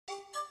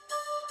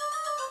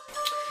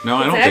No,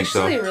 I don't think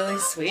so. It's actually really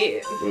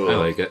sweet. Ooh, I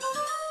like it.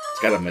 it's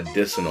got a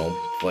medicinal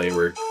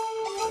flavor.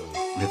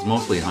 It's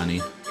mostly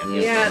honey.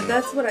 Yeah,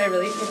 that's what I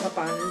really pick up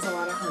on is a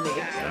lot of honey.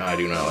 No, I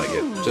do not like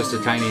it. Just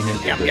a tiny hint.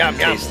 It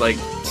tastes like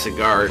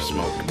cigar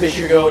smoke.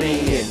 Mr.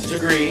 Godey and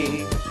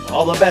Degree.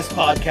 All the best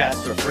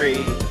podcasts are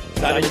free.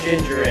 Simon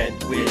Ginger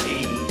and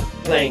Willie.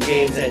 Playing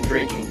games and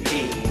drinking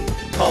tea.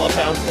 Call a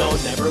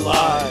Poundstone never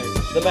lies.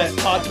 The best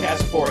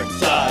podcast for its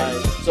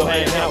size. So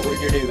hang out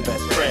with your new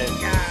best friend.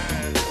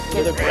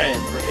 With a friend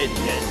for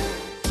Indian.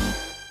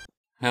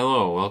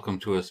 Hello, welcome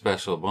to a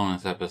special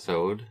bonus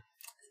episode.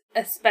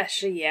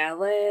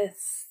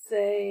 Especialise.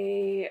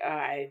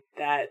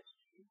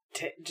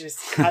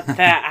 Just cut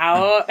that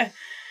out.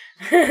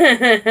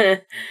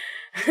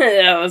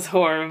 That was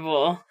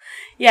horrible.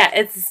 Yeah,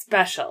 it's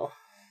special.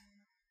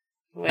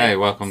 Hey,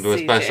 welcome to a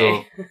CJ.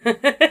 special.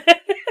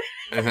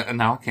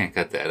 Now I can't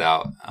cut that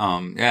out.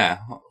 Yeah,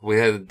 we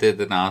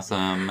did an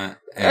awesome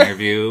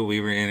interview.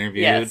 We were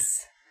interviewed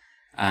Yes.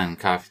 on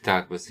Coffee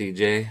Talk with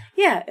CJ.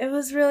 Yeah, it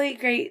was really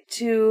great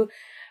to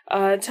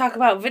talk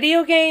about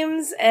video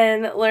games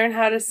and learn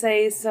how to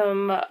say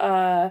some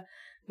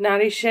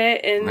naughty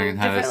shit in Learn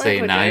how to different say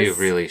 "now languages. you've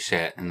really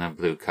shat in the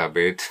blue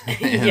cupboard"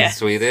 in Yes.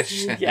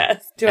 Swedish.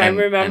 Yes. Do I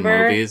remember?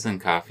 And movies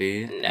and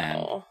coffee.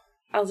 No.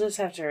 I'll just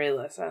have to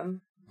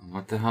re-listen. And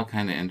what the hell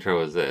kind of intro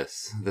is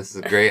this? This is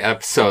a great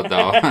episode,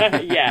 though.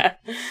 Yeah.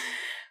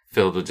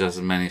 Filled with just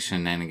as many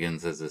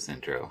shenanigans as this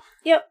intro.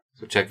 Yep.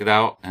 So check it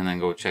out, and then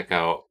go check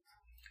out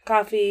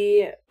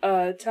Coffee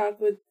talk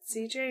with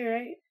CJ,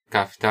 right?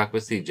 Coffee Talk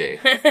with CJ.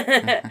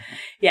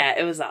 Yeah,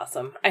 it was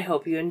awesome. I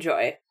hope you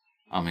enjoy.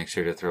 I'll make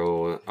sure to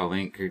throw a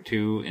link or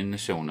two in the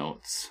show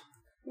notes.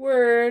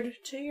 Word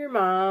to your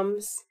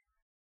moms.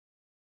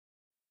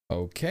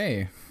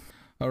 Okay.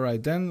 All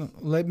right, then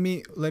let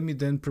me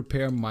then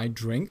prepare my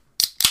drink.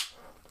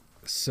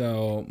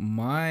 So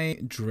my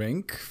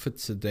drink for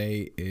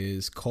today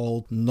is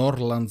called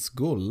Norrlands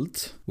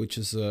Guld, which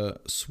is a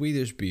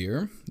Swedish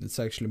beer. It's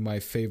actually my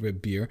favorite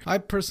beer. I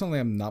personally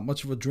am not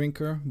much of a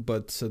drinker,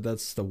 but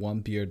that's the one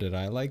beer that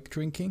I like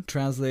drinking.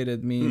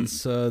 Translated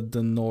means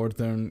the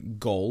Northern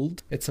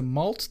Gold. It's a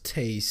malt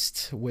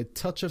taste with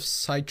touch of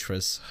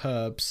citrus,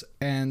 herbs,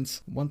 and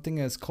one thing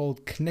is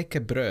called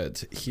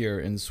knäckebröd here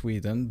in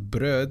Sweden.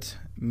 Bröd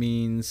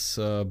means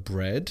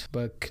bread,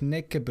 but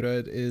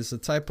knäckebröd is a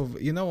type of,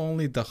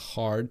 only the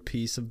hard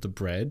piece of the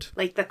bread.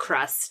 Like the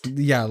crust.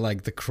 Yeah,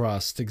 like the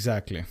crust,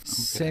 exactly.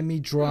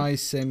 Semi-dry,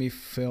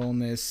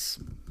 semi-fillness,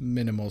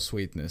 minimal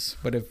sweetness,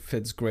 but it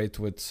fits great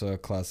with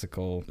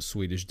classical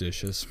Swedish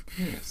dishes.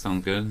 Yeah,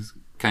 sounds good. It's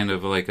kind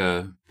of like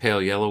a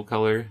pale yellow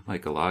color,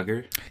 like a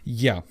lager.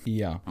 Yeah.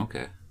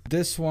 Okay.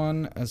 This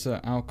one, as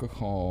an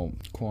alcohol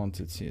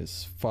quantity,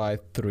 is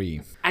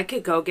 5.3. I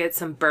could go get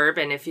some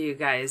bourbon if you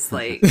guys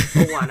want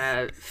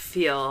to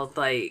feel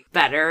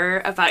better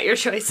about your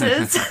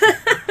choices.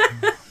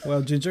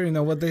 Well, Ginger, you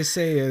know what they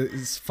say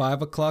is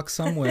 5 o'clock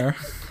somewhere.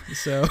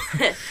 So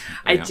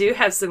I do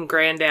have some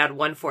Grandad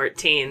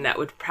 114 that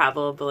would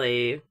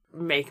probably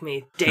make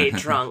me day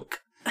drunk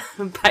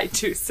by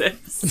 2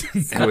 sips.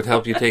 It would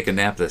help you take a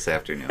nap this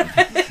afternoon.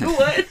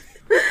 What?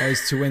 I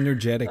was too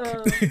energetic.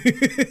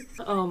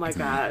 Oh my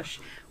gosh.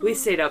 We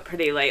stayed up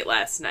pretty late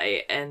last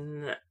night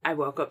and I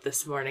woke up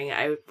this morning.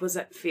 I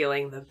wasn't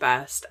feeling the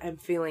best. I'm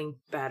feeling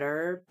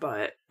better,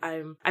 but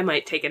I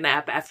might take a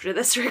nap after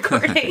this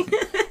recording.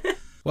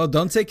 Well,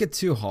 don't take it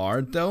too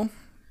hard, though.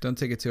 Don't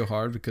take it too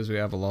hard because we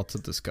have a lot to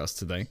discuss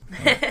today.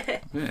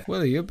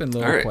 Well, you've been a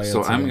little All right, quiet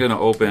so today. I'm going to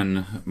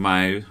open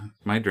my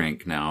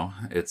drink now.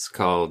 It's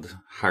called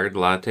Hard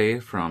Latte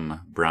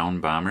from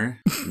Brown Bomber,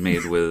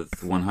 made with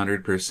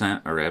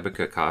 100%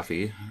 Arabica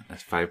coffee,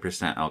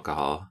 5%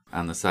 alcohol.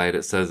 On the side,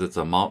 it says it's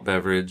a malt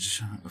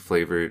beverage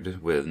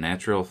flavored with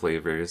natural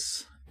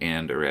flavors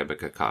and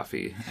Arabica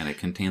coffee, and it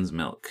contains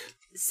milk.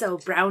 So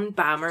Brown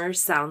Bomber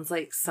sounds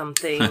like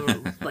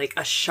something like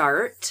a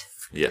shart.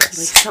 Yes.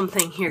 Like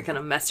something you're going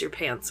to mess your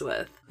pants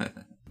with.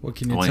 What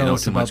can you Only tell know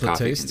us too about much the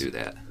coffee taste? can do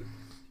that.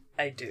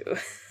 I do.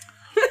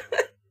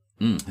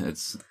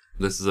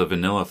 This is a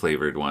vanilla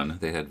flavored one.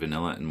 They had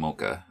vanilla and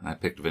mocha. I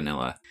picked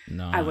vanilla.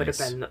 Nice. I would have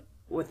been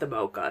with the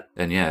mocha.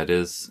 And yeah,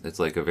 it's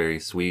like a very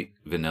sweet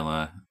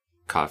vanilla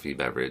coffee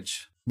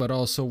beverage. But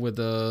also with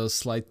a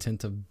slight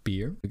tint of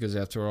beer, because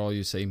after all,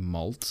 you say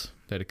malt,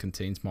 that it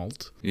contains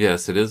malt.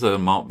 Yes, it is a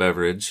malt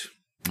beverage,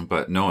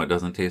 but no, it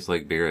doesn't taste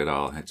like beer at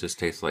all. It just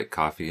tastes like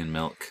coffee and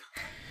milk.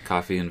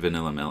 Coffee and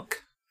vanilla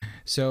milk.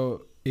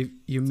 So if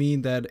you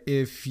mean that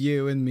if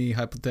you and me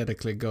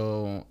hypothetically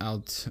go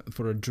out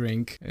for a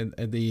drink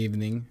at the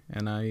evening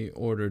and I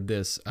order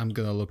this, I'm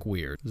gonna look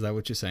weird. Is that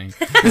what you're saying?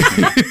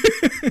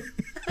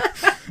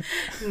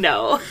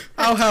 No.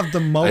 I'll have the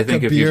mocha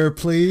think if beer,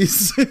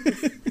 please.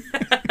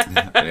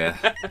 Yeah.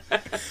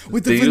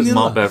 With They the use vanilla.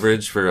 malt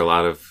beverage for a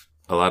lot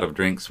of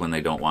drinks when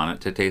they don't want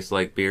it to taste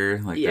like beer.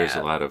 Like there's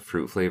Yeah. a lot of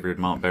fruit flavored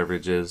malt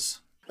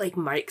beverages. Like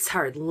Mike's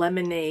Hard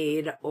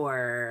Lemonade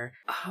or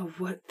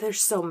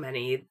there's so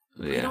many.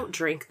 I Yeah. don't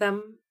drink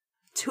them,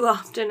 too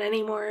often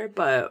anymore,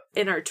 but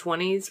in our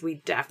 20s, we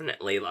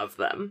definitely love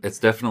them. It's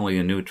definitely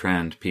a new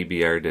trend.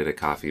 PBR did a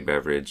coffee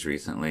beverage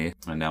recently,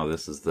 and now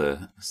this is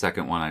the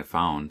second one I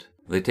found.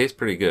 They taste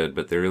pretty good,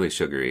 but they're really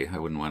sugary. I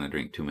wouldn't want to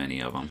drink too many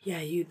of them.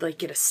 Yeah, you'd like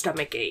get a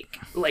stomach ache,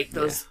 like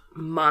those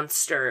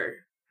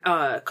Monster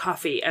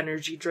coffee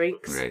energy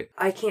drinks. Right.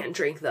 I can't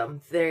drink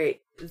them.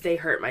 They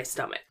hurt my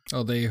stomach.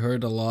 Oh, they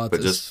hurt a lot,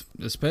 But just-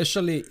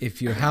 especially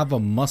if you have a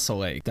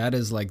muscle ache. That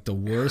is like the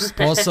worst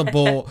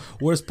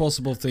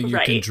possible thing you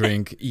can Right.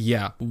 drink.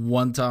 Yeah,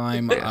 one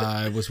time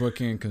I was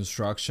working in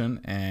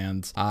construction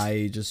and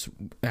I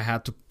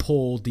had to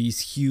pull these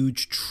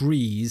huge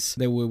trees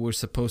that we were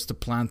supposed to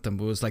plant them.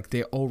 But it was like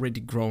they're already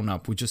grown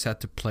up. We just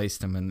had to place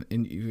them, and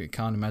you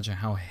can't imagine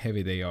how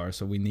heavy they are.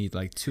 So we need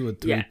like 2 or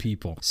 3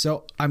 people.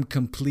 So I'm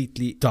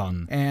completely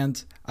done,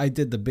 and I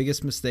did the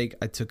biggest mistake.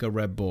 I took a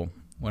Red Bull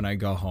when I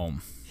got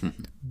home.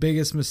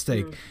 Biggest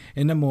mistake.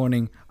 In the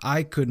morning,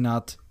 I could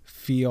not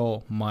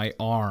feel my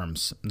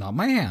arms, not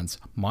my hands,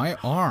 my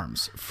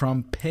arms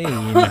from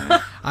pain.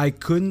 I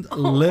couldn't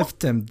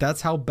lift them.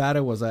 That's how bad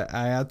it was. I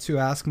had to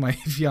ask my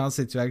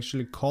fiance to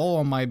actually call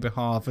on my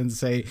behalf and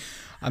say,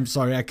 I'm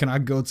sorry, I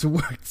cannot go to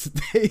work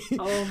today.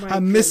 Oh my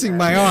I'm missing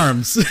my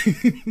arms.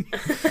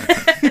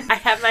 I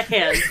have my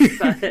hands,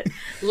 but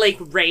like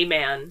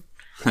Rayman.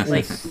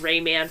 Like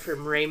Rayman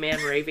from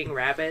Rayman Raving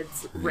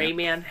Rabbids.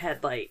 Rayman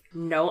had like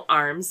no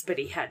arms, but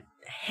he had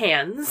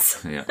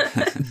hands. Yeah.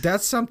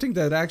 That's something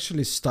that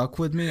actually stuck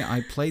with me.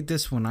 I played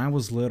this when I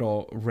was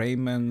little.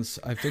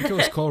 I think it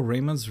was called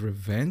Rayman's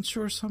Revenge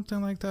or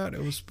something like that. It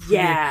was pretty,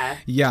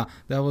 yeah,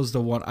 that was the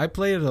one. I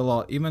played it a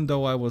lot, even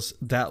though I was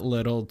that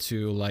little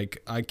to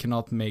like, I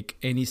cannot make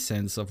any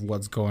sense of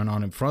what's going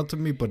on in front of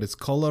me, but it's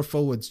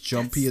colorful, it's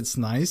jumpy, it's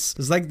nice.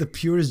 It's like the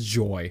purest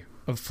joy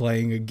of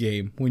playing a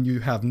game when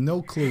you have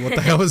no clue what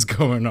the hell is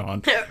going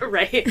on.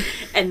 Right.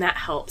 And that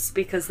helps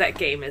because that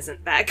game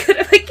isn't that good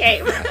of a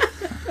game.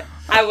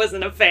 I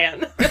wasn't a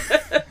fan.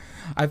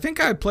 I think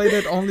I played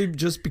it only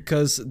just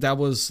because that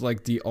was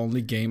like the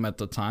only game at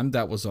the time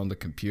that was on the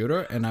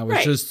computer, and I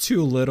was just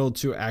too little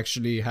to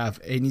actually have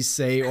any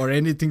say or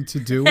anything to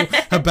do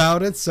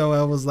about it. So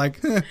I was like,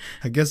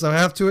 I guess I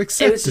have to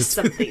accept it. It was just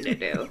something to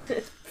do.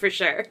 For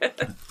sure.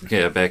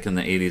 Yeah, back in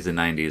the 80s and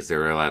 90s, there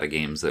were a lot of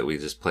games that we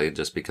just played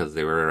just because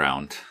they were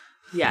around.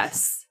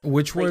 Yes.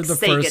 Which were Like the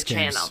Sega first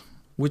games? Channel.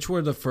 Which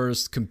were the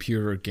first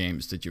computer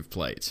games that you've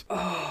played?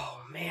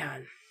 Oh,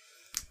 man.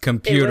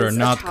 Computer, It was a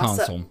not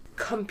toss-up. console.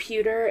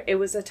 Computer, it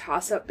was a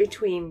toss-up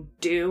between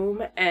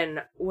Doom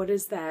and what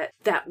is that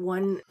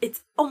one,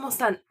 it's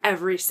almost on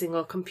every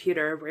single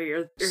computer where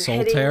you're hitting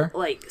Solitaire?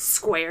 like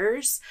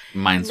squares.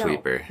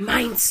 Minesweeper. No,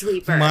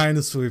 Minesweeper.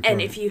 Minesweeper. And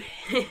if you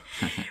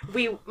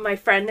my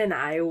friend and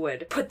I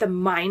would put the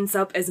mines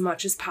up as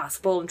much as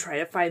possible and try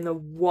to find the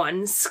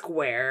one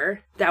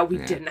square that we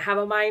didn't have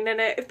a mine in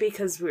it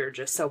because we were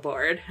just so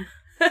bored.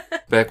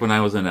 Back when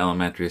I was in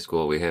elementary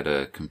school, we had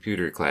a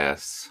computer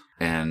class.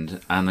 And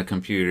on the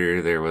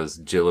computer, there was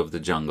Jill of the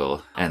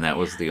Jungle. And that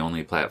was the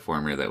only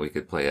platformer that we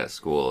could play at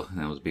school. And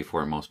that was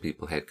before most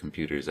people had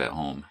computers at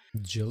home.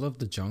 Jill of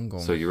the Jungle.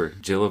 So you were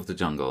Jill of the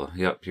Jungle.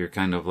 Yep, you're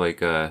kind of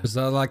like a... Is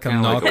that like a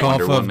kinda like a knockoff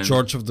Wonder of Woman.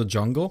 George of the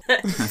Jungle?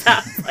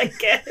 Sounds like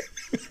it.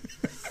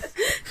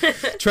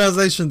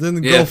 Translation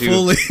didn't Yeah, go if you-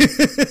 fully.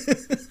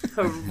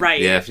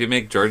 Right. Yeah, if you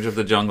make George of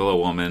the Jungle a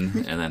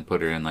woman and then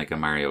put her in like a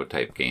Mario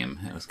type game,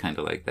 it was kind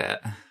of like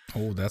that.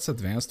 Oh, that's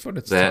advanced for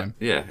its time.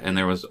 Yeah, and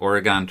there was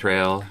Oregon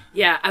Trail.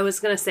 Yeah, I was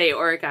going to say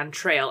Oregon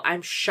Trail.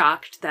 I'm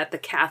shocked that the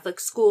Catholic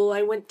school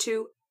I went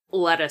to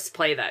let us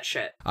play that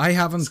shit. I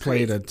haven't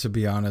played crazy. it, to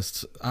be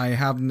honest. I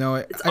have no...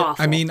 I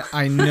awful. mean,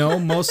 I know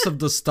most of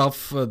the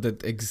stuff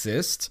that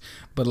exists,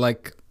 but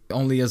like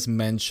only as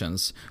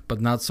mentions,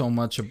 but not so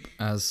much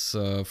as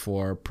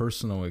for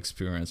personal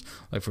experience.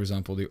 Like, for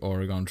example, the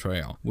Oregon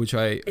Trail, which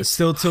It's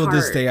still till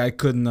this hard. day I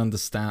couldn't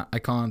understand. I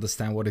can't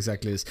understand what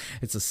exactly it is.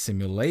 It's a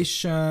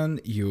simulation.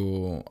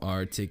 You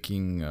are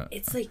taking...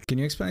 It's like Can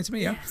you explain it to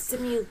me? Yeah.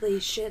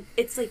 simulation.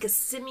 It's like a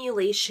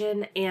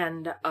simulation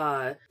and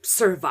a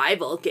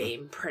survival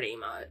game, pretty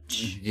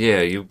much.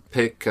 Yeah, you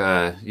pick,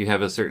 you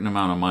have a certain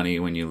amount of money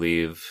when you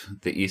leave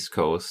the East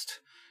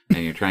Coast,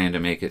 and you're trying to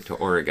make it to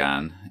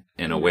Oregon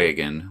in a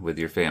wagon with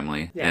your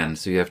family. Yeah. And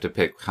so you have to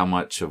pick how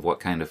much of what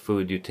kind of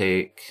food you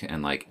take,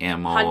 and like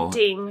ammo,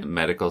 Hunting.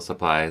 medical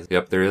supplies.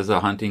 Yep, there is a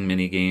hunting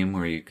mini game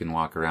where you can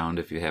walk around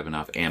if you have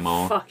enough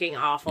ammo. Fucking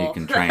awful. You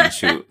can try and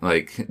shoot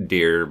like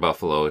deer,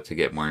 buffalo to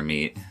get more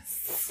meat.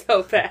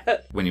 So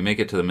bad. When you make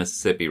it to the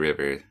Mississippi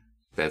River,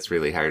 that's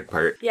really hard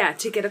part. Yeah,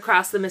 to get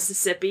across the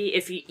Mississippi,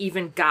 if you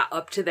even got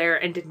up to there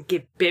and didn't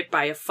get bit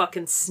by a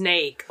fucking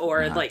snake,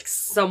 or like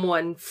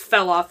someone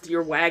fell off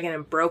your wagon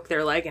and broke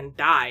their leg and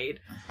died,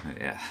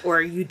 Yeah.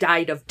 or you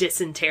died of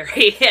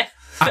dysentery.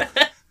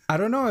 I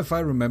don't know if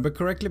I remember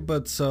correctly,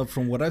 but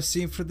from what I've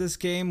seen for this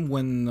game,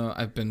 when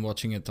I've been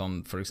watching it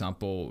on, for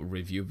example,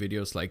 review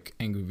videos, like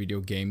Angry Video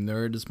Game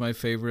Nerd is my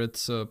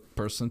favorite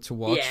person to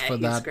watch Yeah, for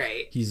he's that.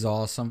 great. He's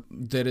awesome.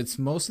 That it's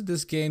most of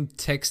this game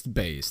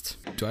text-based.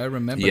 Do I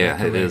remember Yeah,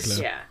 that it correctly? is.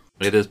 Yeah.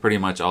 It is pretty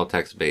much all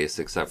text-based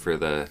except for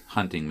the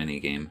hunting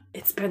minigame.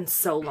 It's been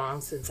so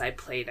long since I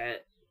played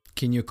it.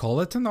 Can you call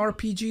it an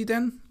RPG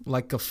then?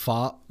 Like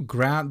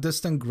a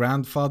distant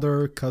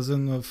grandfather,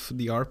 cousin of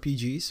the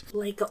RPGs?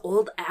 Like an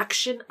old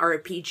action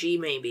RPG,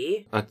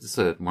 maybe. It's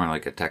more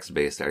like a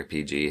text-based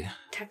RPG.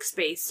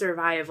 Text-based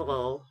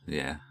survival.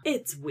 Yeah.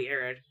 It's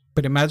weird.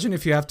 But imagine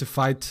if you have to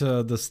fight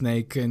the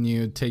snake and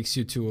it takes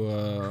you to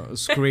a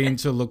screen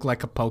to look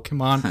like a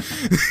Pokemon.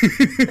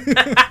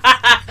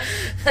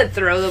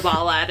 Throw the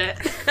ball at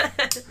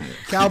it.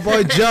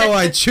 Cowboy Joe,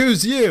 I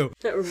choose you.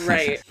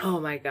 Right. Oh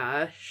my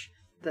gosh.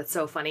 That's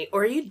so funny.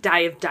 Or you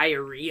die of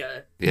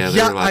diarrhea. Yeah,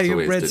 there are lots I of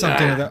ways read to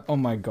something die. like that. Oh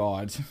my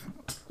god.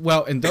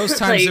 Well, in those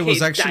times it was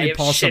you actually die of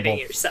possible. shitting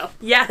yourself.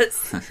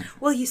 Yes.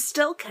 Well, you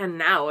still can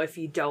now if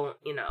you don't,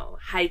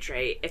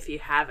 hydrate if you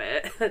have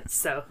it.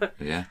 So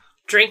Yeah.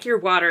 drink your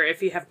water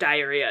if you have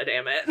diarrhea,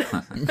 damn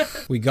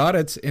it. We got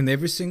it. In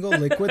every single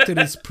liquid that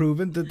is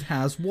proven that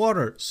has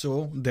water.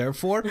 So,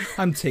 therefore,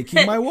 I'm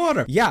taking my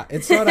water. Yeah,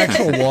 it's not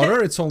actual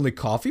water. It's only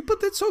coffee, but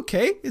it's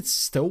okay. It's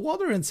still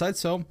water inside,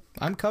 so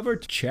I'm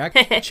covered.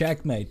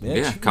 Checkmate, bitch.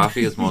 Yeah,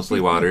 coffee is mostly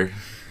water.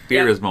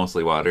 Beer Yep. is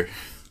mostly water.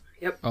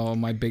 Yep. Oh,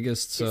 my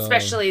biggest...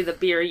 Especially the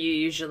beer you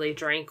usually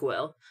drink,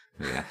 Will.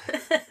 Yeah.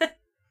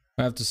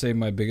 I have to say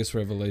my biggest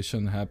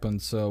revelation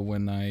happened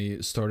when I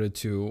started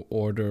to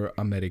order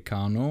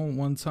Americano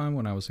one time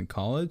when I was in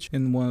college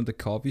in one of the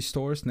coffee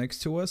stores next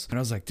to us. And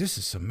I was like, this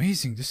is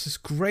amazing. This is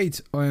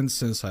great. And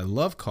since I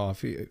love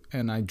coffee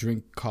and I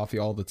drink coffee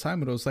all the time,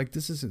 but I was like,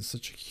 this is in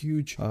such a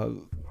huge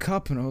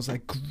cup. And I was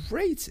like,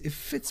 great. It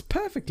fits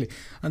perfectly.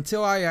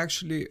 Until I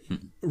actually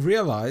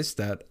realized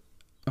that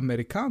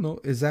Americano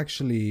is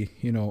actually,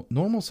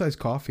 normal size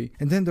coffee,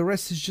 and then the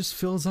rest is just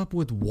fills up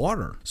with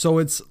water. So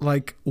it's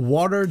like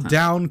watered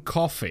down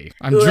coffee.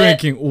 I'm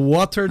drinking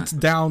watered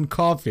down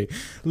coffee.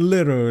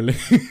 Literally.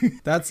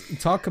 That's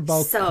talk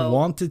about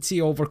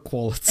quantity over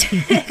quality.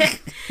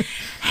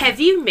 Have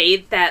you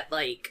made that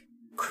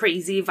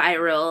crazy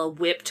viral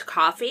whipped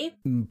coffee?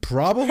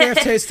 Probably I've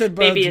tasted,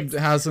 but Maybe it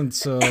hasn't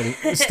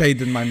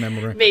stayed in my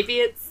memory. Maybe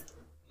it's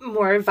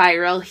more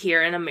viral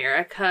here in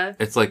America.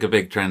 It's like a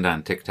big trend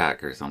on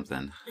TikTok or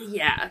something.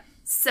 Yeah.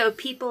 So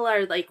people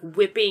are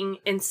whipping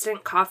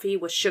instant coffee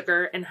with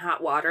sugar and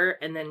hot water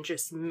and then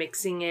just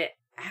mixing it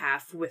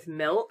half with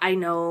milk. I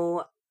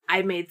know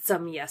I made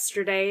some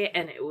yesterday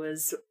and it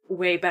was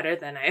way better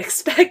than I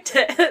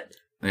expected.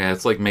 Yeah,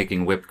 it's like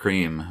making whipped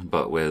cream,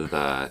 but with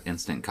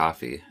instant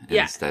coffee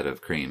instead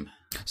of cream.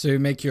 So you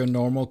make your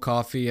normal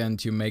coffee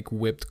and you make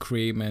whipped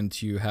cream and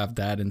you have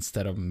that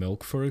instead of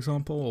milk, for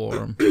example,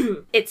 or?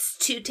 It's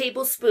 2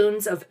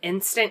 tablespoons of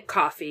instant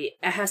coffee.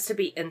 It has to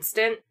be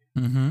instant.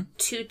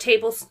 2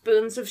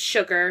 tablespoons of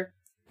sugar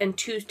and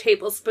 2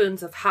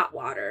 tablespoons of hot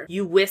water.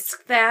 You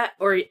whisk that,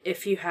 or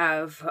if you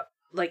have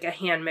a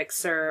hand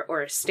mixer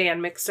or a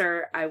stand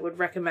mixer, I would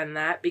recommend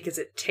that because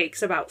it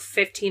takes about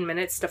 15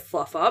 minutes to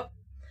fluff up.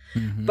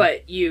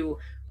 But you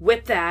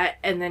whip that,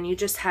 and then you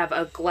just have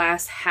a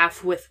glass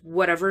half with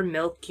whatever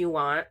milk you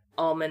want.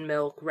 Almond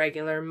milk,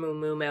 regular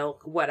moo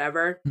milk,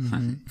 whatever.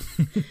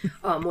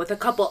 With a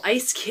couple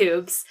ice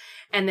cubes,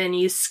 and then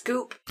you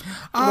scoop.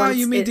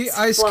 You mean the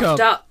ice cup?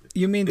 Up.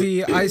 You mean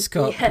the ice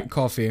cup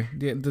coffee,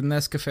 the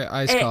Nescafe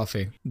ice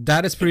coffee?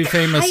 That is pretty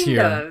famous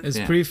here. It's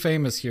pretty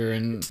famous here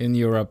in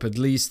Europe, at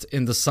least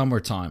in the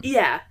summertime.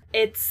 Yeah,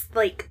 it's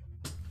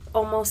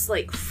almost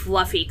like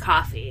fluffy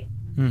coffee.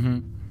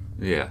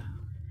 Yeah,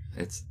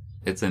 it's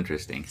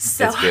interesting.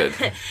 So, it's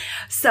good.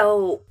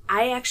 So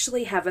I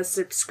actually have a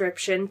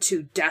subscription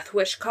to Death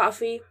Wish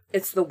coffee.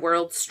 It's the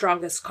world's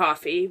strongest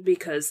coffee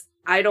because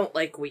I don't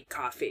like weak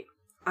coffee.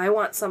 I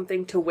want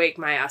something to wake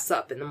my ass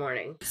up in the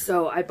morning.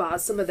 So I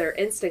bought some of their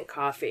instant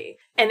coffee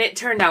and it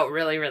turned out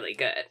really, really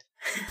good.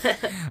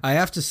 I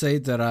have to say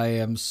that I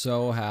am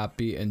so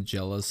happy and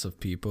jealous of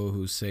people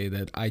who say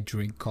that I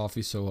drink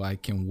coffee so I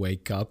can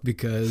wake up,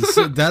 because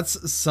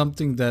that's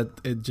something that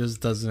it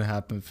just doesn't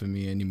happen for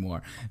me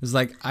anymore. It's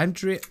like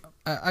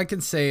I can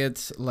say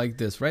it like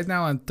this. Right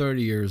now I'm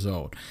 30 years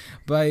old.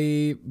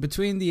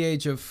 Between the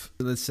age of,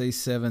 let's say,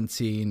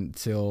 17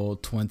 till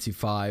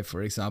 25,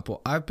 for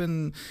example, I've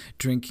been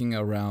drinking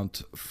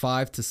around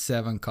 5 to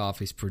 7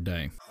 coffees per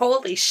day.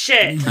 Holy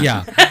shit.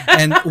 Yeah.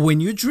 And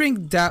when you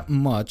drink that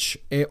much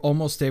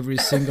almost every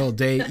single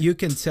day, you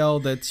can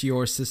tell that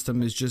your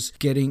system is just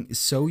getting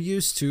so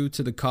used to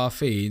the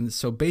caffeine.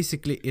 So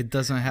basically it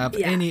doesn't have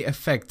any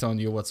effect on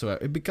you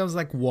whatsoever. It becomes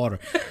like water.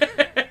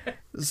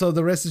 So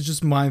the rest is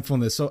just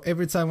mindfulness. So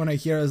every time when I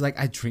hear it, it's like,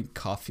 I drink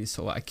coffee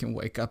so I can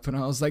wake up. And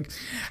I was like,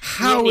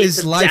 how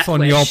is life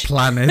on your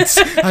planet?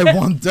 I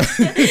wonder.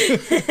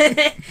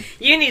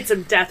 You need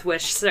some Death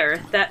Wish,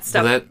 sir. That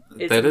stuff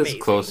that is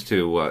close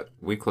to what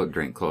we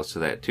drink close to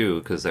that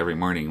too, because every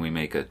morning we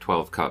make a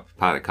 12-cup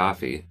pot of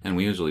coffee, and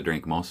we usually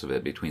drink most of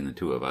it between the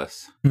two of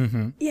us.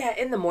 Yeah,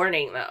 in the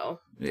morning though.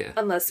 Yeah.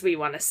 Unless we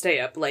want to stay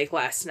up like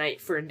last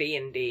night for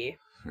D&D.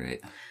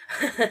 Right.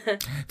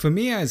 For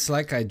me, it's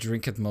like I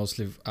drink it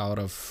mostly out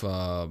of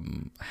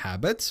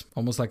habit,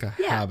 almost like a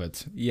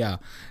habit. Yeah,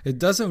 it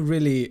doesn't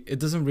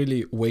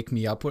really wake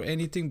me up or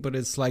anything, but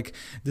it's like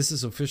this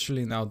is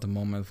officially now the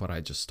moment where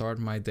I just start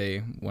my day.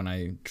 When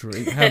I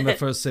have my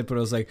first sip, it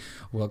was like,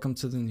 welcome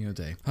to the new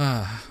day.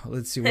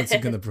 Let's see what's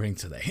it gonna bring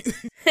today.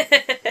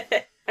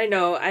 I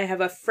know I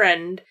have a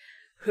friend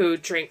who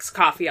drinks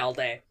coffee all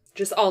day,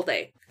 just all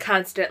day,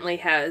 constantly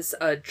has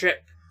a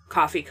drip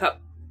coffee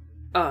cup,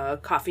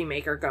 coffee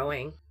maker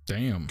going.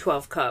 Damn.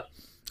 12 cup.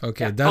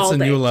 Okay, Yeah, that's all a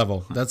day. new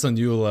level. That's a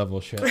new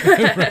level shit.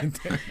 Right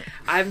there.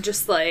 I'm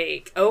just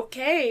like,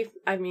 okay.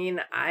 I mean,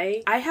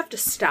 I have to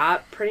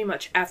stop pretty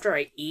much after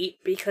I eat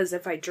because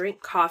if I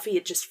drink coffee,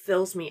 it just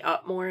fills me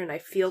up more and I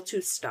feel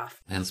too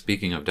stuffed. And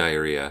speaking of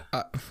diarrhea,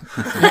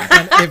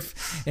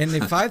 and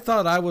if I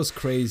thought I was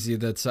crazy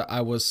that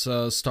I was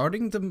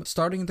starting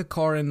the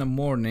car in the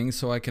morning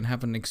so I can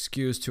have an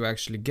excuse to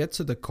actually get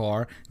to the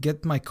car,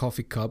 get my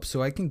coffee cup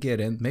so I can get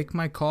in, make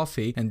my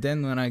coffee, and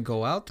then when I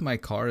go out, my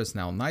car is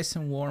now nice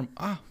and warm.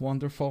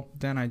 Wonderful.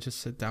 Then I just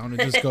sit down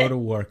and just go to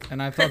work.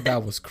 And I thought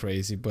that was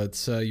crazy,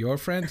 but your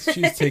friend,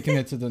 she's taking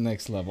it to the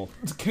next level.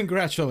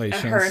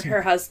 Congratulations. Her and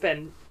her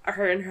husband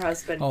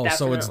Oh,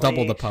 so it's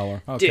double the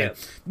power. Okay.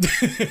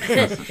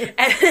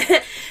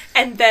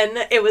 And then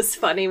it was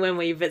funny when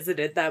we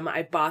visited them.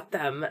 I brought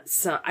them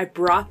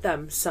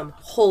some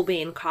whole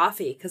bean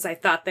coffee because I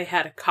thought they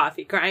had a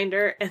coffee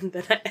grinder, and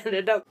then I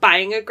ended up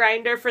buying a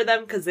grinder for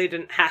them because they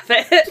didn't have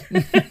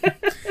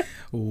it.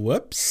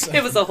 Whoops.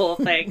 It was a whole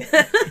thing.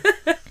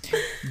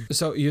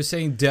 So you're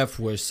saying Death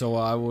Wish, so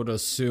I would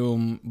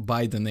assume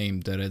by the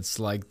name that it's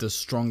like the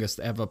strongest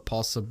ever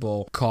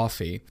possible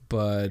coffee,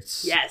 but...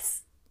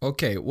 Yes.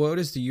 Okay, what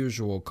is the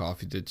usual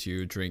coffee that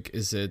you drink?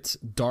 Is it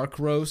dark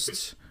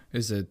roast?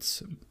 Is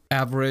it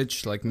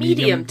average, like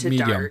medium to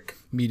dark?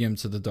 Medium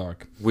to the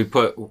dark. we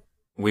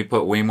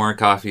put way more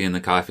coffee in the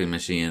coffee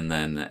machine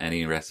than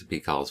any recipe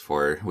calls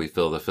for. We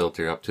fill the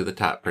filter up to the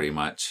top pretty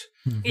much.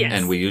 Yes.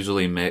 And we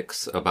usually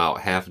mix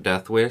about half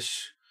Death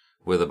Wish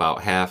with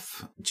about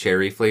half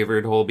cherry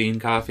flavored whole bean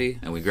coffee,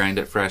 and we grind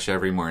it fresh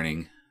every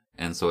morning.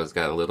 And so it's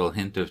got a little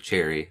hint of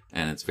cherry,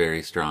 and it's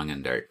very strong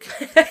and dark.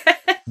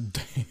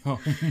 Damn.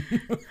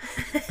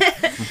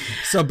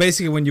 So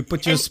basically, when you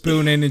put your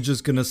spoon in, it's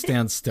just gonna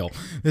stand still.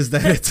 Is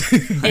that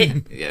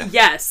it? Yeah.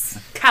 Yes.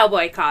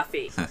 Cowboy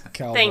coffee.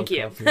 Cowboy Thank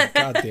you. coffee.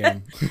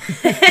 Goddamn.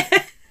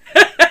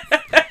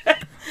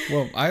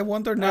 Well, I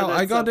wonder now.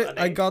 that's I got so it. I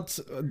funny. got.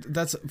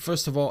 That's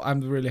first of all,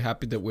 I'm really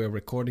happy that we're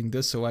recording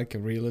this so I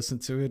can re-listen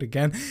to it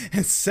again.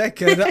 And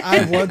second,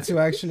 I want to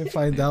actually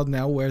find out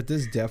now where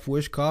this Death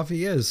Wish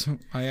coffee is.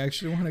 I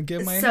actually want to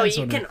get my So hands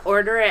you on can it.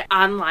 order it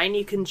online.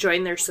 You can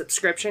join their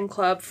subscription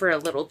club for a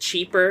little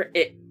cheaper.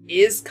 It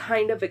is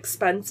kind of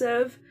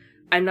expensive.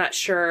 I'm not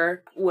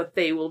sure what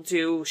they will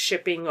do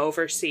shipping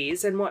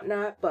overseas and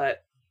whatnot,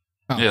 but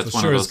Oh, Yeah, for it's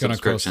one sure of it's those gonna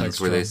cost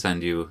subscriptions where they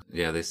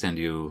extra. send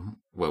you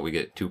what we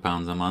get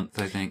 £2 a month,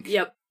 I think.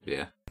 yep.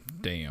 Yeah.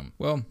 Damn.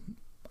 Well,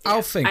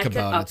 I'll think I could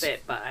about up it.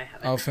 it, but I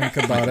haven't. I'll think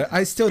about it.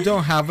 I still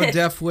don't have a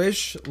Death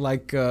Wish,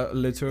 like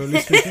literally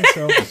speaking.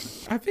 So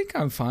I think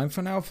I'm fine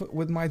for now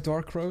with my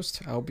dark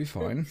roast. I'll be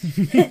fine.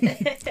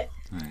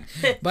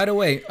 By the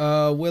way,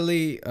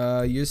 Willie,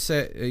 you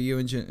said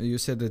you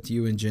said that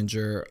you and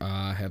Ginger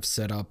have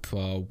set up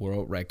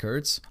world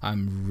records.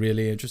 I'm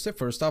really interested.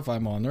 First off,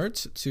 I'm honored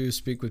to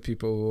speak with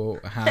people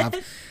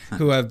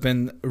who have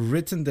been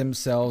written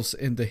themselves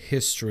in the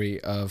history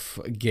of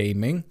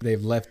gaming.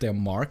 They've left their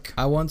mark.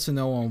 I want to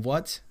know on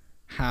what,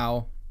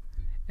 how,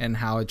 and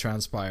how it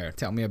transpired.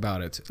 Tell me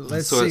about it.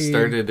 Let's So see. it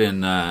started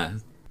in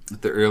the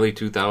early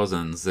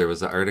 2000s. There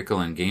was an article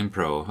in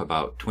GamePro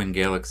about Twin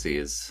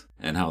Galaxies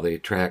and how they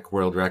track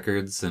world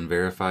records and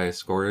verify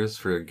scores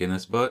for a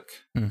Guinness Book.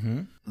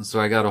 Mm-hmm. So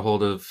I got a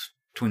hold of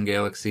Twin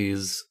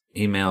Galaxies,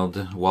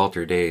 emailed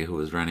Walter Day, who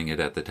was running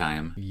it at the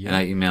time, Yeah. and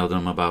I emailed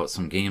him about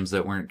some games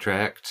that weren't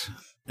tracked.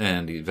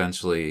 And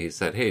eventually he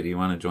said, hey, do you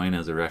want to join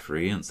as a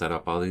referee and set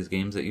up all these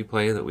games that you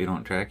play that we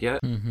don't track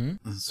yet?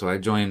 Mm-hmm. So I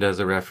joined as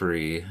a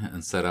referee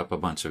and set up a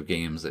bunch of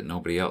games that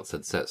nobody else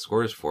had set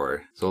scores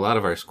for. So a lot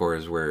of our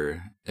scores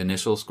were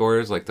initial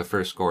scores, like the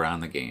first score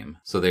on the game.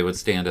 So they would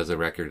stand as a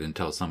record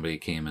until somebody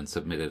came and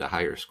submitted a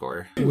higher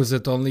score. Was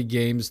it only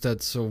games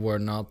that were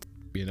not,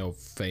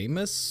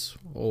 famous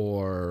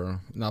or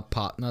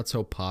not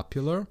so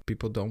popular?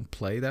 People don't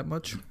play that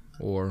much,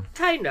 or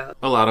Kind of.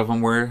 A lot of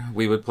them were.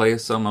 We would play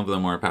some of the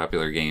more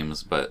popular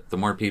games, but the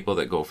more people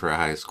that go for a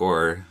high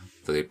score,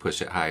 they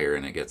push it higher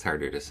and it gets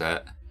harder to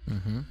set.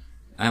 Mm-hmm.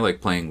 I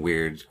like playing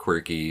weird,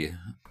 quirky,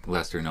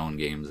 lesser-known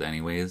games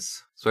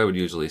anyways. So I would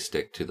usually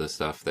stick to the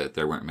stuff that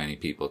there weren't many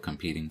people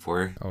competing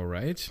for. all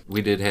right.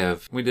 We did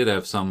have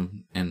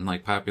some in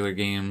like popular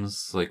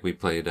games, like we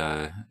played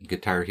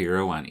Guitar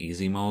Hero on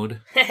easy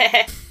mode,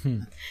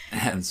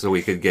 and so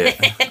we could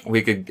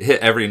hit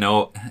every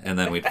note, and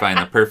then we'd find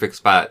the perfect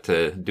spot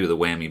to do the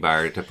whammy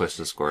bar to push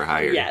the score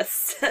higher.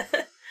 Yes.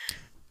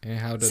 And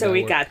how did So that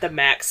we work? got the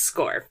max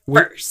score Wh-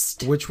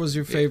 first. Which was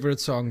your favorite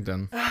song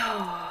then?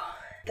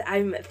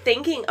 I'm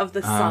thinking of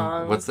the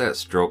song. What's that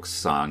Strokes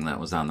song that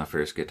was on the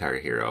first Guitar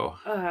Hero?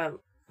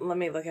 Let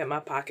me look at my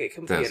pocket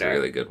computer. That's a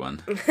really good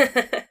one.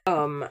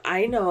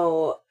 I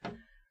know.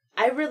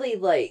 I really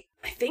like.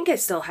 I think I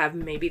still have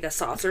maybe the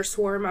Saucer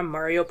Swarm on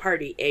Mario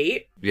Party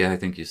 8. Yeah, I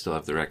think you still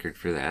have the record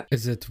for that.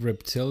 Is it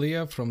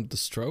Reptilia from The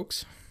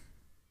Strokes?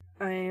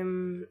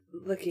 I'm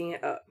looking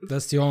it up.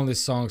 That's the only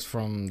songs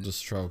from The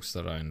Strokes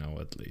that I know,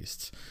 at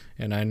least.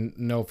 And I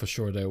know for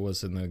sure that it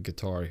was in the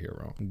Guitar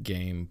Hero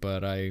game,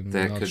 but I'm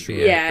That not could sure.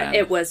 be it. Yeah, then.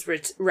 it was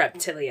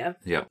Reptilia.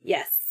 Yep.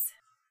 Yes.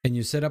 And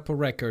you set up a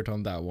record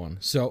on that one.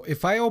 So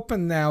if I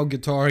open now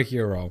Guitar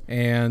Hero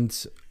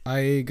and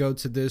I go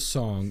to this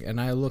song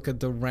and I look at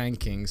the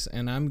rankings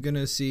and I'm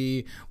gonna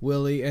see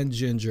Willie and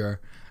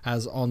Ginger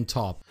as on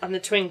top. On the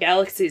Twin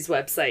Galaxies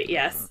website,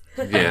 yes.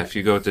 Yeah, if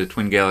you go to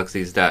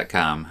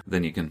twingalaxies.com,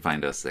 then you can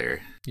find us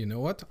there. You know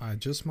what? I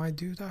just might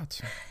do that.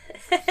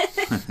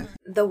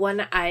 The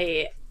one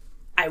I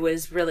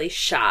was really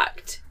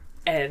shocked,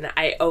 and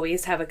I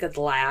always have a good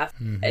laugh,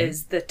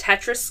 is the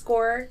Tetris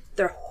score,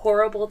 the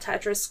horrible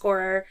Tetris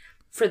score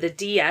for the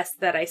DS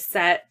that I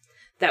set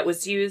that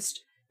was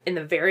used in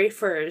the very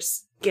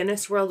first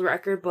Guinness World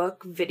Record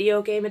book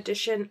video game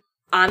edition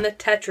on the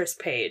Tetris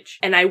page.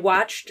 And I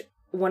watched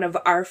one of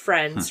our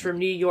friends from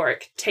New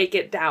York take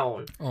it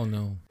down. Oh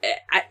no.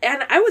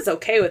 And I was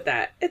okay with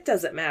that. It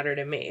doesn't matter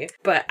to me.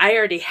 But I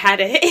already had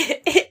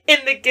it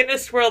in the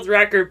Guinness World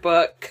Record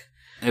book.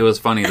 It was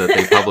funny that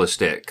they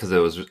published it because it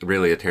was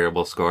really a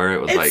terrible score.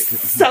 It was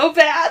It's so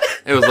bad.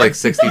 it was like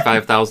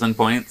 65,000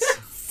 points.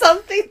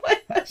 Something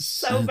like that.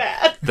 So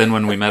bad. Then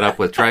when we met up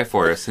with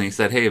Triforce and he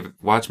said, "Hey,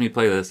 watch me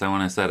play this. I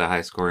want to set a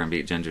high score and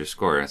beat Ginger's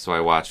score." So I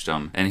watched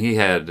him, and he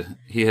had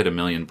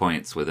 1,000,000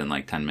 points within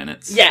like 10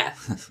 minutes. Yeah.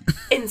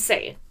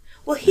 Insane.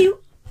 Well,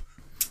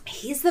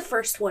 he's the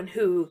first one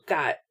who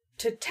got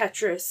to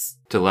Tetris.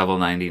 To level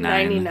 99,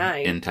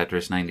 99. in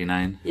Tetris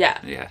 99. Yeah.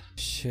 Yeah.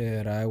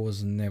 Shit, I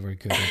was never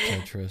good at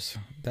Tetris.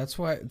 That's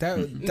why that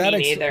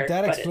neither,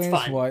 but it's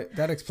fun.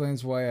 that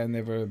explains why I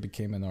never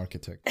became an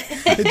architect.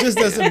 It just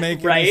doesn't make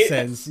any Right?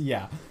 sense.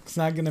 Yeah, it's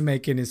not gonna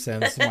make any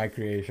sense. My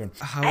creation.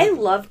 I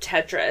love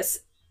Tetris.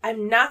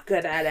 I'm not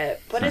good at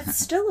it, but it's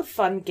still a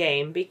fun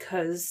game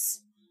because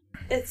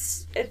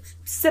it's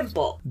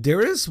simple.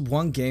 There is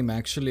one game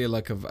actually,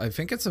 I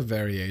think it's a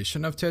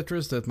variation of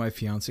Tetris that my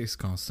fiance is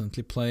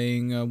constantly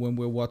playing when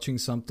we're watching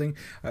something.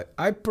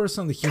 I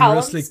personally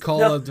humorously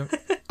Columns? call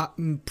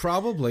it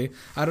probably.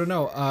 I don't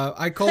know.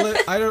 I call it.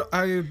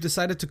 I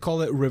decided to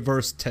call it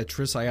reverse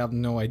Tetris. I have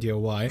no idea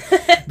why,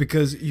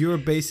 because you're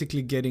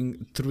basically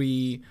getting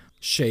 3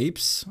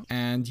 shapes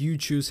and you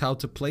choose how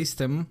to place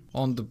them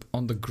on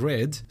the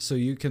grid so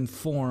you can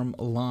form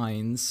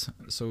lines,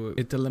 so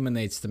it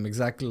eliminates them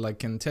exactly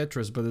like in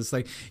Tetris, but it's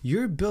like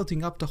you're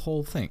building up the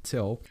whole thing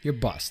till you're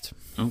bust.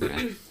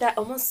 Okay. That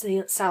almost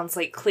sounds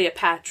like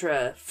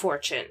Cleopatra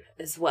Fortune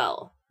as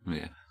well.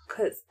 Yeah.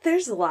 Because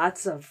there's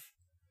lots of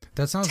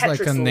That sounds like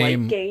a Tetris-like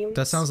name. games.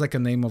 That sounds like a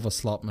name of a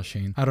slot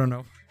machine. I don't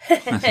know.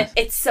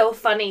 It's so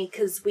funny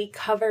because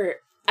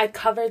I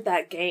covered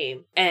that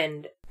game,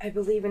 and I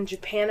believe in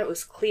Japan it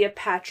was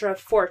Cleopatra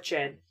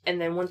Fortune, and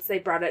then once they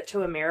brought it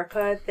to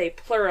America, they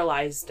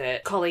pluralized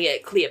it, calling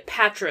it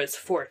Cleopatra's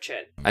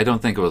Fortune. I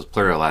don't think it was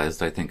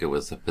pluralized. I think it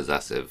was a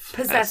possessive.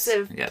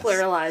 Possessive, Yes.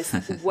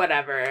 pluralized,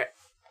 whatever.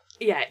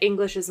 Yeah,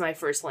 English is my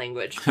first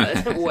language,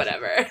 but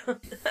whatever.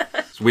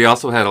 We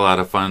also had a lot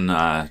of fun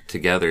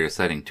together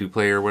setting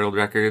 2-player world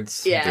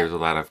records. Yeah. There's a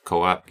lot of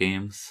co-op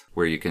games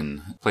where you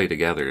can play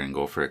together and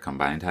go for a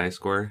combined high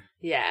score.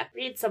 Yeah,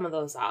 read some of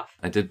those off.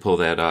 I did pull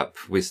that up.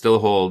 We still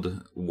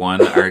hold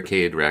one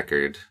arcade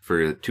record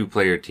for a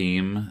 2-player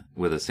team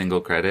with a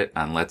single credit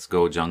on Let's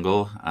Go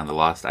Jungle on the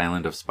Lost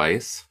Island of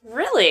Spice.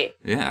 Really?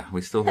 Yeah,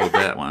 we still hold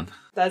that one.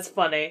 That's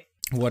funny.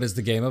 What is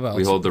the game about?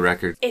 We hold the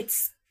record.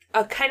 It's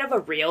a kind of a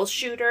rail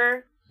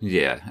shooter.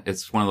 Yeah,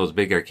 it's one of those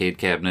big arcade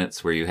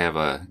cabinets where you have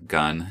a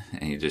gun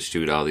and you just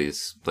shoot all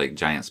these like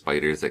giant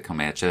spiders that come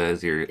at you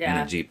as you're in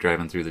a Jeep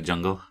driving through the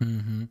jungle.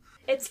 Mm-hmm.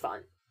 It's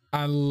fun.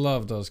 I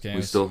love those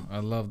games. still- I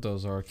love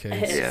those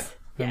arcades. Yeah.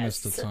 I miss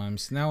the Yes.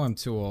 times. Now I'm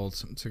too old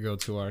to go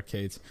to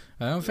arcades.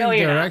 I don't No, think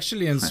you're they're not.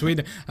 actually in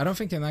Sweden. I don't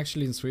think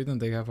in Sweden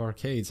they have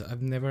arcades.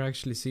 I've never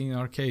actually seen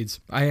arcades.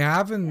 I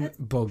have in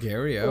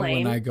Bulgaria.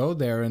 lame. When I go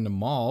there in the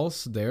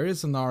malls, there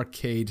is an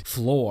arcade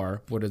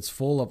floor where it's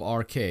full of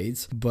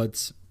arcades, but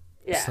it's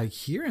Yeah. like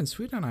here in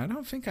Sweden, I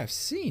don't think I've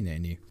seen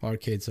any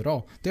arcades at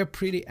all. They're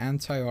pretty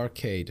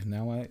anti-arcade.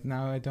 Now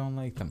I don't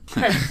like them.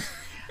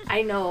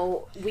 I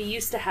know we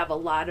used to have a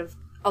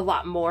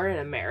lot more in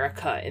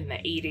America in the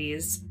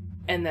 80s,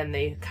 and then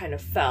they kind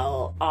of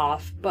fell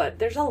off, but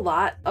there's a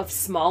lot of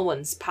small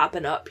ones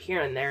popping up here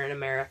and there in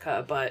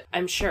America, but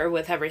I'm sure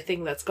with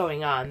everything that's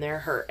going on, they're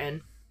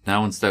hurting.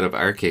 Now instead of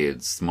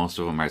arcades, most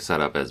of them are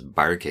set up as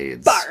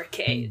barcades.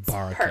 Barcades.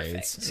 Barcades.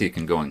 Perfect. So you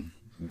can go and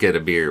get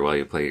a beer while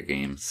you play your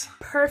games.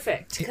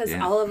 Perfect, because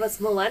Yeah. all of us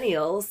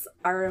millennials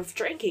are of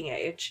drinking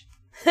age.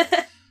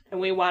 and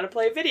we want to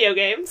play video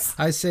games.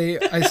 I say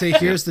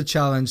here's the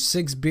challenge: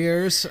 6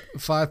 beers,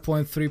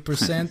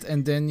 5.3%,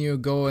 and then you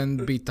go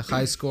and beat the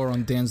high score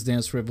on Dance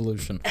Dance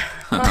Revolution.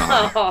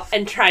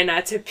 And try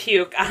not to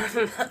puke on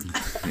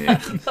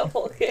the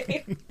whole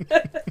game.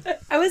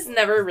 I was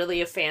never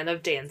really a fan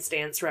of Dance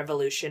Dance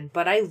Revolution,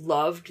 but I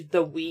loved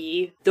the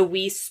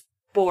Wii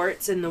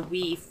Sports and the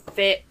Wii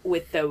Fit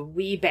with the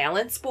Wii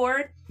Balance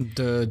Board.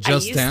 The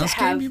Just Dance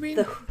game, you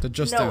mean? The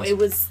Just Dance. No, it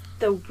was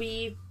the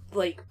Wii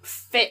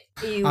Fit.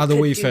 You the could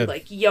Wii do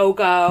Fit.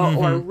 yoga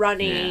or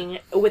running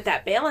with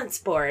that balance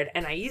board.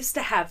 And I used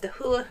to have the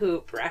hula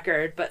hoop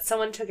record, but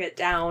someone took it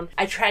down.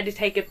 I tried to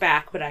take it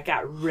back, but I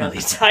got really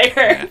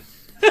tired.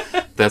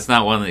 That's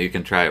not one that you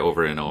can try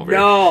over and over.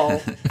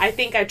 No, I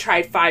think I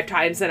tried 5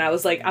 times and I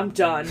was like, I'm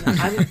done.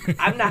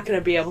 I'm not going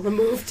to be able to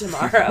move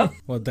tomorrow.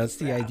 Well, that's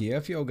the idea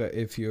of yoga.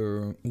 If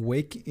you're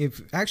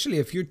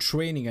if you're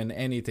training on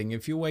anything,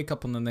 if you wake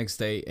up on the next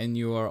day and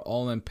you are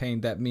all in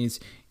pain, that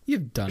means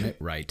you've done it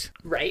right.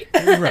 Right.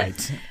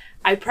 Right.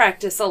 I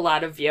practice a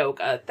lot of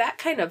yoga. That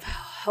kind of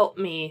helped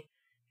me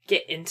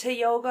get into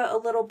yoga a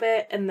little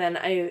bit, and then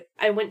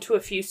I went to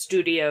a few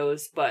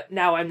studios, but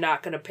now I'm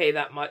not going to pay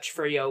that much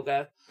for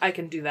yoga. I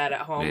can do that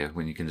at home. Yeah,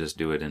 when you can just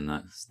do it in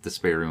the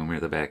spare room or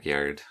the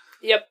backyard.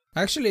 Yep.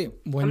 Actually,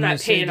 when I'm you not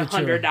say paying that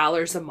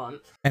 $100 a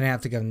month. and I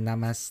have to go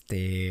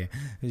namaste.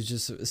 It's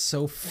just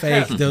so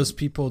fake. Those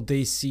people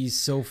they seem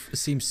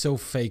so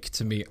fake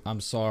to me.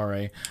 I'm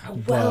sorry,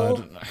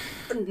 Well,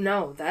 but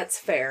no, that's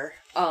fair.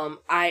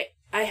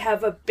 I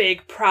have a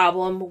big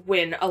problem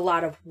when a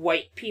lot of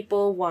white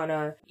people want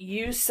to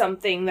use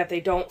something that they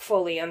don't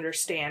fully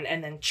understand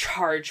and then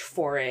charge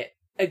for it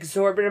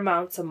exorbitant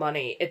amounts of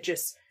money. It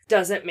just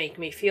doesn't make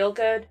me feel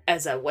good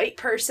as a white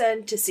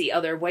person to see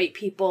other white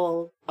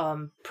people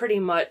pretty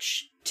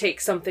much take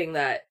something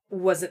that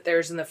wasn't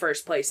theirs in the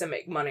first place and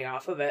make money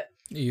off of it.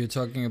 you're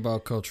talking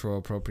about cultural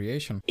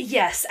appropriation.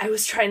 Yes, I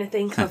was trying to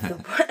think of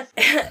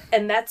the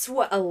and that's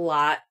what a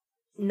lot.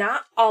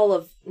 Not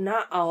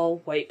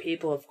all white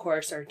people, of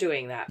course, are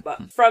doing that,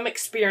 but from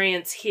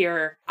experience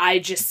here, I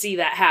just see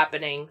that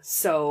happening.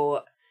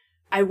 So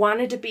I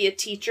wanted to be a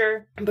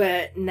teacher,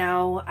 but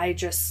now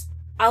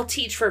I'll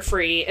teach for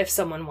free if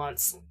someone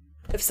wants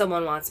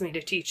me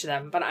to teach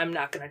them, but I'm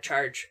not going to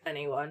charge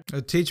anyone.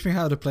 Teach me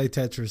how to play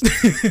Tetris.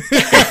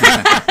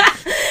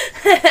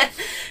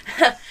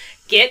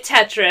 Get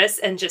Tetris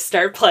and just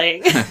start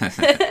playing.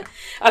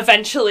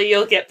 Eventually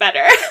you'll get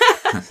better.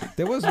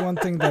 There was one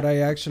thing that I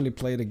actually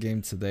played a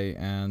game today,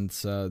 and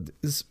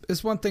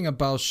it's one thing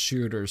about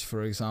shooters,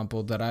 for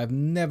example, that I've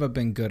never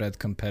been good at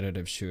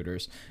competitive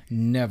shooters.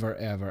 Never,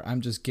 ever.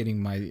 I'm just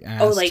getting my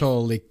ass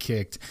totally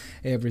kicked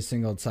every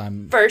single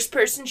time.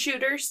 First-person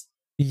shooters?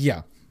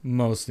 Yeah.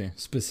 Mostly,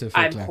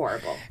 specifically. I'm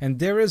horrible. And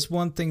there is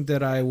one thing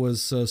that I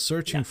was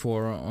searching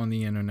for on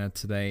the internet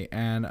today,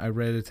 and I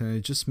read it and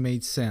it just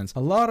made sense. A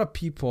lot of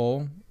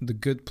people, the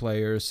good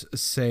players,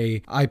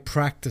 say, I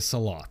practice a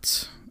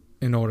lot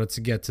in order to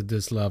get to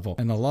this level.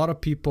 And a lot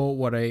of people,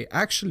 what I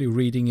actually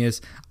reading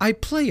is, I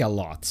play a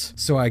lot,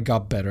 so I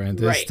got better in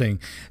this thing.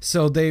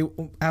 So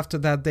after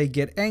that, they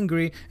get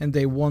angry and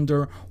they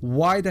wonder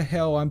why the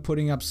hell I'm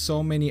putting up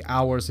so many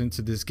hours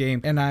into this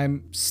game and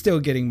I'm still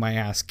getting my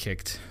ass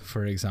kicked,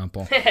 for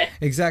example.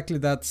 Exactly,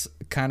 that's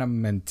kind of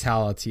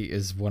mentality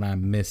is what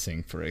I'm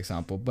missing, for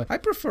example. But I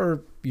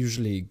prefer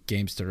usually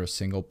games that are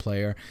single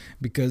player,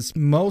 because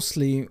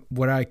mostly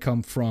where I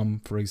come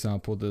from, for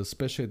example,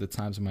 especially the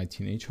times of my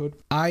teenagehood,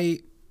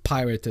 I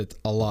pirated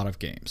a lot of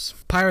games.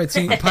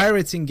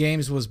 Pirating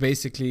games was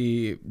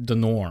basically the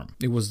norm.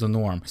 It was the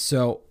norm.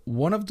 So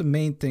one of the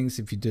main things,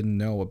 if you didn't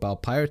know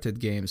about pirated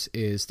games,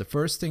 is the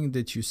first thing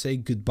that you say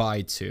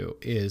goodbye to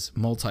is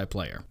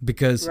multiplayer,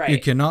 because you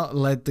cannot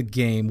let the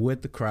game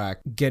with the crack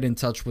get in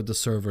touch with the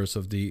servers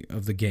of the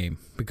game,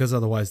 because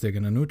otherwise they're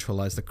gonna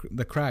neutralize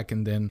the crack,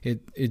 and then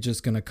it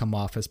just gonna come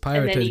off as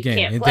pirated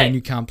game, and then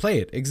you can't play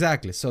it.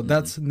 Exactly. So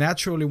that's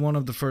naturally one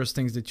of the first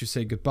things that you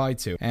say goodbye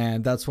to,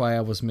 and that's why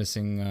I was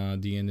missing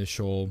the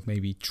initial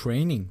maybe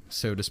training,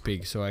 so to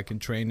speak, so I can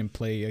train and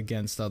play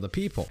against other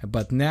people.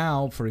 But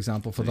now, for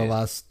example, for the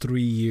last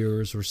 3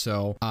 years or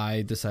so,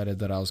 I decided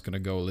that I was gonna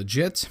go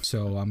legit.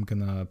 So I'm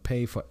gonna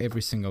pay for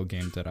every single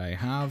game that I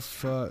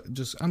have.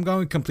 I'm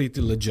going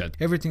completely legit.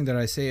 Everything that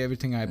I say,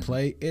 everything I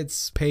play,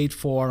 it's paid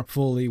for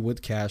fully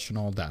with cash and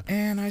all that.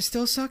 And I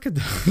still suck at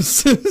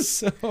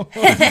those.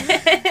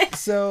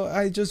 So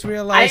I just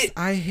realized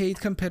I hate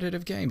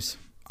competitive games.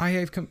 I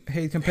hate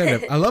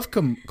competitive. I love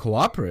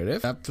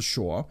cooperative, that for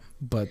sure,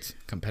 but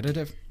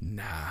competitive?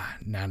 Nah.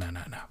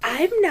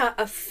 I'm not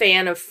a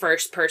fan of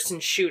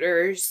first-person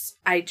shooters.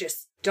 I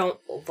just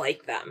don't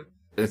like them.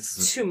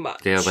 It's too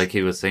much. Yeah, like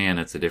he was saying,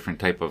 it's a different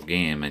type of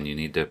game, and you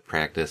need to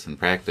practice and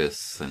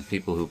practice. And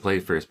people who play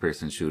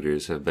first-person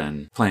shooters have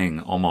been playing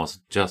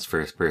almost just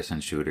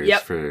first-person shooters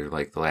for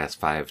like the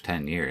last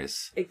 5-10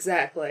 years.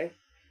 Exactly.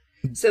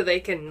 so they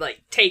can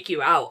like take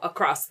you out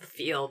across the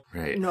field.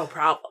 Right. No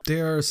problem.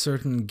 There are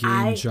certain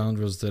game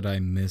genres that I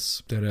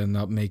miss that are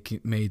not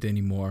made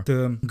anymore.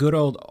 The good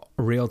old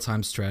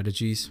real-time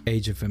strategies,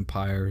 Age of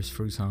Empires,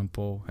 for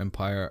example,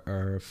 Empire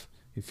Earth,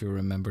 if you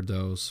remember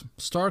those.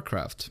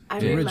 StarCraft,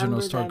 the original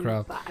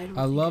StarCraft.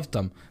 I loved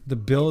them. The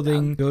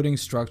building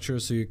structure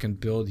so you can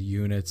build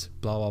units,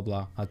 blah blah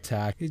blah,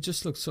 attack. It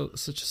just looks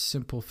such a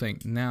simple thing.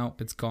 Now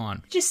it's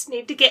gone. Just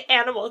need to get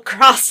Animal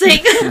Crossing.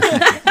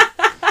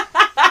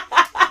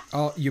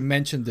 Oh, you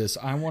mentioned this.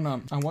 I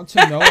want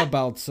to know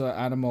about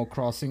Animal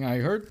Crossing. I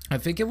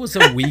think it was a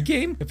Wii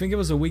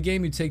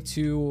game. You take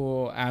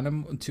two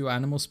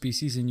animal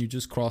species and you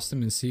just cross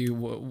them and see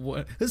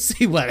what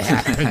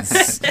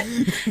happens.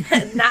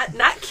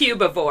 not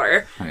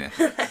Cubivore. Oh, yeah.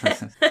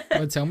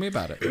 Well, tell me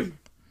about it.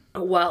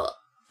 Well,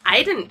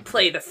 I didn't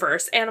play the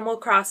first Animal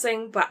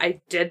Crossing, but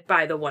I did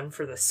buy the one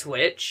for the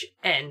Switch.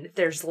 And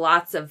there's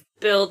lots of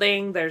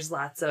building, there's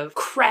lots of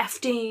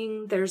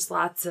crafting, there's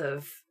lots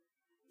of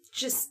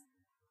just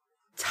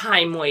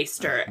time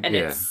waster, and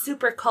it's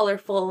super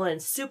colorful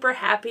and super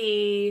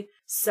happy.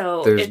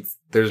 So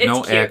there's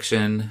no cute.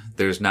 action.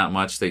 There's not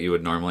much that you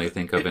would normally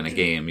think of in a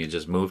game. You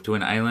just move to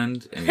an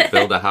island and you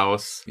build a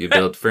house. You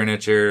build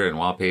furniture and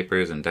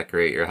wallpapers and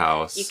decorate your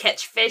house. You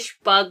catch fish,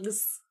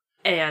 bugs,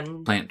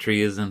 and plant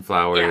trees and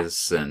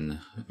flowers and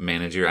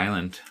manage your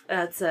island.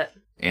 That's it.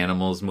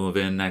 Animals move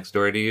in next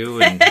door to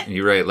you and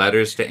you write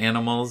letters to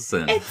animals.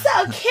 And it's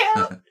so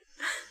cute.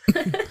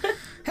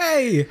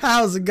 Hey,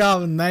 how's it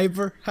going,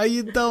 neighbor? How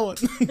you doing?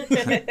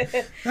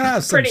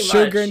 Have some Pretty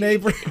sugar, much.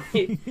 neighbor.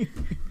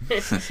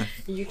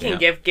 You can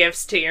give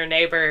gifts to your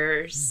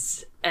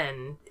neighbors,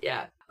 and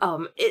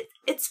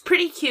it's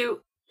pretty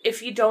cute.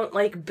 If you don't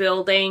like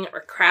building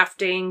or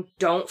crafting,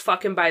 don't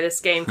fucking buy this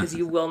game because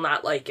you will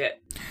not like it.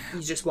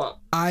 You just won't.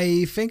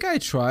 I think I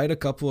tried a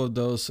couple of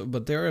those,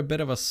 but they're a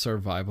bit of a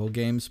survival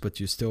games, but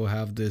you still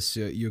have this,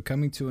 you're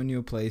coming to a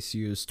new place,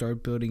 you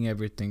start building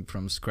everything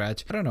from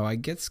scratch. I don't know,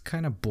 it gets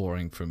kind of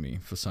boring for me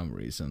for some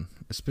reason,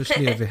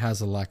 especially if it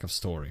has a lack of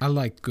story. I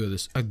like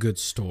a good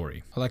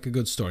story.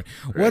 Right.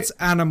 What's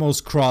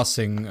Animals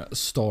Crossing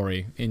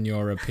story, in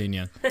your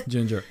opinion,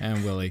 Ginger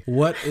and Willie?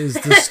 What is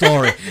the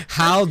story?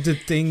 How did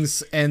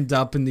things end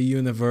up in the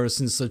universe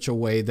in such a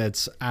way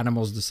that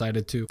animals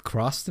decided to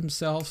cross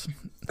themselves?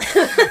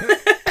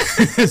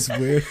 It's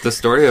weird. the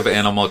story of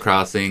Animal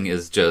Crossing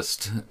is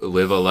just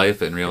live a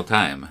life in real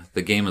time.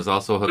 The game is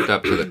also hooked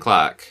up to the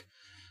clock.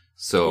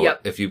 So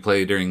if you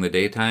play during the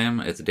daytime,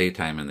 it's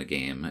daytime in the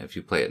game. If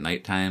you play at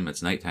nighttime,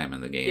 it's nighttime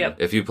in the game. Yep.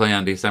 If you play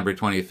on December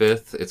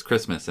 25th, it's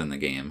Christmas in the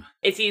game.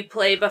 If you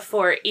play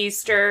before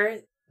Easter,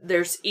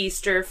 there's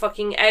Easter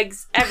fucking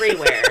eggs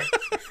everywhere.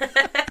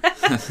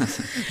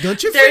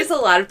 Don't you There's a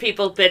lot of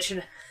people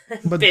bitching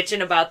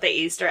about the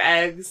Easter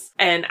eggs,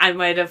 and I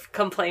might have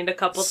complained a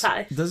couple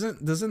times.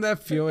 Doesn't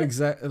that feel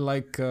exactly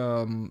like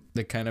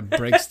that kind of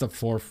breaks the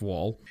fourth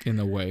wall in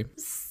a way?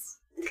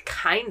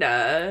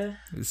 Kinda.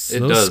 It's It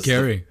so does.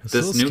 scary. It's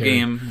This so new scary.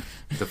 game,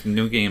 the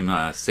new game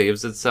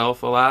saves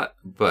itself a lot,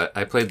 but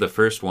I played the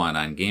first one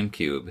on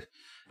GameCube,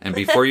 and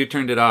before you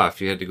turned it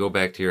off, you had to go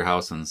back to your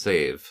house and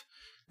save.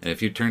 And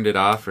if you turned it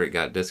off or it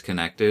got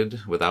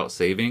disconnected without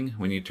saving,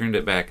 when you turned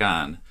it back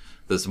on,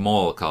 this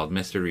mole called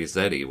Mr.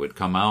 Resetti would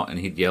come out and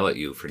he'd yell at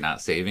you for not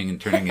saving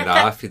and turning it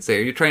off. He'd say,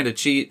 "Are you trying to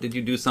cheat? Did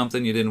you do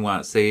something you didn't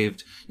want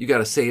saved? You got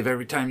to save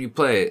every time you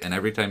play." And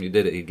every time you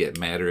did it, he'd get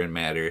madder and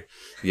madder,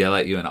 yell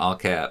at you in all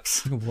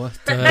caps. What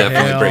the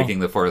Definitely hell? breaking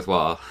the fourth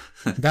wall.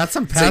 That's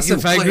some It's like, "You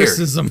passive player."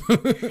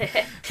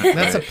 aggressivism.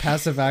 That's a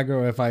passive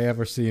aggro if I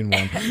ever seen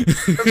one.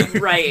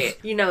 Right.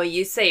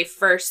 You say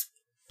first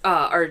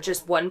or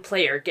just one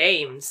player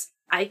games.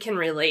 I can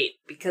relate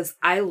because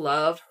I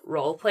love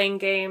role-playing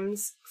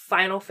games.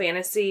 Final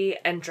Fantasy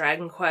and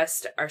Dragon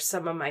Quest are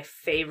some of my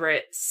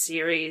favorite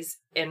series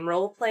in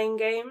role-playing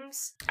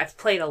games. I've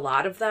played a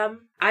lot of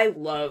them. I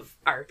love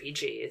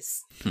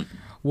RPGs.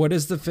 What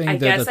is the thing I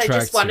that guess I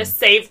attracts just want you? to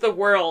save the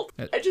world.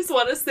 I just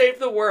want to save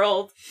the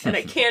world, and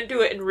I can't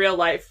do it in real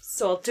life,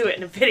 so I'll do it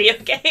in a video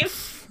game.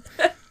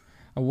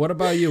 What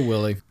about you,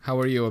 Willie? How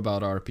are you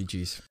about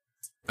RPGs?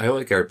 I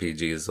like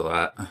RPGs a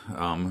lot.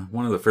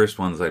 One of the first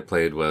ones I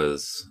played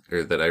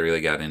that I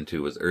really got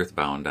into was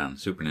Earthbound on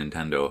Super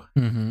Nintendo.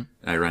 Mm-hmm.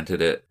 I rented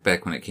it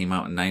back when it came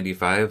out in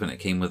 95, and it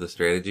came with a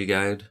strategy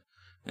guide.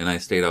 And I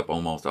stayed up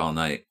almost all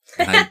night.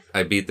 And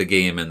I beat the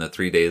game in the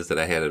 3 days that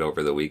I had it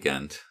over the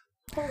weekend.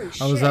 Holy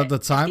shit. Was that the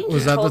time? I think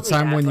Was you that the told me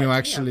time that, when but you yeah.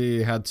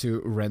 actually had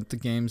to rent the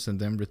games and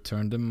then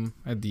return them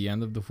at the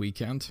end of the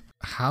weekend?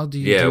 How do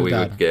you Yeah, do we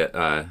that? would get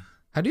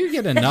How do you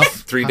get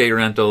enough? 3-day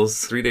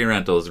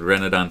rentals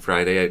rented on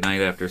Friday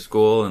night after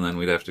school, and then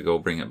we'd have to go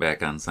bring it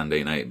back on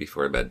Sunday night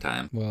before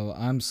bedtime. Well,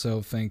 I'm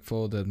so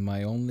thankful that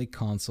my only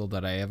console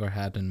that I ever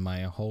had in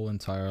my whole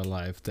entire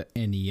life, the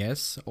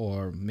NES,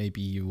 or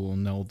maybe you will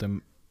know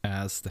them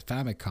as the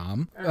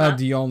Famicom. Uh-huh.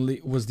 The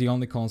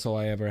only console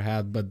I ever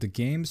had, but the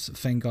games,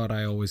 thank God,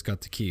 I always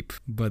got to keep.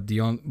 But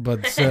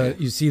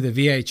you see the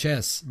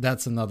VHS,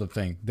 that's another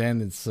thing.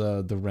 Then it's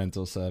the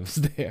rental service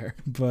there.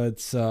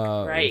 But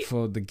Right.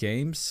 for the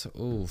games,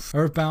 oof.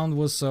 Earthbound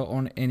was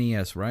on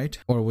NES, right?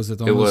 Or was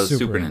it on It the was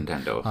Super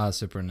Nintendo.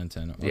 Super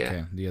Nintendo. Yeah.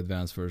 Okay, the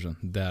advanced version.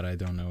 That I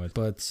don't know it.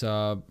 But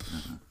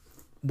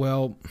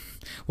well,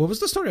 what was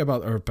the story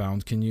about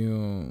Earthbound? Can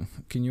you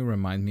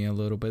remind me a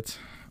little bit?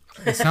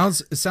 It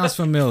sounds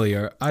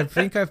familiar. I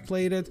think I've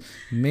played it.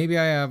 Maybe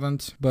I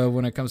haven't. But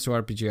when it comes to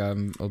RPG,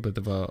 I'm a bit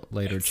of a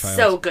later child.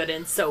 So good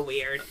and so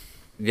weird.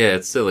 Yeah,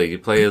 it's silly. You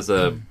play as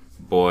a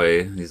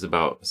boy. He's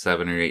about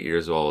 7 or 8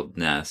 years old,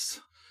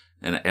 Ness.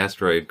 And an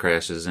asteroid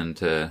crashes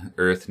into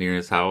Earth near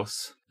his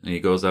house. And he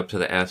goes up to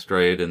the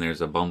asteroid, and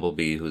there's a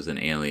bumblebee who's an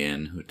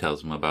alien who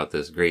tells him about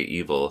this great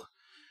evil.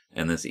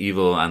 And this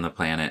evil on the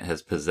planet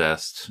has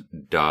possessed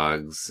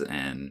dogs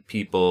and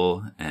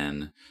people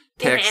and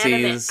Inanimate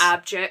taxis,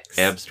 objects.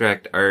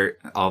 abstract art.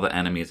 All the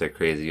enemies are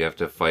crazy. You have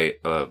to fight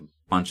a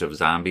bunch of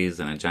zombies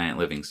in a giant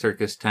living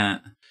circus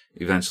tent.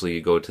 Eventually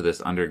you go to this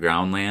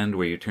underground land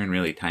where you turn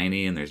really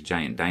tiny and there's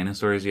giant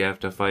dinosaurs you have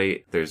to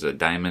fight. There's a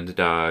diamond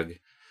dog.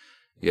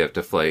 You have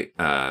to fight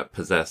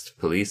possessed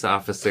police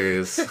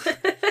officers.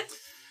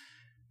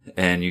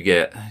 And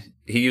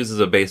he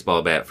uses a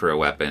baseball bat for a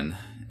weapon.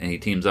 And he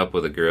teams up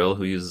with a girl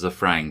who uses a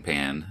frying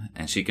pan,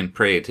 and she can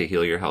pray to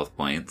heal your health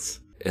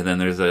points. And then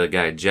there's a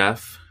guy,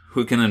 Jeff,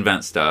 who can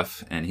invent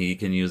stuff, and he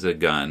can use a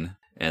gun.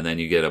 And then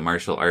you get a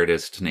martial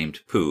artist named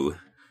Pooh,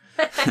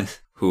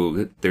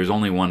 who there's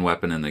only one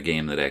weapon in the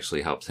game that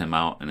actually helps him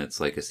out, and it's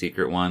like a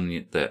secret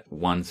one that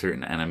one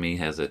certain enemy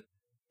has a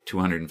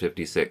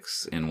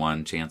 256 in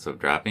 1 chance of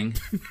dropping.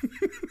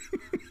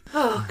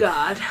 Oh,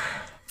 God.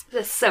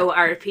 That's so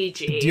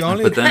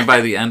RPG. But then by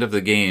the end of the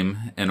game,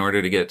 in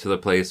order to get to the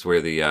place where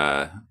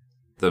the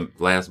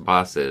last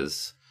boss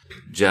is,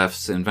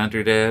 Jeff's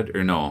inventor dad,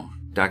 or no,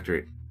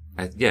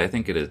 I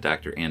think it is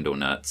Dr. Ando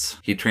Nuts.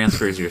 He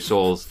transfers your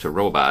souls to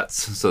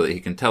robots so that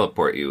he can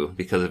teleport you,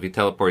 because if he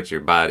teleports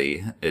your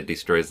body, it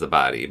destroys the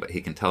body, but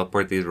he can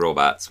teleport these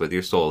robots with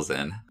your souls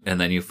in.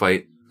 And then you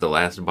fight the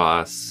last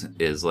boss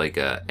is like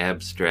a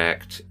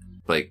abstract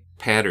like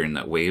pattern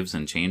that waves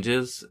and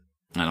changes.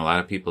 And a lot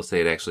of people say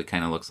it actually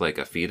kind of looks like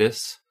a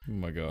fetus. Oh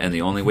my God. And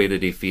the only way to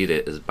defeat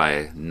it is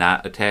by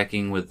not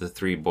attacking with the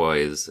 3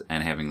 boys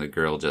and having the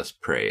girl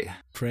just pray.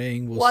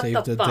 Praying will What save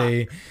the the fuck?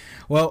 day.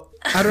 Well,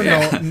 I don't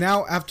know.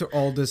 Now, after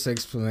all this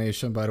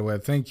explanation, by the way,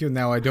 thank you.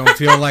 Now I don't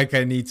feel like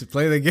I need to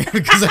play the game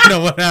because I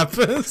know what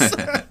happens.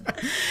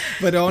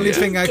 But the only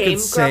thing I Game could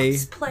say,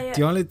 Grumps play it.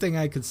 the only thing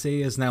I could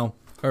say is now,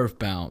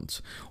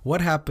 Earthbound. What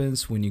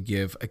happens when you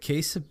give a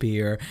case of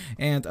beer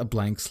and a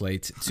blank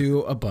slate to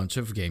a bunch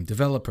of game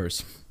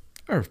developers?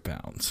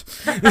 Earthbound.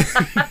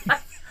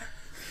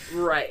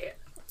 Right.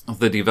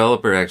 The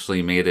developer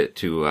actually made it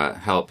to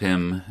help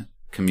him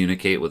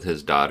communicate with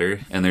his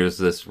daughter. And there's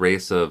this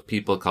race of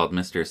people called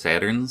Mr.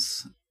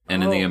 Saturns.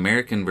 And in the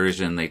American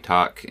version, they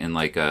talk in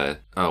like a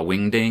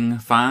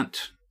wingding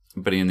font.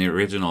 But in the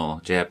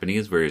original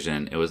Japanese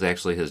version, it was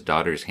actually his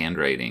daughter's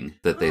handwriting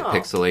that they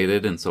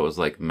pixelated. And so it was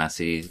like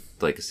messy,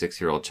 like a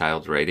 6-year-old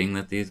child's writing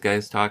that these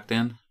guys talked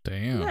in.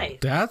 Damn, Nice.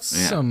 that's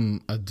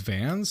some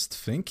advanced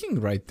thinking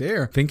right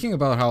there. Thinking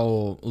about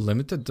how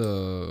limited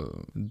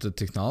the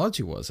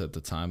technology was at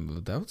the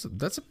time,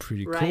 that's a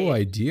pretty cool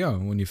Right. idea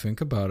when you think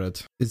about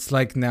it. It's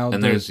like now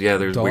And the there's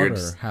daughter weird,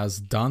 has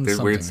done there's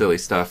something. weird silly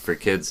stuff for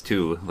kids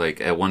too.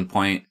 Like at one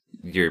point,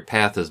 your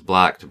path is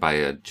blocked by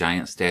a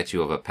giant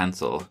statue of a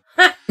pencil.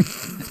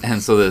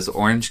 And so this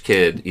orange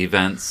kid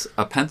invents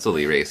a pencil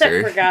I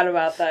eraser. forgot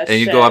about that And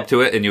you shit. go up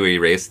to it and you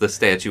erase the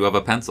statue of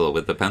a pencil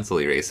with the pencil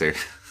eraser.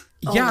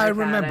 Oh Yeah, my I God,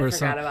 remember. I So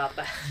forgot about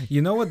that.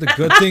 you know what the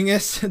good thing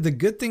is? The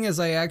good thing is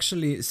I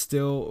actually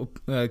still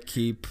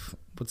keep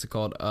what's it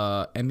called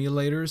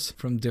emulators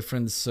from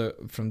different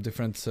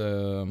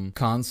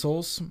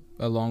consoles,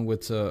 along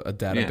with a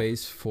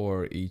database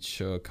for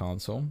each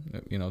console.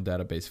 You know,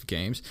 database of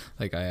games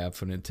like I have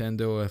for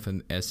Nintendo, I have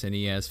an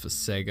SNES for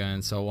Sega,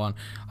 and so on.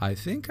 I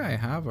think I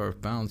have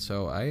Earthbound,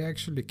 so I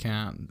actually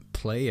can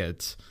play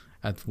it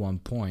at one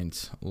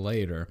point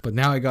later. But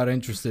now I got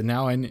interested.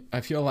 Now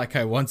I feel like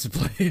I want to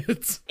play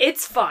it.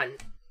 It's fun.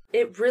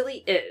 It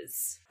really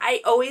is.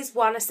 I always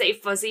want to say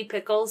fuzzy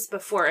pickles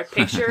before a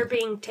picture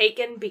being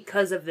taken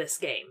because of this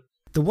game.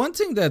 The one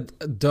thing that,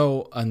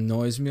 though,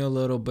 annoys me a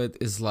little bit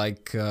is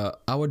like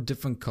our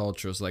different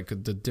cultures, like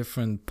the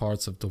different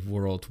parts of the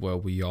world where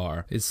we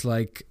are. It's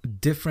like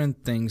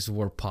different things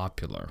were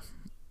popular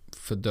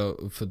for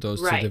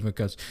those Right. two different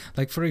countries.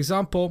 Like, for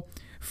example,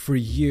 for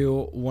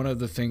you, one of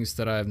the things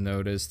that I've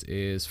noticed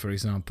is, for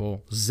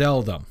example,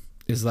 Zelda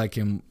is like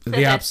in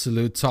the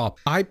absolute top.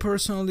 I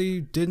personally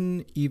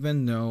didn't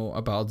even know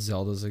about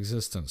Zelda's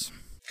existence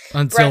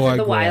until Breath I of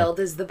the grew up. Wild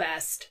is the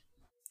best.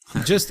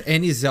 Just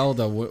any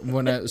Zelda.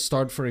 When I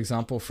start, for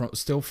example, from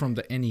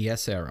the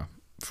NES era,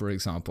 for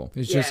example.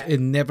 It's just, Yeah. it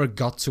never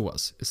got to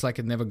us. It's like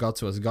it never got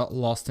to us. It got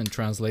lost in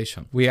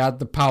translation. We had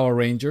the Power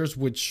Rangers,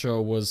 which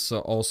was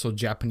also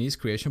Japanese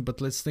creation,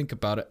 but let's think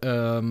about it.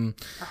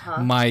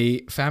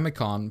 My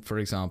Famicom, for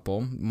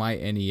example, my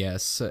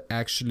NES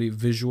actually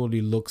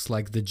visually looks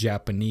like the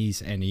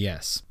Japanese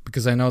NES,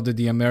 because I know that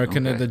the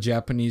American and Okay. the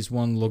Japanese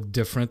one look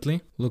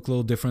a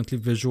little differently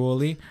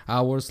visually.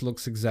 Ours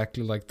looks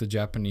exactly like the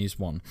Japanese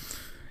one.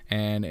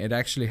 And it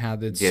actually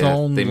had its Yeah,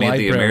 own they made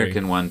library. the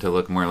American one to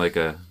look more like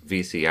a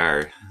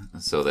VCR,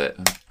 so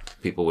that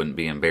people wouldn't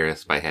be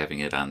embarrassed by having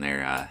it on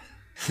their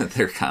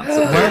their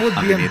console. Why would be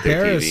underneath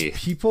their embarrassed? TV.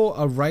 People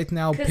are right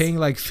now 'Cause paying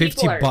like people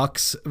 50 are-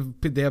 bucks.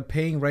 They're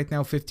paying right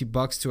now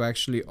 $50 to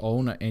actually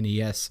own an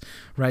NES.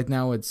 Right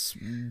now it's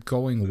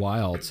going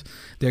wild.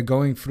 They're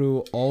going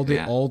through all the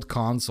Yeah. old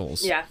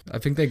consoles. Yeah. I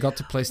think they got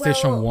to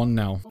PlayStation Well, 1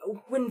 now.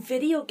 When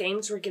video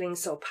games were getting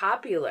so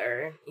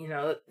popular, you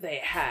know, they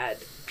had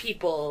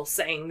people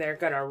saying they're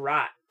gonna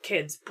rot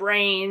kids'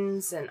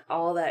 brains and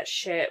all that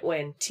shit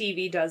when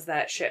TV does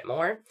that shit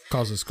more.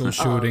 Causes school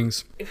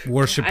shootings,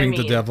 worshipping the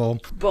mean, devil.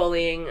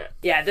 Bullying.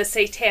 Yeah, the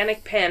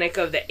satanic panic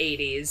of the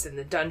 80s and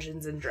the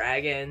Dungeons and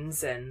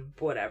Dragons and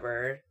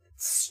whatever.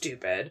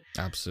 Stupid.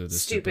 Absolutely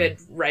Stupid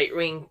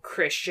right-wing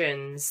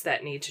Christians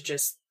that need to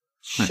just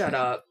shut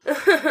up.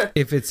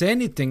 If it's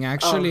anything,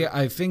 actually, Oh.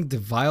 I think the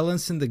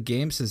violence in the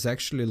games is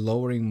actually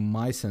lowering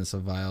my sense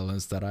of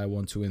violence that I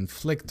want to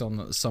inflict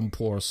on some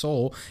poor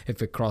soul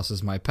if it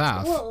crosses my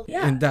path. Well,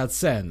 yeah. In that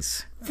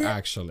sense,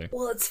 actually.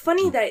 Well, it's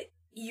funny that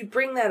you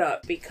bring that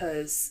up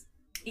because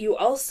you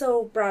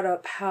also brought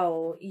up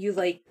how you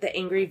like the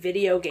angry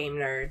video game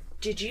nerd.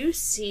 Did you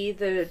see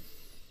the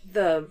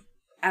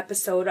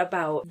episode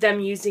about them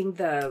using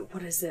the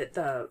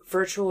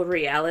virtual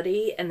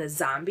reality and the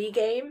zombie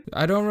game?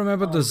 I don't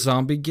remember the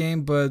zombie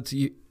game, but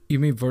you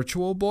mean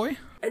Virtual Boy?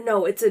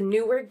 No, it's a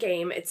newer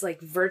game. It's like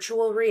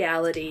virtual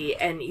reality,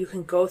 and you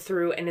can go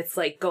through, and it's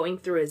like going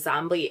through a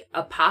zombie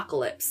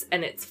apocalypse.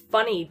 And it's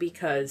funny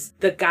because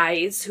the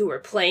guys who were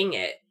playing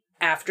it,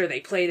 after they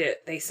played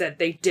it, they said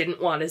they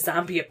didn't want a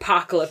zombie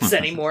apocalypse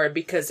anymore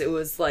because it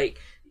was like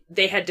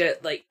they had to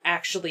like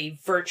actually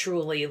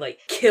virtually like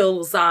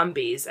kill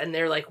zombies, and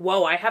they're like,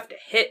 whoa, I have to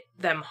hit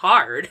them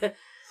hard.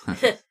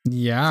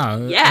 Yeah.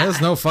 Yeah.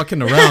 There's no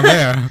fucking around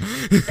there.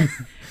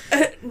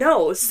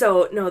 No,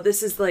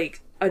 this is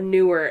like a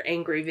newer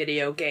angry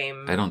video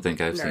game. I don't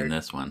think I've Nerd. seen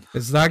this one.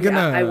 It's not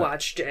gonna. Yeah, I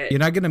watched it. You're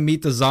not gonna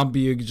meet the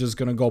zombie. You're just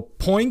gonna go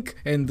poink,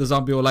 and the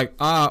zombie will like,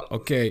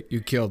 okay, you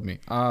killed me.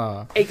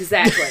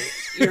 Exactly.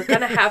 You're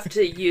gonna have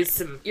to use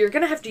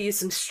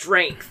some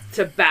strength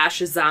to bash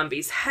a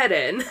zombie's head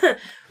in.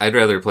 I'd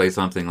rather play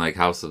something like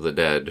House of the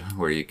Dead,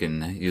 where you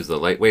can use the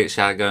lightweight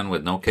shotgun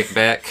with no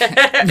kickback,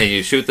 and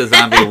you shoot the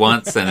zombie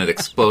once, and it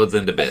explodes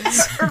into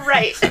bits.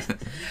 Right.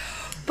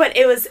 But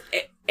it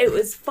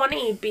was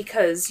funny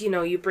because, you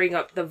know, you bring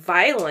up the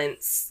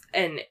violence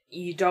and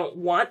you don't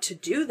want to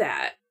do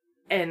that.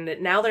 And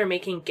now they're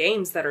making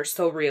games that are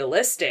so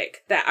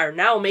realistic that are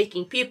now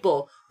making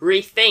people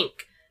rethink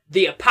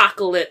the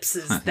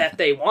apocalypses that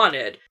they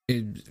wanted.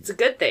 It's a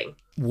good thing.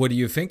 What do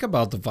you think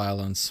about the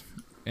violence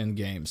in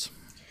games?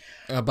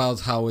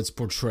 About how it's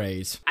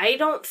portrayed? I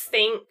don't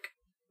think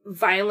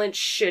violence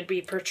should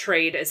be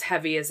portrayed as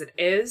heavy as it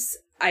is.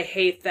 I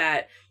hate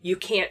that you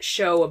can't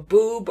show a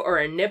boob or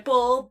a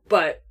nipple,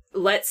 but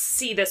let's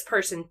see this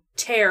person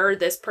tear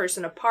this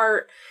person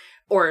apart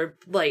or,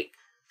 like,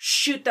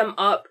 shoot them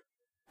up.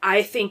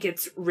 I think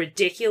it's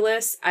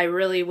ridiculous. I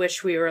really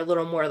wish we were a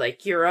little more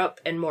like Europe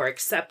and more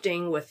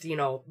accepting with, you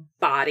know,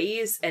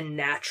 bodies and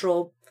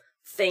natural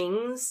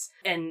things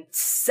and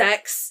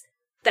sex.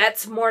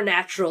 That's more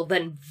natural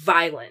than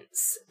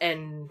violence.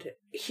 And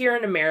here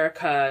in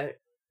America,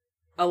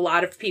 a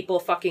lot of people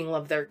fucking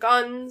love their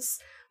guns,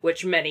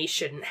 which many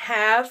shouldn't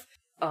have.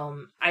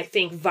 I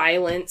think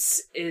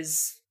violence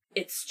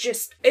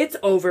it's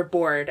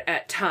overboard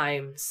at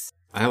times.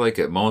 I like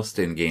it most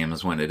in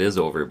games when it is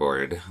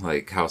overboard,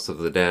 like House of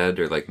the Dead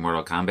or like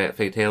Mortal Kombat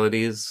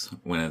fatalities,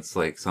 when it's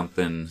like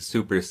something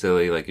super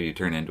silly, like if you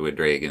turn into a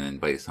dragon and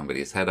bite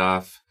somebody's head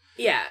off.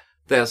 Yeah.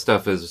 That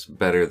stuff is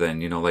better than,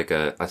 you know, like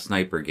a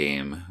sniper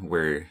game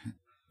where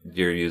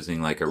you're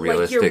using like a Like your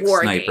realistic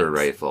war sniper games.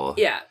 rifle.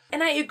 Yeah.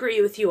 And I agree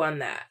with you on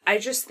that. I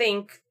just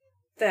think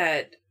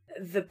that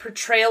the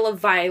portrayal of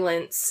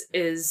violence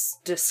is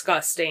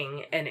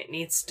disgusting and it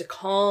needs to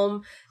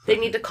calm. They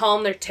need to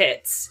calm their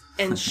tits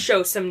and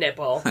show some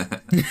nipple.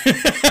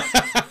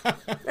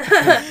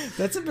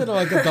 That's a bit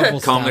like a double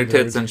Calm their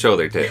standard. tits and show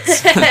their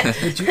tits.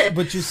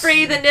 But you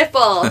Free the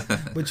nipple.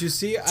 But you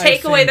see,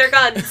 Take away their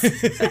guns.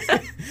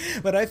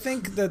 But I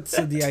think that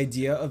the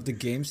idea of the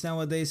games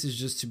nowadays is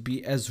just to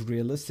be as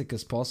realistic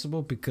as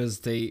possible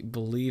because they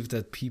believe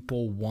that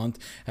people want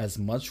as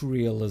much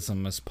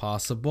realism as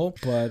possible.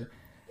 But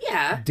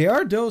Yeah. there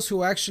are those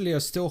who actually are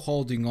still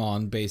holding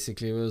on,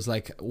 basically. It was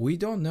like, we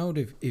don't know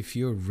if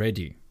you're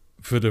ready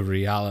for the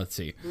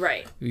reality.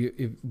 Right.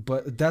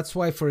 But that's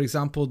why, for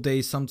example,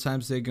 they're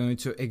going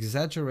to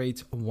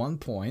exaggerate one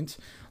point,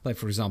 like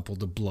for example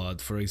the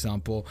blood, for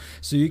example,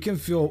 so you can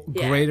feel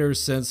Yeah. greater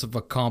sense of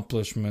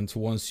accomplishment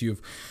once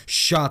you've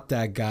shot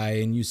that guy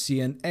and you see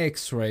an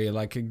x-ray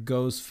like it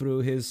goes through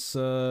his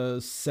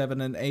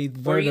 7 and 8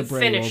 Or you vertebrae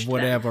or finished them.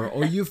 whatever,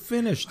 or you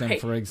finish them,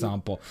 Right. for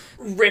example.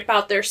 Rip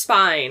out their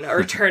spine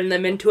or turn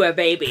them into a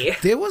baby.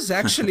 There was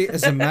actually,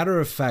 as a matter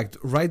of fact,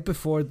 right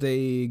before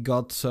they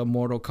got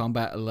Mortal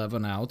Kombat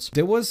 11 out,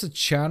 there was a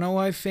channel,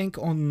 I think,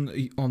 on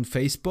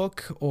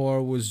Facebook,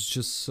 or was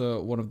just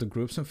one of the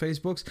groups on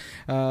Facebooks.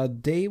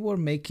 They were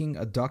making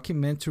a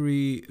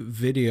documentary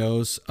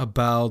videos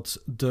about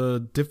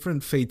the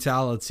different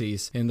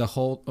fatalities in the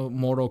whole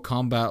Mortal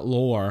Kombat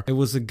lore. It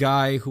was a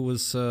guy who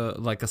was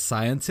like a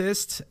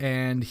scientist,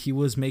 and he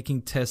was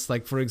making tests.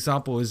 Like, for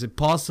example, is it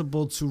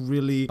possible to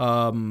really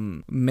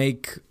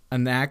make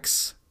an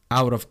axe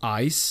out of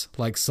ice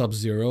like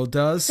Sub-Zero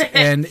does?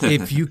 And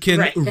if you can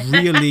Right.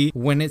 really,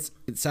 when it's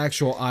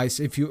actual ice,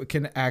 if you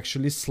can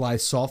actually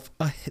slice off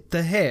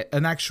the head,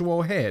 an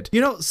actual head, you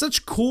know,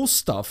 such cool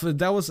stuff.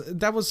 That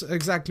was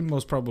exactly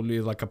most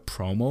probably like a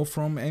promo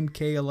from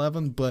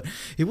MK11, but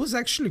it was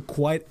actually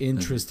quite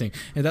interesting.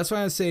 And that's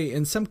why I say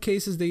in some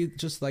cases they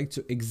just like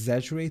to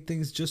exaggerate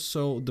things just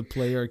so the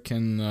player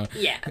can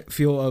Yeah.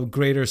 feel a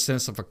greater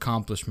sense of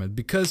accomplishment,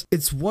 because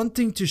it's one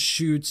thing to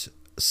shoot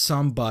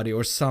somebody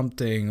or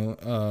something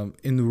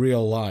in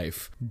real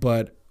life,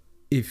 but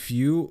if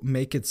you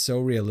make it so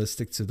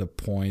realistic to the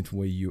point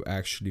where you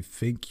actually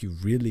think you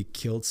really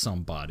killed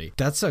somebody,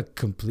 that's a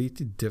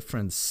completely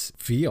different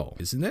feel,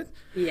 isn't it?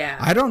 Yeah.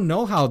 I don't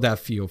know how that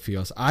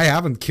feels. I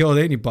haven't killed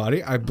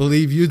anybody. I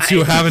believe you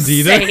two haven't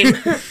either.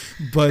 Same.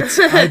 But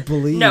I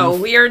believe No,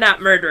 we are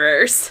not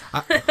murderers.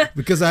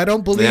 because I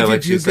don't believe Yeah, like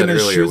if she you're said gonna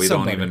earlier, shoot we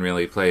somebody. don't even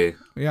really play.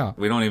 Yeah.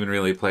 We don't even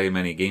really play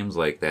many games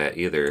like that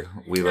either.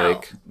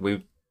 No.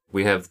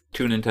 We have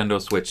 2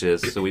 Nintendo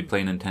Switches, so we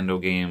play Nintendo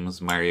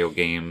games, Mario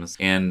games,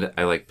 and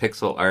I like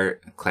pixel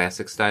art,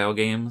 classic style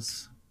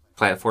games,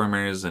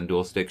 platformers, and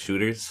dual stick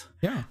shooters.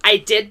 Yeah. I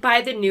did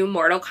buy the new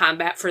Mortal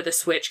Kombat for the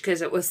Switch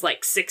because it was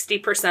like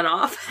 60%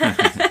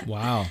 off.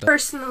 Wow.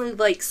 Personally,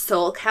 like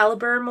Soul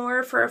Calibur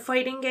more for a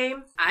fighting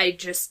game. I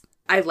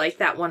like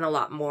that one a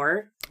lot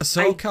more.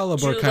 Soul I Calibur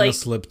do kind of like-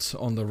 slipped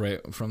on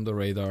the from the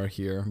radar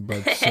here,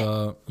 but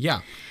yeah,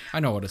 I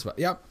know what it's about.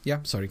 Yeah.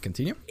 Sorry,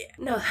 continue.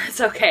 No, that's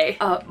okay.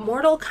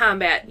 Mortal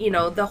Kombat, you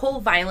know, the whole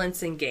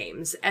violence in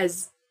games,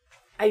 as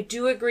I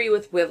do agree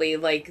with Willie,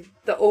 like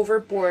the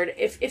overboard,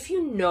 if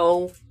you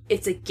know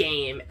it's a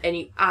game and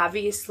you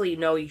obviously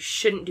know you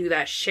shouldn't do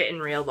that shit in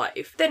real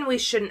life, then we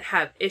shouldn't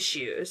have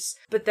issues.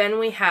 But then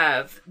we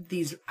have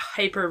these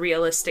hyper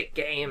realistic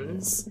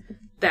games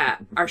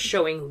that are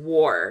showing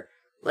war.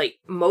 Like,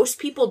 most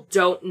people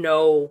don't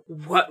know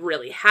what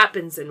really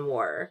happens in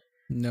war.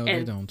 No, they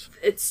And don't.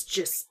 It's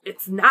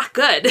not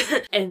good.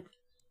 And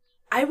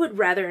I would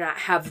rather not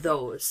have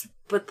those.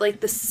 But, like,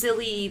 the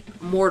silly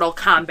Mortal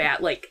Kombat,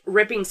 like,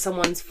 ripping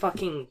someone's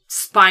fucking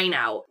spine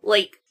out.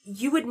 Like,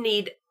 you would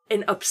need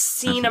an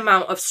obscene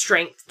amount of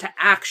strength to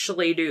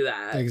actually do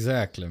that.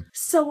 Exactly.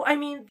 So, I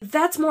mean,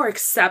 that's more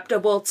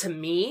acceptable to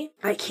me.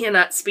 I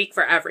cannot speak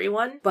for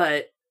everyone,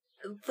 but,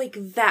 like,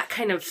 that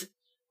kind of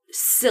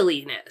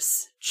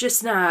silliness,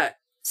 just not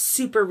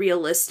super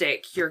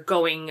realistic. You're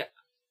going,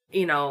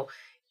 you know,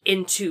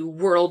 into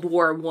World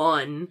War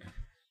One.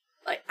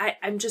 Like,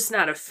 I'm just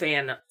not a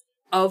fan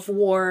of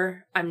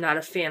war. I'm not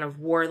a fan of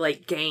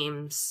war-like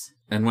games.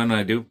 And when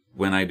I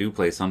do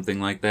play something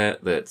like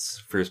that, that's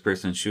first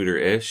person shooter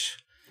ish.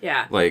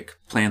 Yeah. Like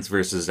Plants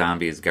vs.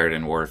 Zombies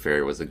Garden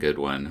Warfare was a good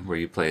one, where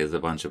you play as a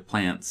bunch of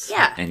plants,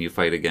 Yeah. and you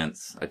fight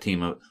against a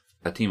team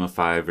of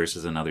 5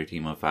 versus another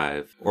team of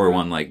 5. Or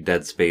one like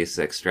Dead Space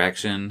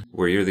Extraction,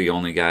 where you're the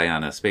only guy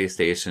on a space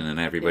station and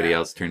everybody Yeah.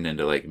 else turned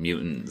into like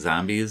mutant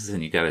zombies,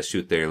 and you gotta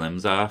shoot their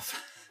limbs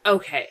off.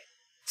 Okay.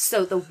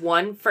 So the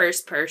one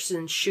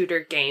first-person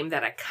shooter game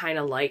that I kind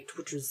of liked,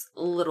 which was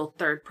a little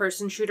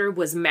third-person shooter,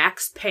 was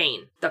Max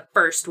Payne, the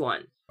first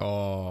one.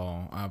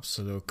 Oh,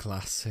 absolute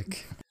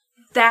classic.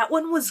 That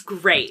one was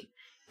great.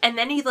 And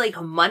then you,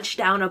 like, munch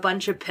down a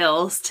bunch of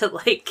pills to,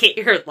 like, get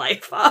your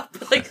life up.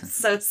 Like,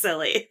 so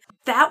silly.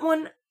 That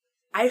one,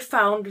 I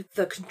found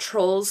the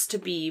controls to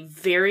be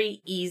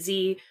very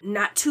easy,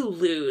 not too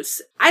loose.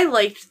 I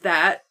liked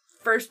that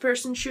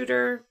first-person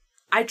shooter.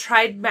 I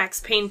tried Max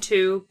Payne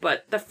 2,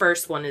 but the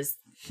first one is,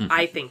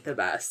 I think, the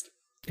best.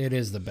 It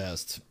is the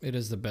best. It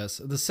is the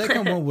best. The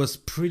second one was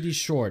pretty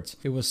short.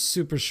 It was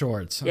super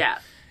short. Yeah.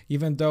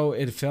 Even though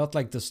it felt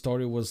like the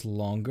story was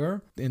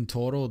longer, in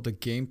total, the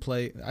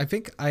gameplay... I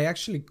think I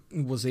actually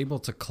was able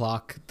to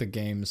clock the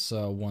games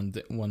one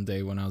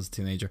day when I was a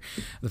teenager.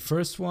 The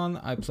first one,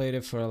 I played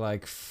it for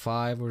like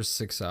 5 or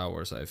 6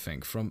 hours, I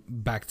think, from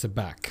back to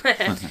back.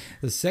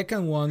 The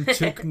second one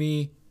took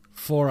me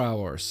 4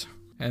 hours.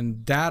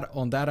 And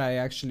on that I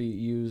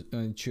actually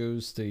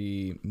chose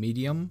the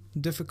medium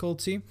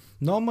difficulty.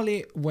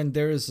 Normally, when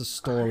there is a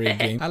story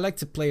game, I like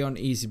to play on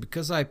easy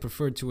because I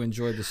prefer to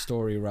enjoy the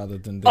story rather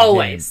than the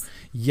Always. game.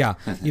 Yeah,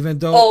 even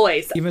though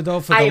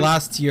for the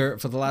last year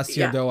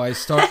though I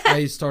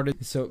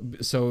started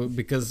so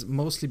because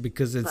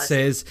it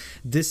says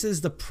this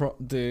is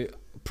the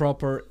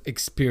proper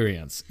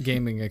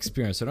gaming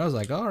experience, and I was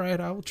like, all right,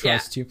 I will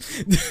trust you.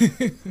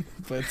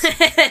 But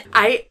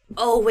I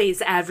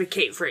always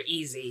advocate for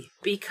easy,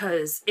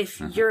 because if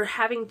you're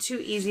having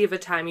too easy of a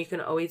time, you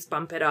can always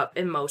bump it up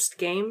in most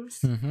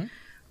games.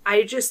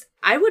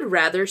 I would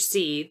rather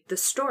see the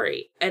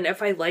story, and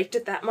if I liked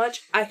it that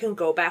much, I can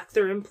go back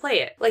through and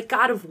play it. Like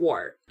God of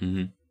War.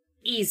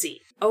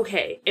 Easy.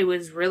 Okay, it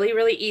was really,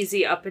 really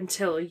easy up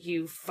until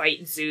you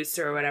fight Zeus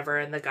or whatever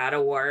in the God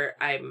of War.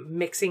 I'm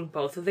mixing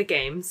both of the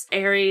games.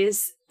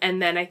 Ares,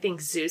 and then I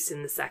think Zeus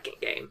in the second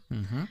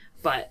game.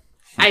 But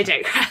I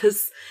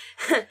digress.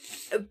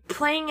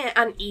 Playing it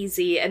on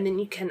easy, and then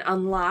you can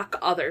unlock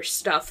other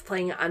stuff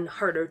playing it on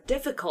harder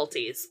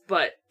difficulties,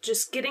 but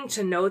just getting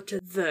to know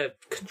the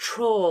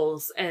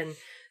controls and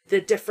the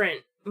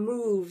different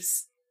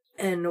moves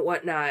and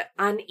whatnot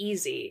on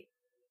easy,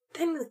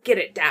 then get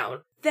it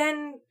down.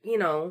 Then,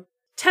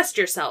 test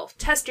yourself,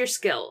 test your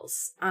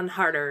skills on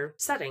harder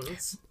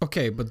settings.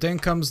 Okay, but then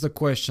comes the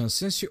question,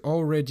 since you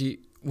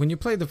already, when you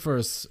play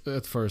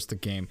the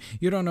game,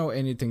 you don't know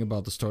anything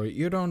about the story,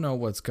 you don't know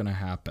what's gonna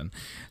happen.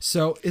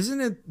 So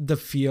isn't it the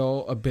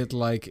feel a bit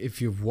like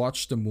if you've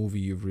watched a movie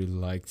you really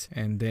liked,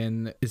 and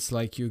then it's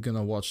like you're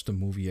gonna watch the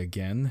movie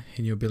again,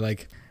 and you'll be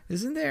like,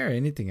 isn't there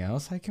anything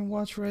else I can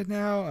watch right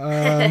now?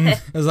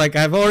 It's like,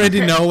 I've already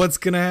know what's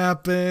gonna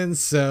happen,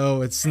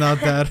 so it's not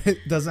that it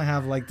doesn't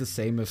have like the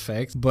same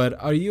effect. But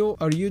are you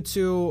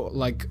two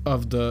like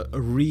of the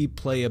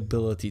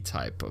replayability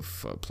type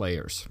of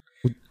players?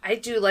 I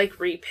do like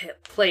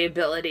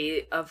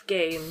replayability of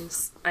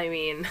games. I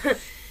mean,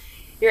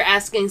 you're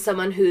asking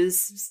someone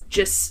who's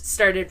just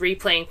started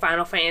replaying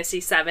Final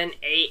Fantasy 7,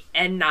 8,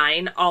 and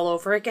 9 all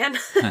over again.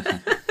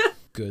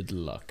 Good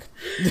luck.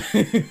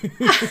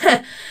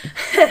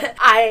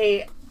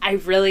 I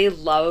really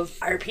love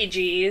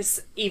RPGs,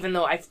 even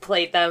though I've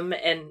played them,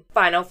 and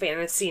Final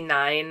Fantasy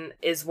 9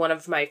 is one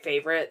of my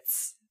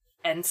favorites,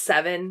 and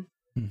 7.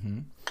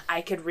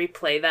 I could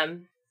replay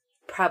them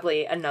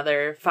probably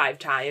another 5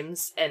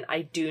 times, and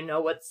I do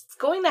know what's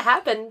going to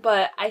happen,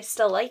 but I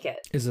still like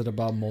it. Is it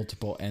about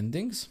multiple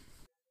endings?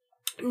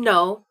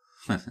 No.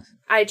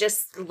 I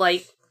just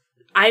like...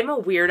 I'm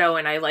a weirdo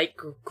and I like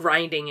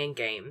grinding in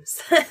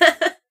games.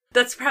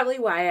 That's probably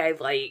why I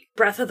like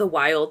Breath of the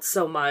Wild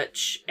so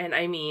much. And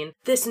I mean,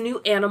 this new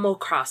Animal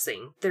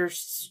Crossing,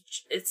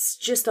 it's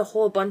just a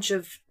whole bunch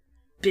of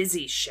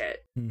busy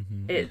shit.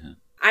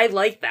 I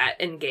like that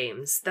in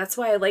games. That's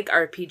why I like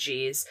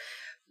RPGs.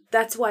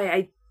 That's why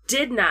I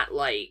did not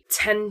like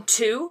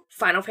 10-2.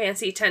 Final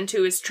Fantasy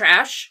 10-2 is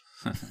trash.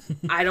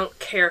 I don't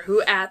care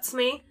who ats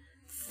me.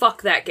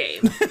 Fuck that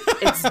game.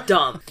 It's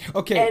dumb.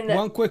 Okay, and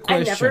one quick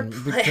question,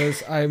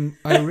 because I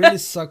really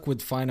suck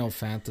with Final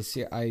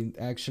Fantasy.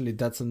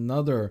 That's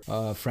another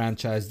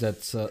franchise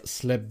that's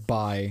slipped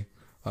by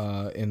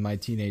in my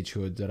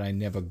teenagehood that I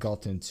never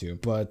got into.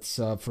 But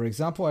for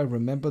example, I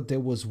remember there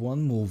was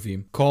one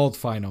movie called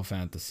Final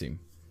Fantasy.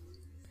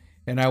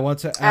 And I want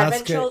to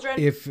ask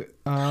if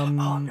oh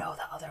no,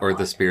 the other or one.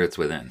 The Spirits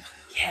Within.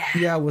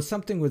 Yeah, it was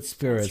something with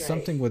spirits, right.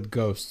 Something with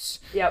ghosts.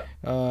 Yep.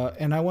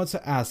 And I want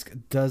to ask,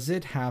 does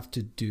it have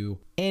to do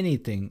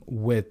anything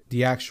with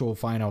the actual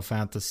Final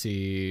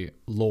Fantasy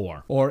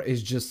lore, or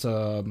is just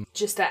an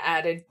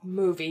added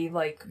movie?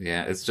 Like,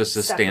 yeah, it's just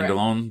a separate.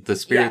 Standalone. The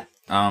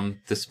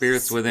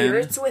Spirits Within.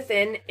 Spirits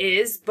Within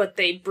is, but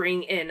they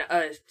bring in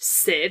a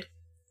Cid.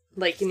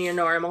 Like in your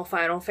normal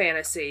Final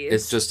Fantasy.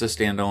 It's just a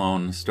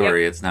standalone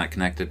story. Yep. It's not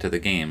connected to the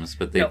games,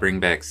 but they bring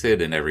back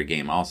Cid in every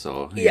game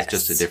also. He's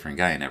just a different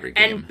guy in every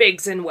game. And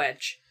Biggs and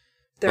Wedge.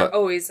 They're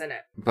always in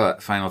it.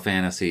 But Final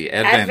Fantasy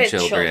Advent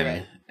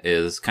Children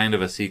is kind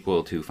of a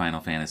sequel to Final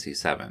Fantasy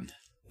VII.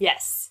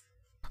 Yes.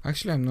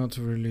 Actually, I'm not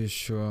really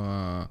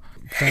sure.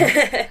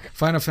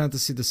 Final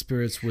Fantasy The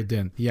Spirits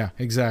Within. Yeah,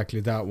 exactly,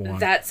 that one.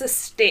 That's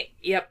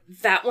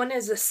that one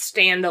is a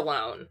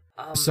standalone.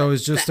 So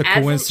it's just a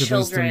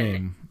coincidence, the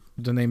name.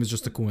 The name is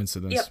just a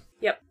coincidence.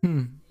 Yep.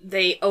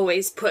 They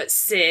always put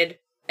Cid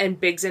and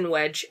Biggs and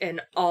Wedge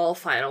in all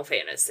Final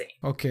Fantasy.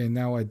 Okay,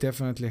 now I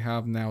definitely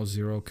have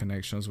zero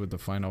connections with the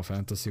Final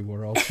Fantasy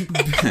world.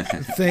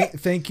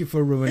 Thank you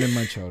for ruining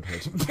my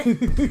childhood.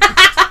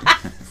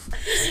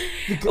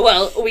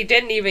 Well, we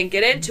didn't even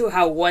get into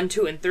how 1,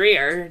 2, and 3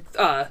 are.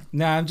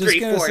 I'm just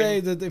gonna say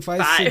that if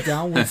I sit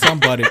down with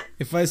somebody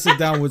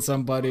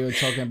who's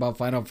talking about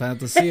Final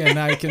Fantasy, and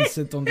I can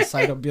sit on the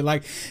side and be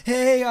like,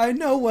 "Hey, I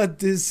know what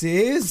this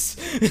is.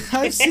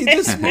 I've seen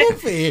this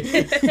movie.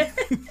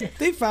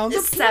 They found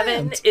a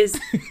plant." 7 is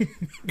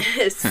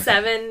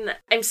 7.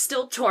 I'm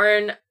still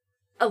torn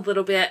a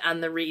little bit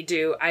on the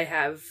redo. I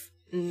have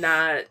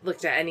not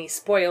looked at any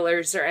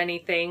spoilers or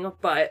anything,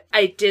 but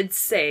I did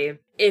say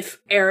if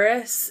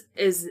Aerith,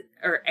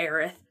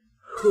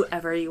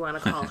 whoever you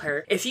want to call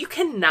her, if you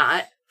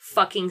cannot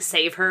fucking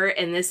save her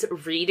in this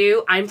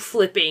redo, I'm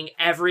flipping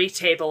every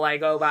table I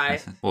go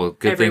by. Well,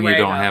 good thing Everywhere you I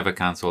don't go. have a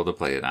console to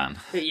play it on.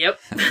 Yep.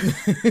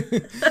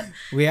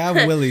 We have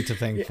Willie to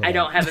thank for I that.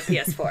 don't have a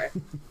PS4.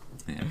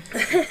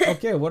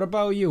 Okay, what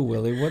about you,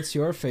 Willie? What's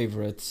your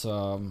favorite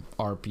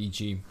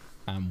RPG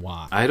and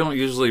why? I don't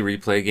usually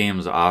replay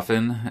games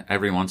often.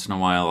 Every once in a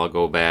while, I'll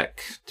go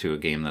back to a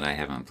game that I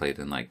haven't played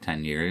in like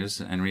 10 years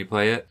and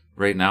replay it.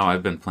 Right now,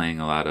 I've been playing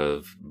a lot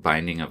of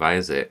Binding of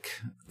Isaac.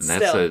 And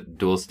that's Still. a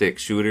dual stick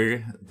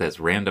shooter that's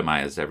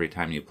randomized every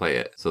time you play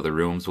it. So the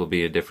rooms will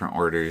be in different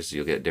orders.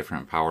 You'll get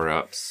different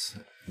power-ups,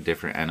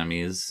 different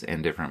enemies,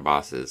 and different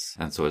bosses.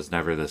 And so it's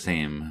never the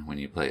same when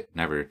you play it.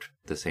 Never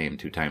the same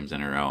 2 times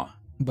in a row.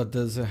 But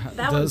does it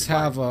That one's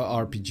have a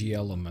RPG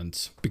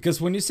element? Because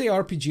when you say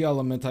RPG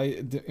element,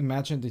 I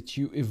imagine that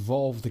you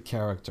evolve the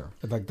character.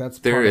 Like that's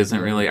There part of isn't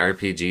the- really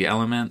RPG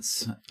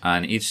elements.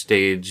 On each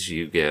stage,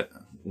 you get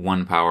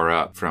 1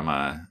 power-up from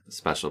a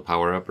special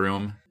power-up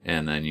room,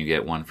 and then you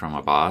get 1 from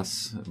a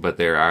boss. But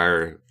there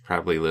are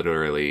probably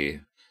literally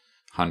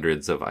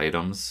hundreds of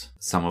items.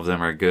 Some of them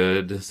are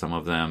good, some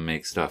of them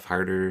make stuff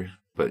harder,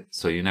 but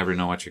so you never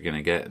know what you're going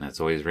to get, and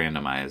it's always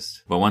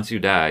randomized. But once you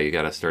die, you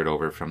got to start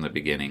over from the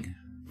beginning,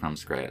 from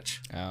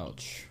scratch.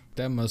 Ouch.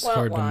 That must Wah,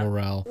 hurt wah. the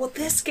morale. Well,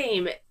 this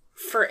game,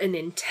 for a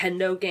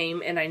Nintendo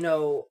game, and I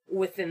know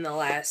within the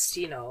last,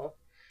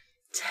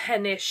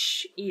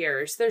 10-ish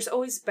years, there's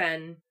always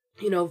been,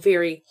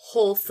 very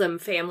wholesome,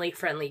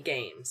 family-friendly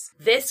games.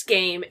 This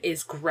game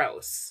is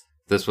gross.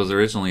 This was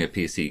originally a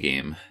PC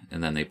game,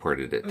 and then they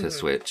ported it to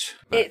Switch.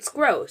 But It's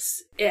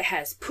gross. It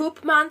has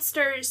poop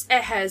monsters.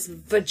 It has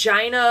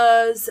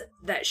vaginas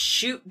that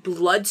shoot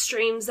blood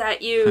streams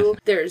at you.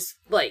 There's,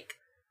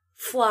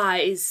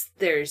 flies.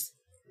 There's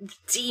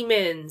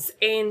demons,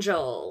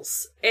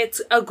 angels.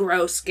 It's a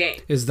gross game.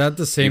 Is that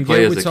the same You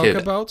play game as we a talk kid.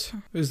 about?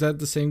 Is that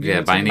the same game? Yeah,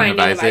 we talk Binding of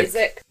Binding of Isaac.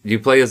 Isaac. You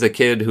play as a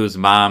kid whose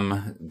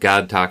mom,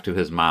 God talked to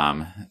his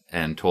mom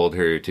and told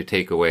her to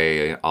take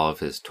away all of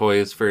his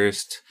toys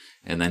first,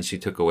 and then she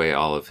took away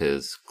all of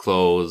his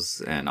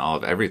clothes and all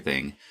of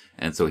everything.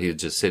 And so he's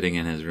just sitting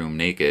in his room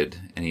naked,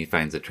 and he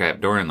finds a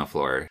trap door in the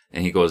floor.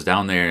 And he goes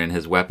down there, and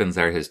his weapons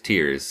are his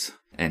tears.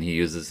 And he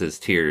uses his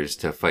tears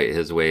to fight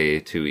his way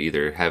to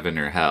either heaven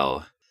or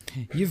hell.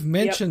 You've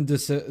mentioned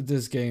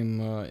this game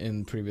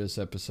in previous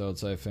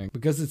episodes, I think,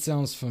 because it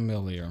sounds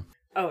familiar.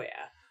 Oh,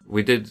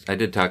 yeah. I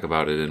did talk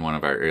about it in one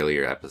of our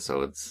earlier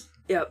episodes.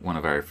 Yep. One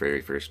of our very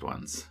first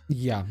ones.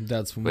 Yeah,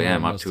 that's what yeah, it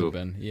I'm up must to- have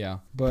been. Yeah,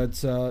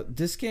 but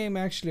this game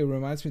actually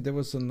reminds me. There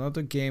was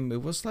another game.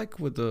 It was like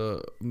with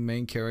the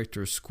main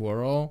character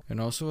Squirrel, and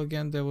also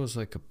again there was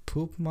like a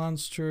poop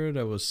monster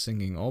that was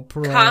singing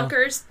opera.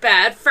 Conker's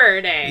Bad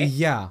Fur Day.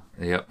 Yeah,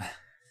 Yep.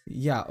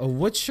 yeah.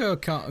 Which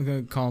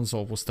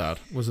console was that?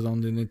 Was it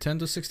on the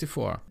Nintendo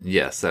 64?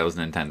 Yes, that was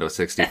Nintendo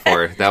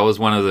 64. That was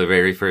one of the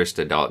very first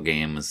adult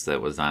games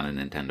that was on a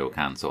Nintendo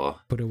console.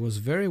 But it was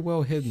very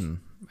well hidden,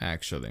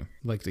 actually.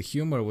 Like the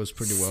humor was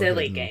pretty well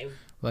Silly hidden. game.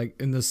 Like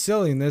in the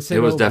silliness, It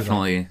was will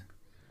be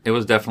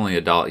there. definitely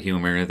adult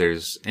humor.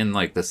 There's in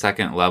like the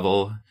second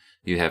level,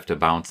 you have to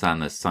bounce on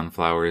the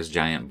sunflower's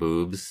giant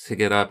boobs to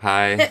get up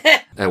high.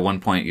 At one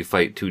point, you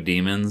fight 2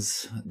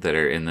 demons that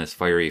are in this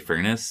fiery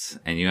furnace,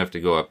 and you have to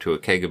go up to a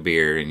keg of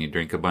beer and you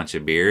drink a bunch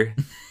of beer.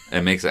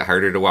 It makes it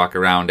harder to walk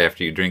around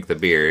after you drink the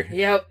beer.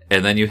 Yep.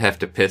 And then you have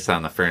to piss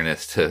on the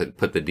furnace to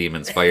put the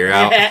demon's fire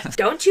out.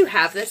 Don't you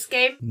have this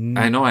game?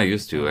 I know I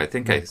used to. I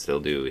think I still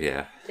do,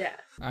 yeah. Yeah.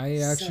 I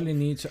actually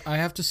need to. I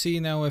have to see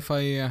now if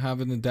I have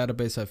it in the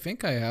database. I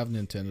think I have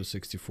Nintendo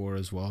 64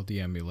 as well, the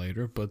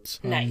emulator, but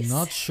Nice. I'm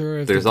not sure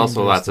if There's the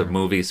also game lots is of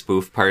movie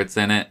spoof parts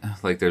in it.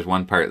 Like there's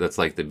one part that's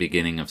like the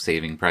beginning of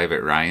Saving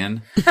Private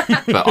Ryan,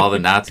 but all the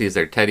Nazis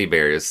are teddy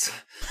bears.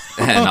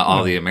 And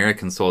all the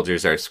American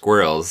soldiers are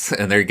squirrels,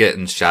 and they're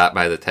getting shot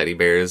by the teddy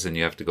bears, and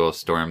you have to go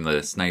storm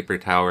the sniper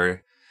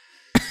tower.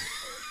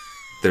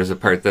 There's a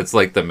part that's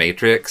like the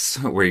Matrix,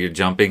 where you're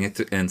jumping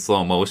in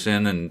slow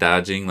motion and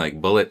dodging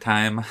like bullet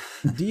time.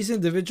 These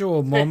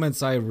individual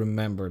moments, I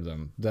remember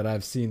them, that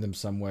I've seen them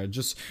somewhere.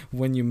 Just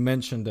when you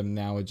mention them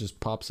now, it just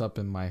pops up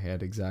in my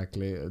head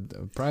exactly.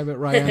 Private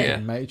Ryan, Yeah.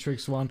 the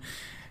Matrix one.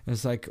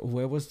 It's like,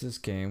 where was this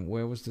game?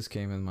 Where was this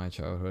game in my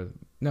childhood?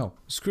 No,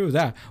 screw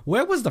that.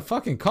 Where was the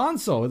fucking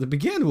console to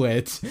begin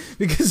with?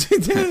 Because we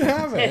didn't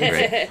have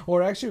it. Right.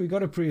 Or actually, we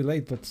got it pretty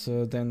late, but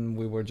then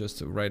we were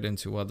just right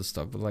into other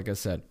stuff. But like I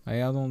said, I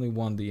had only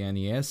won the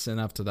NES, and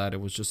after that, it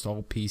was just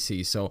all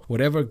PC. So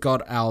whatever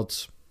got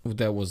out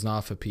that was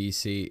not for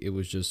PC, it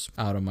was just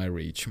out of my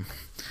reach.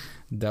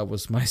 That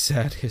was my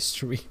sad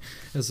history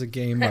as a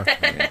gamer.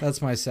 That's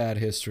my sad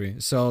history.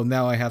 So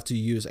now I have to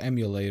use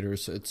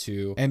emulators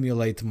to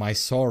emulate my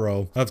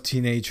sorrow of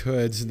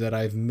teenagehood that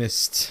I've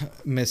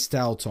missed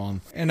out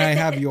on. And I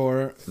have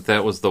your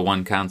That was the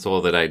one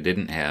console that I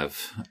didn't have.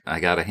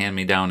 I got a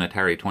hand-me-down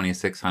Atari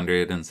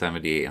 2600 and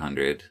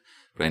 7800,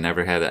 but I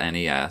never had an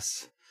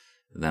NES.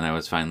 Then I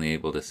was finally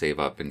able to save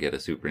up and get a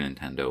Super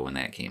Nintendo when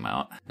that came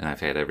out. And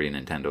I've had every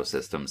Nintendo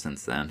system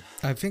since then.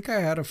 I think I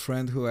had a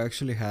friend who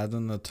actually had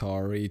an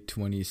Atari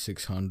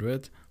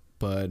 2600,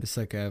 but it's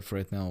like I have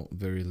right now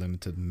very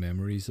limited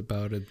memories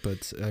about it.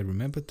 But I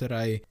remember that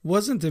I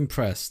wasn't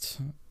impressed.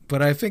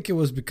 But I think it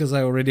was because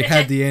I already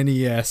had the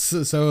NES.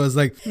 So I was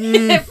like,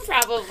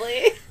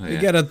 Probably. you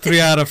get a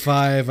 3 out of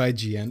 5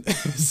 IGN.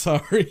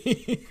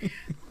 Sorry.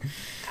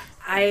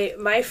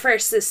 My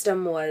first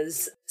system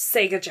was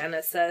Sega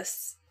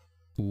Genesis.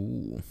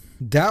 Ooh.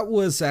 That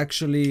was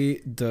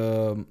actually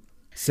the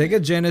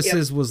Sega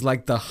Genesis was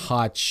like the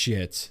hot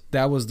shit.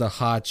 That was the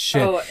hot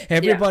shit. Oh,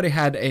 Everybody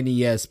had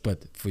NES,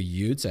 but for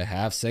you to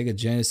have Sega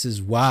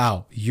Genesis,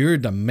 wow, you're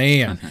the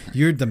man.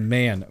 You're the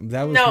man.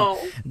 That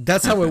was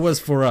that's how it was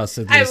for us,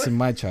 at least in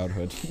my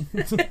childhood.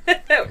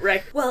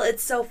 Right. Well,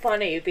 it's so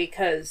funny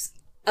because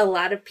a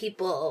lot of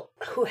people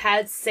who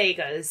had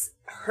Segas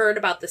heard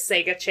about the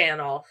Sega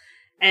Channel,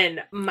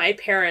 and my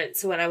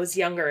parents, when I was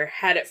younger,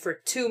 had it for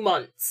 2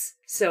 months.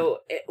 So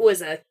it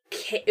was a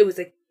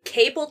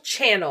cable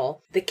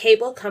channel. The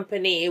cable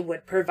company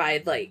would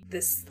provide like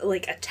this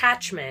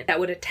attachment that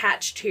would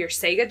attach to your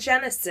Sega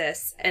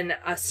Genesis, and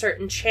a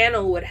certain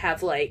channel would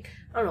have like,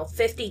 I don't know,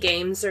 50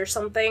 games or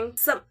something.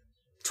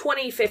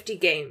 50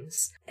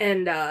 games.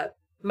 And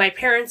my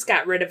parents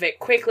got rid of it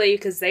quickly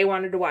because they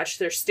wanted to watch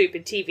their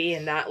stupid TV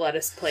and not let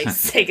us play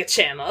Sega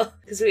Channel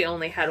because we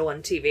only had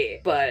one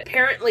TV. But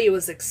apparently it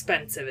was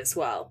expensive as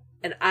well.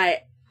 And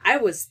I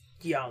was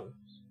young,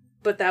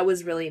 but that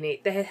was really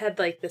neat. They had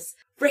like this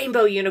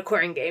Rainbow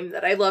Unicorn game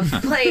that I loved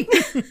playing.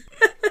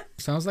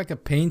 Sounds like a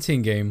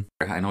painting game.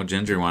 I know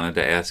Ginger wanted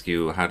to ask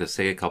you how to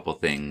say a couple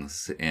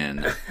things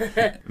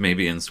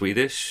maybe in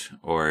Swedish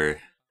or...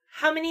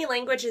 How many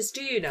languages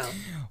do you know?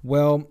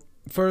 Well,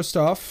 first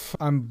off,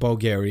 I'm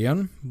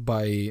Bulgarian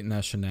by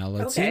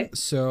nationality. Okay.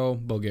 So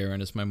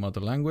Bulgarian is my mother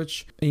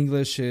language.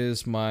 English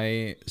is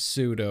my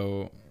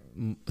pseudo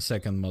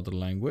second mother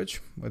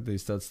language. At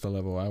least that's the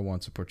level I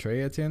want to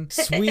portray it in.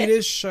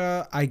 Swedish,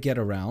 I get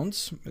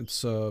around.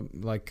 It's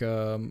like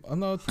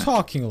on a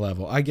talking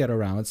level. I get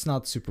around. It's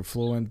not super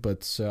fluent,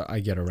 but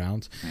I get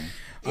around.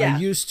 Yeah. I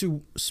used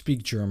to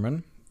speak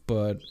German.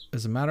 But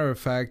as a matter of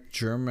fact,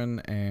 German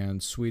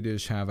and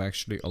Swedish have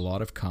actually a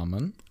lot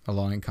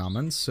in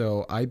common.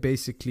 So I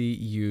basically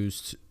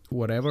used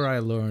whatever I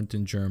learned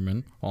in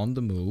German on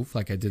the move.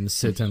 Like I didn't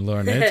sit and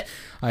learn it.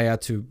 I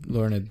had to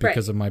learn it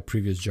because of my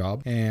previous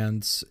job.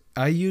 And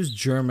I used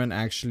German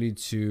actually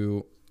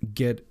to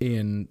get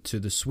into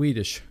the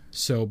Swedish.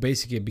 So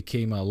basically it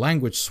became a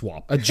language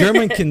swap. A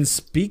German can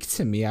speak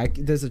to me.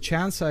 There's a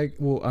chance I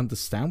will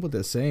understand what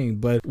they're saying,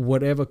 but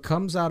whatever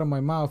comes out of my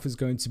mouth is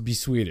going to be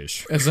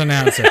Swedish as an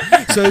answer.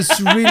 So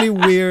it's really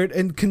weird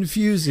and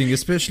confusing,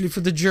 especially for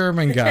the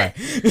German guy.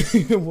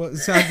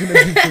 It's not going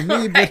to be for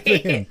me, but for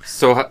him.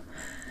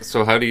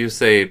 So how do you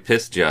say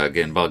piss jug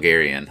in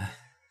Bulgarian?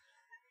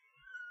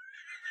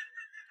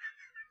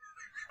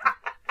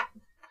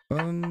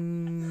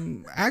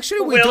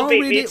 Actually, we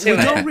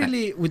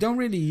don't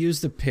really use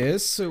the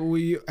piss. So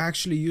we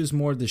actually use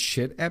more the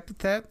shit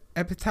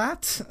epithet,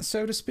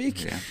 so to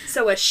speak. Yeah.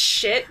 So a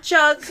shit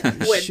jug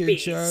would be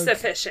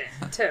sufficient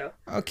too.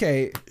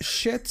 Okay,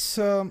 shit.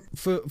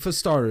 For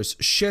starters,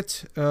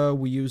 shit.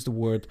 We use the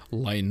word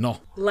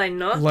laino.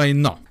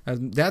 Laino.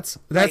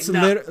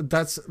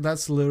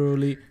 That's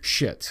literally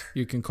shit.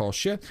 You can call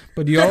shit,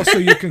 but you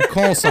can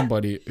call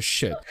somebody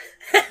shit.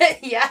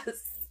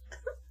 Yes.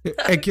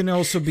 It can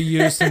also be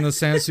used in the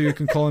sense so you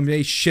can call him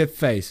a shit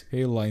face.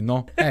 Hey,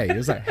 Lino. Hey,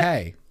 it's like,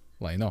 hey,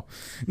 Lino.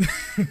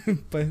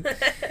 But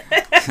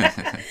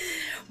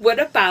what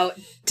about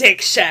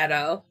Dick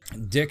Shadow?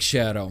 Dick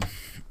Shadow.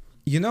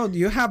 You know,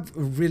 you have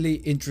really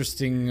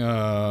interesting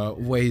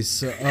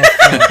ways of...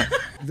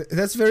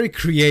 that's very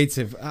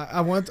creative.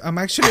 I'm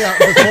actually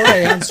before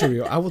I answer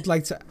you, I would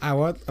like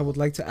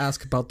to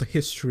ask about the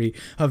history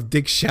of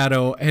Dick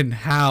Shadow and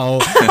how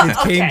it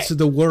came to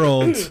the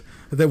world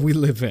that we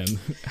live in.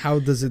 How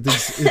is it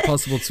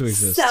possible to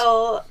exist?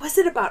 So, was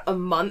it about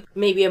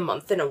maybe a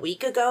month and a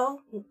week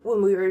ago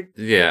when we were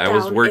I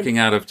was working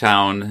out of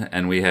town,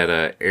 and we had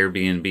a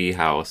Airbnb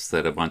house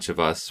that a bunch of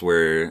us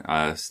were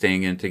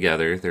staying in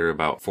together. There were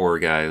about 4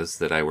 guys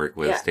that I work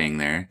with staying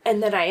there.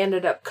 And then I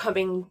ended up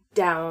coming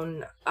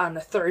down on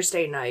a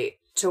Thursday night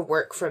to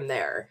work from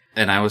there.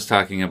 And I was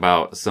talking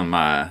about some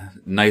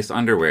nice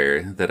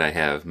underwear that I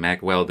have.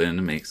 Mac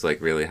Weldon makes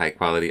like really high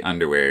quality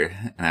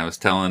underwear. And I was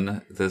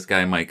telling this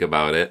guy Mike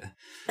about it.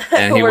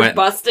 And we're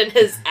busting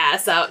his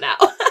ass out now.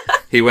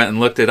 He went and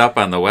looked it up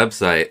on the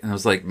website. And I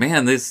was like,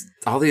 man,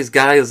 all these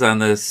guys on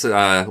this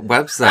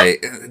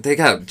website, they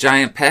got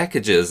giant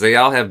packages. They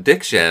all have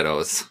dick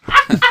shadows.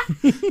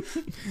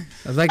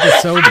 Like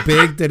it's so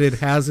big that it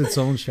has its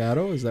own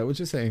shadow? Is that what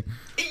you're saying?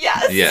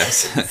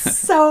 Yes.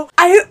 So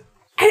I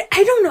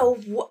don't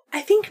know.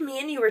 I think me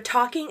and you were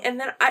talking, and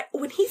then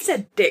when he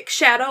said Dick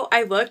Shadow,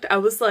 I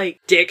was like,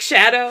 Dick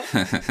Shadow?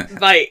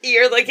 Like,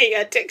 you're looking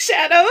at Dick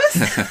Shadows?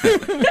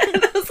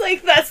 And I was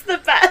like, that's the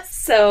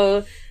best.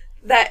 So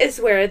That is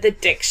where the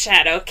dick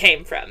shadow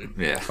came from.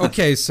 Yeah.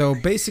 Okay, so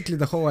basically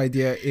the whole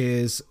idea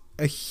is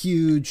a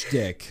huge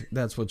dick.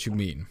 That's what you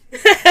mean.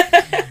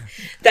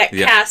 That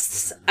Yeah.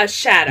 casts a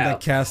shadow.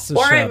 That casts a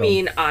or shadow. I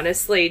mean,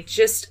 honestly,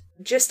 just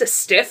a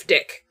stiff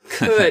dick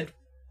could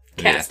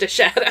cast a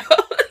shadow.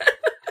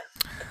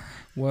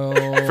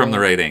 Well, From the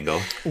right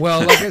angle.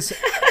 well, like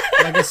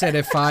I said,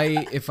 if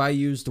I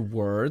use the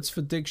words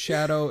for dick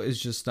shadow, it's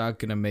just not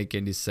gonna make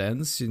any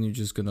sense, and you're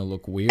just gonna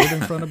look weird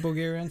in front of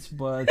Bulgarians.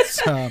 But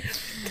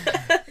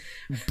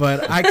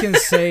I can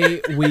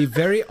say we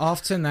very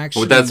often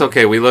actually. Well, that's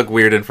okay. We look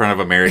weird in front of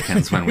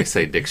Americans when we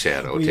say dick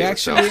shadow, We too.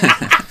 actually, So.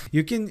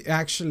 you can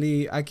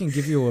actually, I can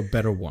give you a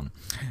better one.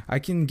 I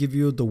can give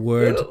you the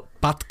word Ooh.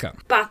 patka.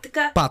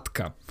 Batka?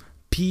 Patka.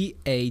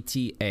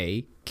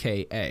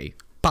 P-A-T-A-K-A.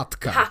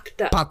 Patka.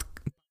 Pakta.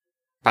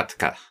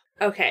 Patka.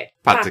 Okay.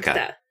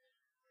 Patka.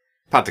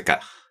 Patka.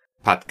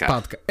 Patka.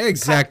 Patka.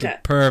 Exactly.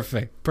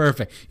 Patka.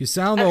 Perfect. You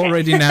sound Okay.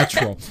 already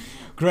natural.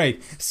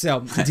 Great. So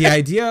the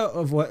idea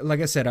of what,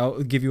 like I said,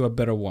 I'll give you a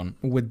better one.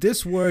 With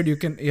this word,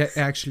 it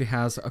actually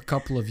has a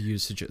couple of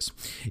usages.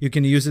 You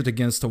can use it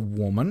against a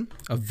woman,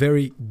 a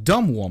very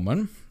dumb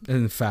woman,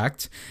 in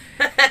fact,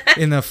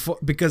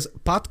 because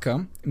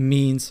patka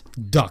means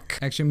duck.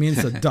 Actually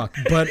means a duck.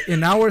 But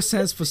in our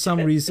sense, for some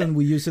reason,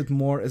 we use it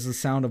more as a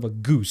sound of a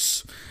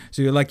goose.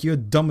 So you're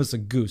dumb as a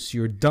goose.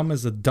 You're dumb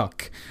as a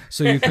duck.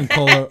 So you can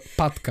call her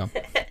patka.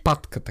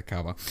 Patka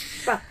takava.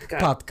 Patka.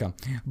 Patka.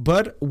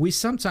 But we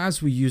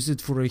sometimes use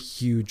it for a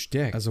huge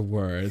dick as a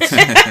word.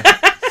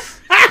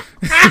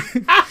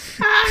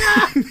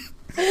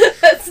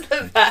 That's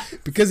the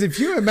best. Because if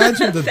you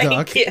imagine the Thank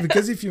duck, you.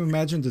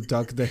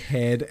 the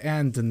head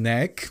and the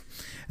neck,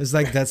 it's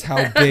like that's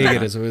how big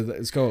it is.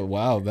 It's go,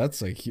 wow,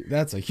 that's a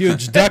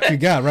huge duck you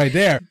got right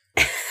there.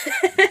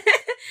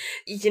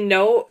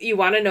 You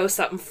want to know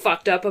something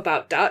fucked up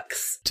about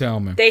ducks? Tell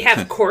me. They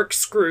have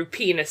corkscrew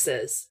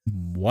penises.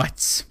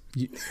 What?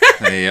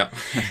 Yeah.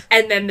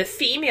 And then the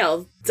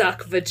female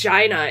duck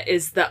vagina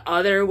is the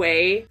other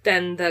way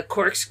than the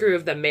corkscrew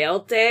of the male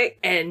dick.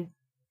 And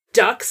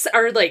ducks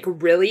are like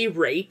really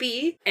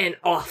rapey and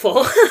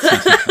awful.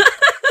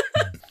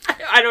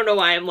 I don't know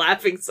why I'm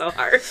laughing so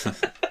hard.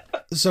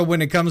 So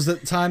when it comes to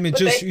time, you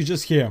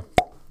just hear.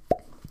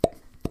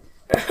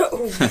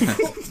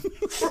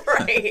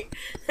 Right.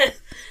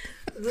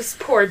 Those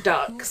poor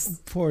ducks.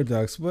 Poor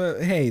ducks.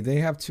 But hey, they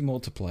have to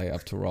multiply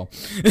after all.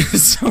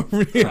 So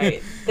really,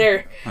 Right.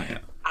 Oh,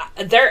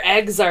 yeah. Their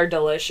eggs are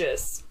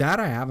delicious. that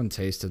I haven't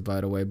tasted,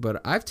 by the way.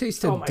 But I've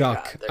tasted Oh my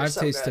duck. God, they're I've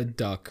so tasted good.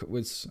 duck.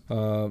 Which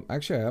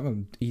actually I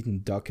haven't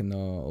eaten duck in a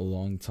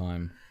long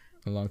time.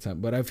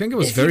 But I think it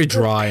was If very you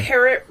dry.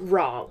 Prepare it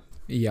wrong.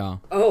 Yeah.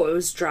 Oh, it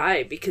was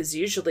dry because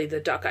usually the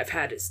duck I've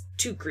had is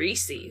too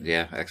greasy.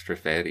 Yeah, extra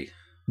fatty.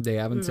 They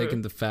haven't Mm-hmm.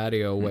 taken the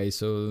fatty away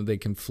so they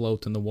can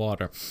float in the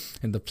water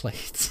in the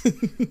plate.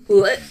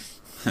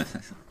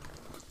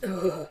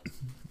 Ugh.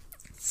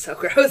 So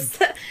gross.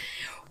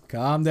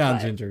 Calm down,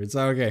 Ginger. It's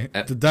okay.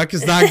 The duck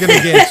is not gonna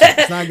get you.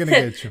 It's not gonna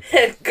get you.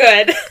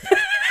 Good.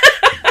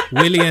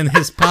 Willie and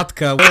his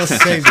patka will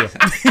save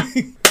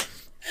you.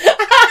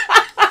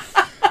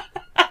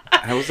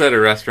 I was at a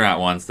restaurant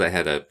once that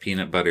had a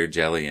peanut butter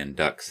jelly and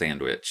duck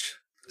sandwich.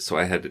 So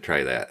I had to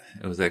try that.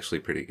 It was actually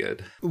pretty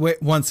good.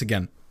 Wait, once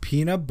again,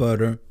 peanut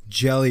butter,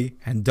 jelly,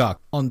 and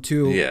duck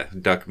onto Yeah,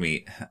 duck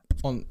meat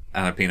on.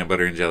 on a peanut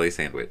butter and jelly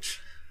sandwich.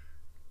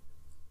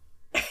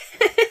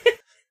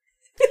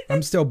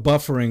 I'm still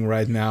buffering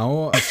right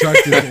now.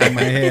 Obstructed in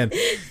my head.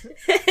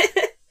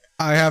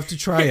 I have to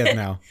try it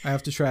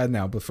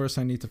now. But first,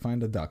 I need to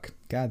find a duck.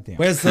 God damn.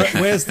 Where's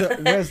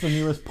the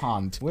nearest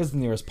pond? Where's the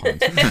nearest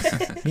pond?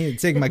 Need to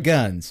take my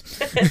guns.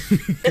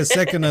 The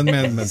Second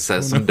Amendment.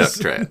 Set some duck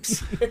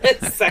traps.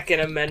 Second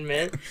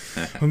Amendment.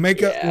 We'll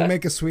make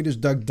a Swedish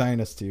duck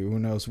dynasty. Who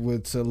knows?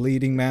 With a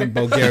leading man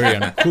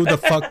Bulgarian. Who the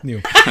fuck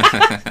knew?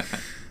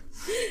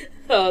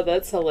 Oh,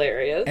 that's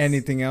hilarious.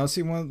 Anything else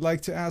you would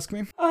like to ask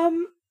me?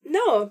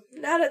 No,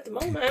 not at the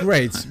moment.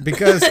 Great,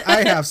 because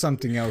I have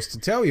something else to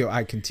tell you.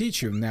 I can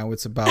teach you. Now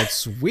it's about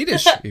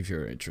Swedish, if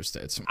you're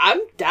interested. I'm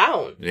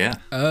down. Yeah.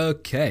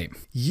 Okay.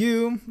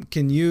 You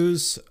can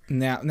use...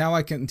 Now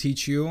I can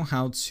teach you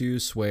how to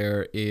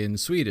swear in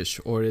Swedish,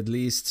 or at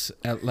least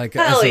as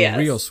yes. a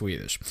real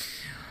Swedish.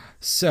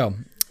 So...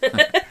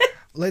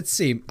 Let's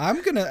see.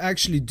 I'm going to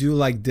actually do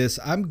like this.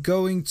 I'm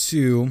going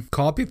to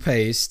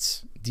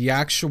copy-paste the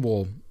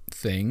actual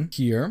thing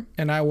here,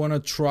 and I want to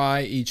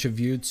try each of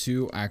you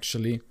to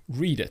actually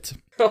read it.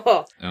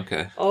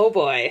 Okay. Oh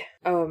boy.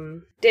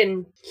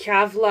 Din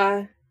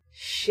Kavla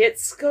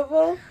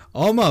Shitskovel?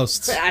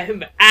 Almost.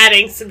 I'm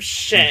adding some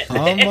shit.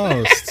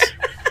 Almost.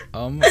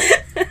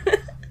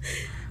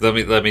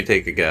 Let me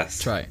take a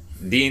guess. Try.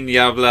 Din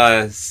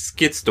jävla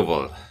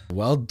skitstovel.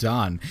 Well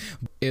done.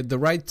 The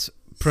right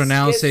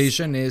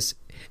pronunciation is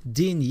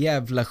Din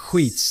jävla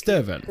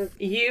skitstövel.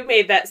 You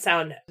made that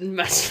sound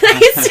much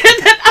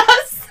nicer than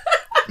us.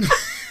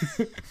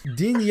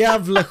 Din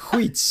jävla Gotta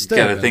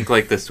skitstövel. think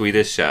like the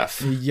Swedish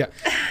chef. Yeah.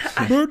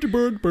 Bird.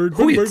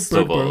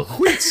 Skitstövel.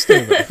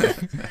 Skitstövel.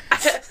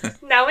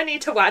 Now I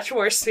need to watch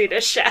more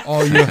Swedish Chef.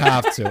 Oh, you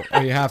have to. Oh,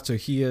 you have to.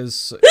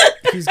 He's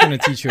gonna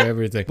teach you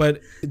everything.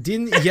 But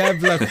din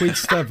jävla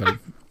skitstövel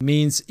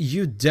means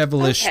you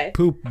devilish Okay.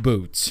 poop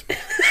boots.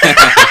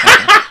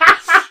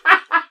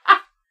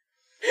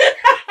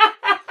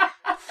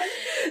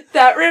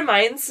 That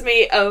reminds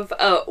me of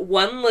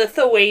one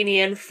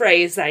Lithuanian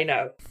phrase I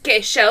know.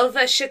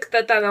 Keshelva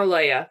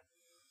shiktatanaloya.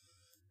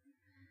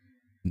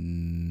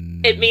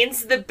 It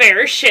means the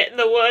bear shit in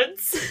the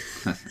woods.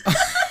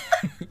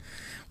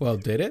 Well,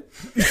 did it?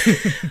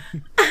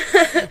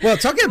 Well,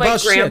 talking My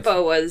about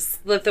grandpa was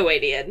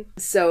Lithuanian,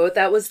 so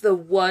that was the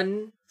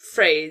one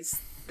phrase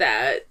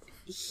that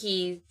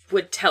he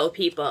would tell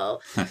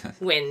people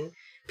when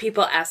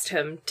people asked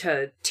him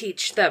to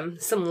teach them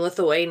some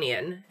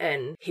Lithuanian,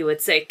 and he would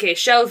say,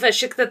 Keshelva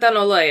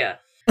shiktatanaloya.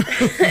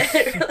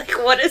 Like,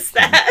 what is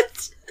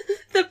that?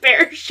 The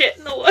bear shit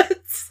in the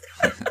woods.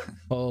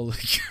 Holy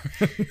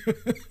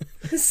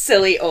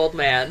Silly old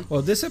man.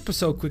 Well, this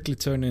episode quickly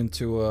turned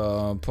into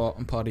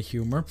potty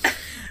humor.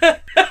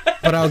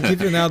 But I'll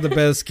give you now the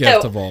best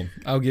gift of all.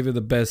 I'll give you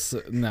the best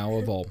now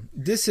of all.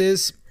 This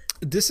is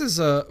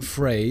a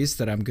phrase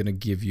that I'm gonna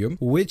give you,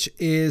 which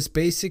is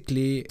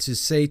basically to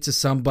say to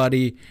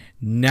somebody,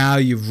 now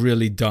you've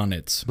really done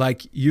it.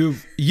 Like you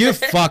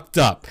fucked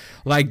up.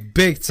 Like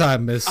big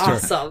time, mister.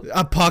 Awesome.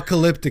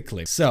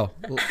 Apocalyptically. So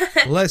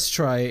let's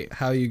try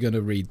how you're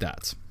gonna read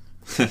that.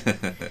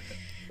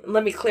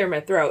 Let me clear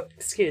my throat.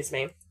 Excuse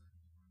me.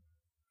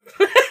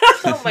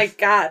 Oh my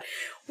god.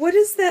 What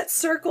is that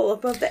circle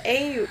above the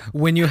A?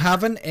 When you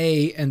have an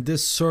A and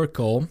this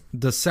circle,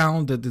 the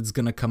sound that it's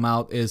gonna come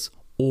out is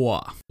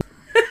 "wah."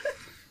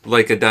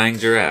 Like a dying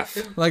giraffe.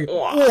 Like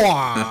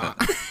 "wah."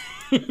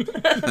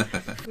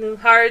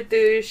 Hard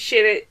to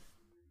shit it.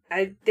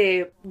 I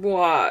did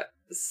what?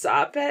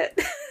 Stop it?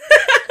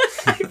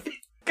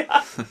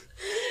 God.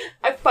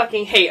 I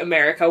fucking hate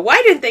America.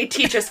 Why didn't they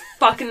teach us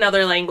fucking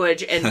another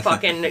language in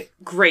fucking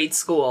grade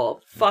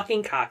school?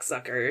 Fucking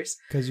cocksuckers.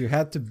 Because you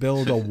had to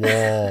build a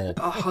wall.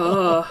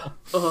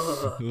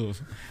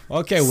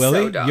 Okay, So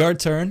Willie, dumb. your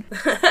turn.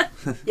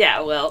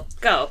 Yeah, well,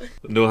 go.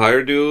 Nu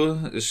har du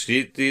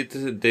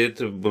skitit ditt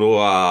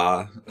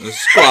blåa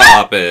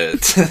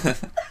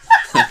skåpet.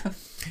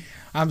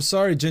 I'm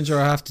sorry, Ginger,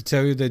 I have to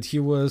tell you that he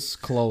was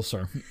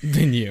closer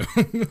than you.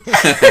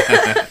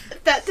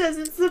 That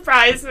doesn't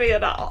surprise me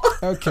at all.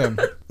 Okay,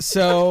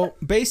 so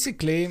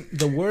basically,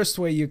 the worst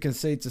way you can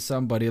say to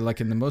somebody, like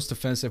in the most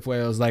offensive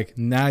way, I was like,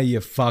 now you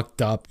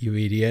fucked up, you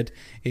idiot,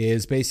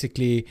 is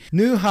basically,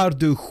 nu har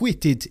du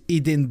skitit I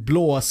din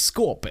blåa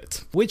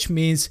skåpet, which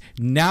means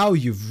now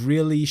you've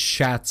really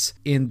shat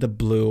in the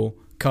blue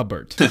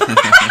cupboard.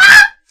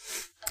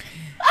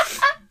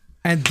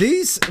 And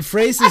these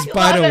phrases,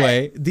 by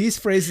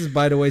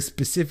the way,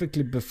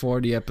 specifically before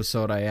the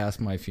episode, I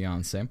asked my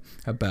fiance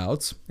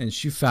about, and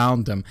she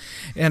found them.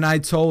 And I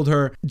told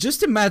her,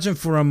 just imagine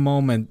for a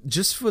moment,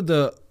 just for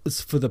the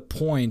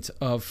point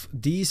of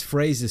these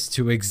phrases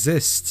to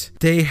exist,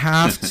 they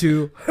have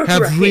to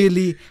have Right.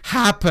 really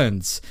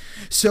happened.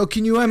 So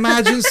can you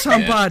imagine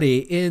somebody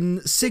in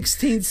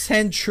 16th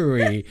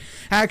century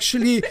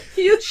actually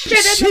You shit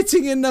in the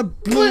shitting in the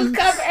blue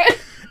cupboard.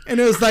 and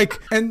it was like,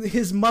 and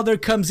his mother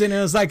comes in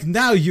and was like,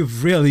 now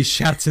you've really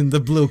shat in the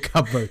blue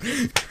cupboard.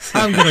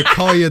 I'm gonna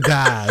call you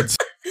dad.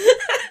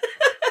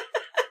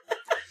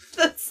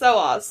 That's so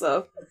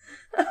awesome.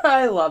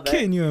 I love it.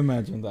 Can you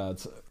imagine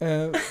that?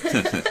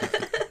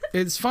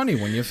 It's funny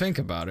when you think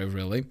about it,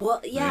 really.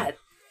 Well, yeah.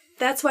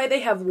 That's why they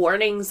have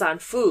warnings on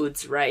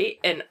foods, right?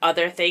 And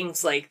other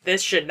things like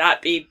this should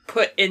not be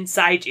put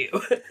inside you.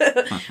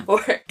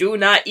 Or do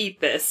not eat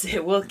this.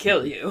 It will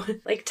kill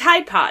you. Like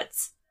Tide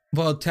Pods.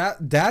 Well,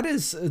 that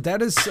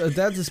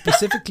is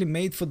specifically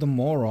made for the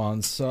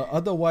morons.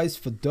 Otherwise,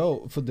 for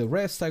the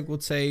rest, I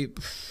would say,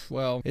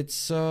 well,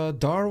 it's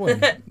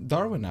Darwin.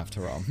 Darwin,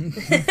 after all.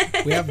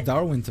 We have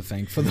Darwin to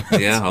thank for that.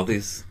 Yeah, all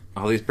these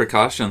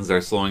precautions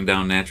are slowing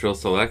down natural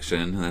selection,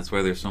 and that's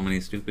why there's so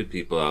many stupid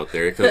people out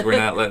there, because we're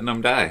not letting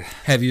them die.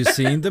 Have you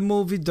seen the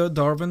movie The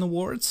Darwin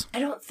Awards? I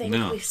don't think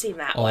No. we've seen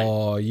that one.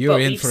 Oh, you're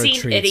But in we've for a seen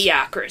treat.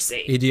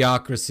 Idiocracy.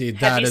 Idiocracy,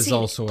 that you is seen-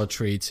 also a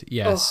treat.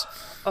 Yes.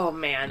 Oh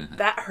man,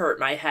 that hurt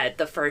my head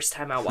the first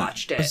time I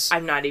watched it.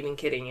 I'm not even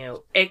kidding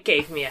you. It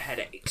gave me a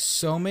headache.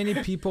 So many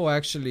people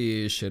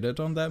actually shitted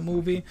on that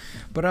movie,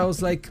 but I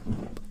was like,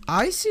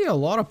 I see a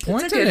lot of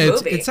point It's a in good it.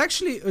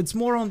 movie. It's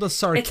more on the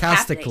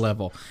sarcastic happening.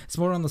 level. It's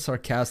more on the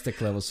sarcastic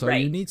level. So you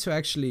Right. need to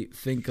actually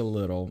think a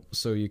little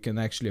so you can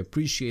actually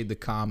appreciate the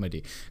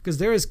comedy, because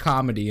there is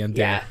comedy in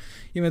there. Yeah.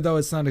 Even though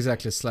it's not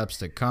exactly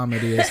slapstick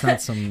comedy, it's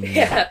not some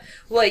Yeah,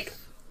 like,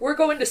 we're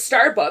going to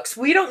Starbucks.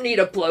 We don't need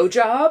a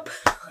blowjob.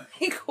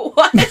 Like,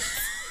 what?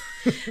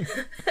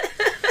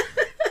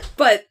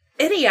 But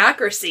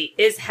Idiocracy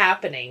is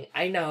happening.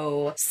 I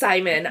know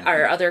Simon,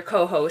 our other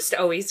co-host,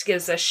 always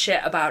gives us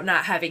shit about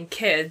not having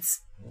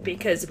kids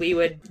because we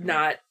would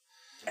not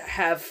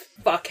have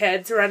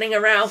fuckheads running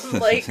around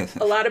like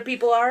a lot of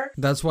people are.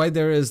 That's why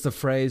there is the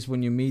phrase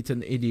when you meet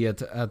an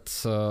idiot at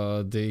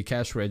the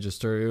cash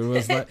register. It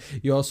was like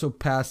you also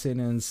pass in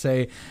and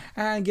say,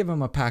 and give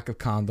him a pack of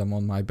condom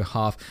on my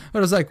behalf. I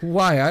was like,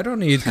 why? I don't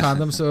need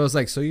condoms. So I was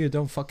like, so you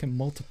don't fucking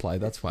multiply.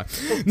 That's why.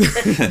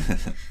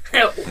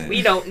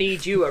 We don't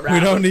need you around. We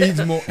don't need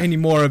any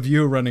more of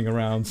you running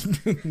around.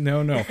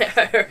 No.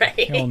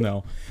 Right. Hell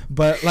no.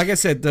 But like I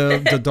said,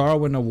 the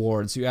Darwin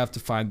Awards, you have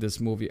to find this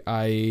movie.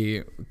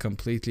 I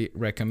completely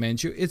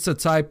recommend you. It's a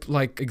type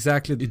like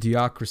exactly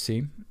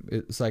Idiocracy.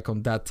 It's like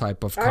on that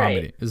type of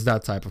comedy. Right. It's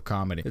that type of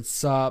comedy.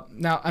 It's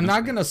now I'm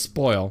not gonna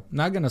spoil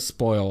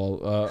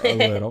a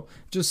little,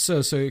 just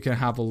so you can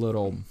have a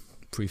little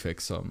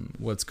prefix on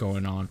what's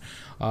going on.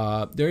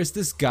 There's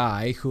this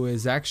guy who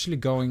is actually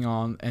going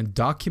on and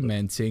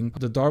documenting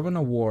the Darwin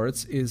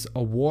Awards is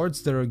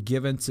awards that are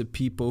given to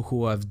people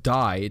who have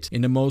died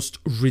in the most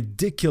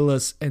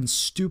ridiculous and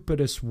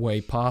stupidest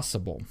way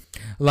possible.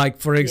 Like,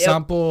 for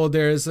example,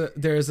 there's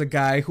a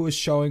guy who is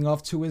showing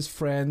off to his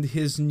friend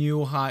his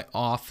new high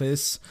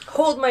office.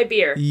 Hold my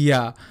beer.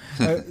 Yeah,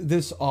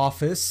 this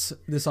office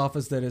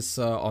that is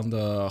on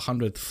the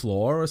 100th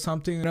floor or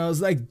something. And I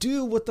was like,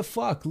 dude, what the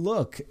fuck?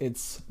 Look,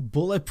 it's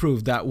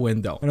bulletproof, that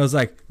window. And I was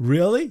like,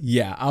 really?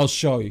 Yeah, I'll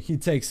show you. He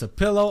takes a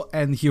pillow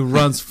and he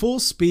runs full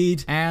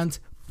speed and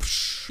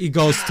he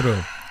goes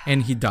through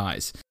and he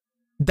dies.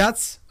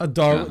 That's a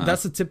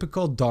That's a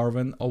typical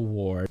Darwin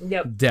Award.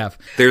 Yep. Death.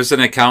 There's an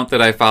account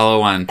that I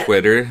follow on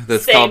Twitter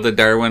that's Same. called the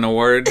Darwin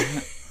Award.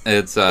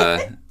 It's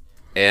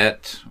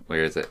at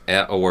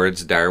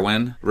Awards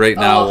Darwin. Right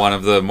now, one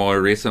of the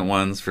more recent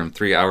ones from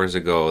 3 hours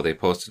ago, they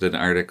posted an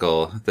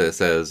article that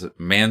says,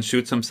 "Man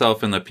shoots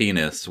himself in the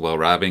penis while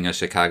robbing a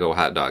Chicago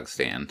hot dog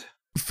stand."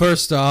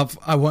 First off,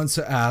 I want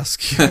to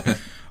ask,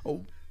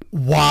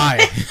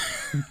 why?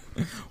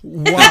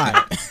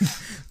 Why?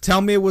 Tell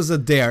me it was a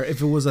dare.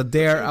 If it was a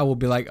dare, I would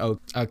be like, oh,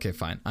 okay,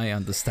 fine. I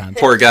understand.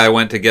 Poor guy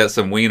went to get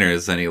some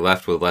wieners and he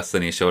left with less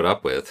than he showed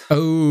up with.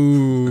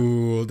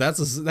 Oh, that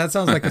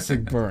sounds like a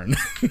sick burn.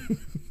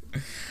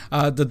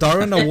 The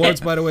Darwin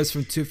Awards, by the way, is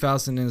from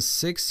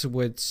 2006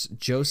 with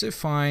Joseph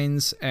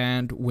Fiennes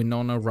and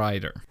Winona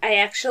Ryder. I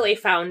actually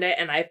found it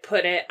and I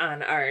put it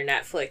on our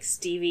Netflix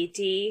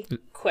DVD.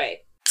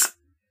 Quick.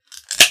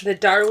 The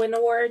Darwin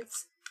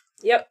Awards.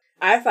 Yep,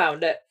 I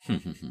found it.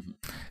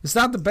 It's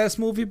not the best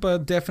movie,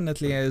 but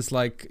definitely is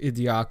like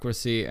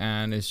Idiocracy,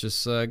 and it's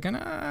just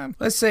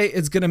let's say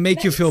it's gonna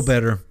make you feel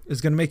better.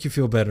 It's gonna make you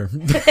feel better.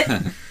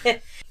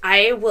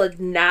 I would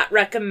not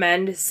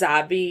recommend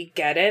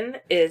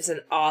Zombiegeddon. It's an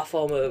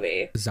awful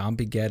movie.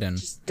 Zombiegeddon.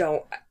 Just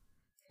don't.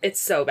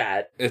 It's so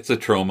bad. It's a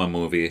Trauma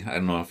movie. I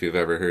don't know if you've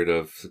ever heard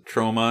of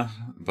Trauma,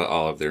 but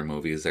all of their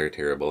movies are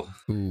terrible.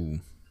 Ooh.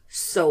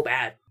 So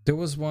bad. There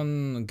was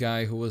one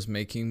guy who was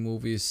making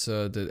movies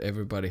that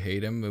everybody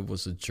hate him. It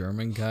was a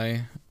German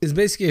guy. It's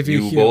basically if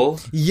you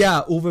Boll?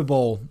 Yeah, Uwe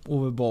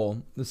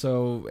Boll.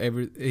 So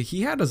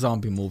he had a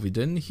zombie movie,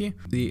 didn't he?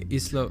 The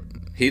Isla.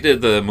 He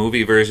did the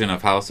movie version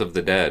of House of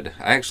the Dead.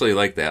 I actually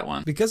like that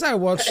one. Because I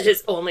watched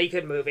His only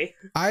good movie.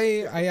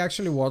 I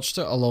actually watched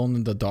Alone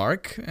in the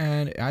Dark,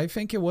 and I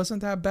think it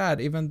wasn't that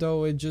bad, even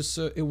though it just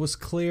it was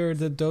clear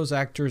that those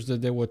actors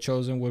that they were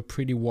chosen were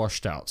pretty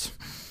washed out.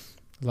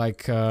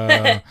 Like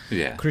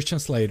Yeah. Christian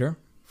Slater,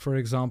 for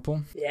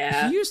example.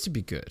 Yeah. He used to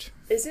be good.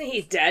 Isn't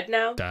he dead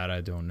now? That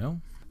I don't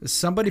know.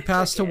 Somebody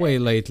passed away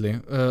lately,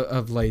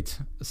 of late.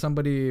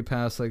 Somebody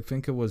passed, I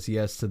think it was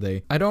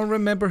yesterday. I don't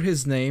remember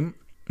his name,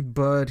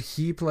 but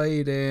he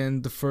played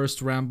in the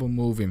first Rambo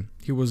movie.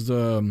 He was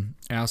the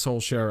asshole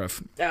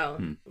sheriff. Oh,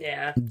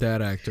 yeah.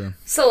 That actor.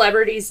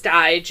 Celebrities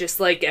die just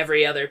like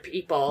every other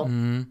people.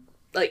 Mm-hmm.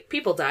 Like,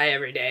 people die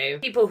every day.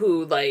 People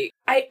who, like,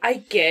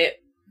 I get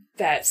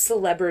that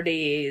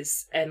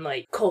celebrities and,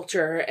 like,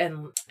 culture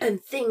and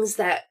things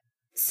that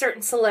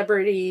certain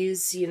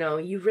celebrities, you know,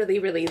 you really,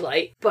 really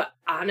like. But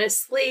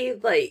honestly,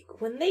 like,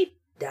 when they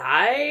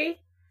die,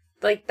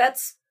 like,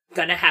 that's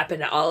gonna happen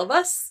to all of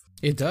us.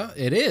 It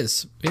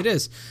is.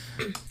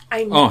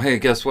 Oh, hey,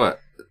 guess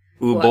what?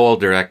 Uwe Boll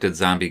directed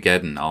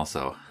Zombiegeddon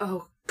also.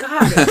 Oh,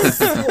 God, it's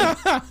so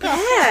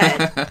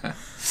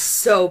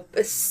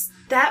bad.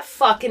 That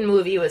fucking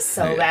movie was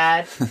so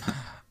bad.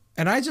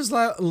 And I just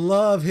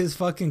love his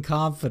fucking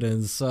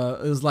confidence.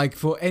 It's like,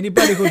 for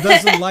anybody who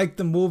doesn't like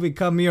the movie,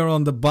 come here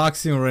on the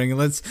boxing ring.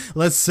 Let's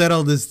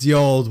settle this the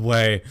old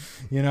way.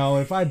 You know,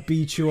 if I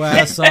beat you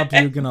ass up,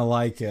 you're gonna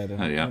like it.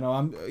 And, yeah. You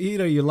know,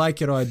 either you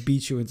like it or I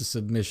beat you into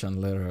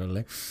submission,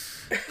 literally.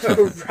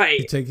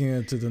 Right. Taking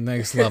it to the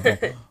next level.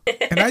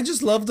 And I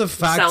just love the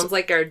fact. Sounds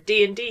like our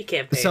D&D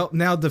campaign. So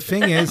now the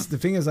thing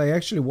is, I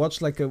actually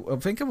watched I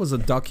think it was a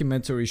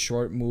documentary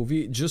short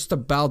movie just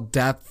about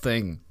that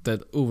thing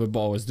that Uwe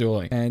Boll was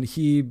doing, and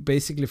he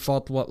basically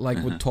fought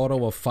with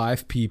total of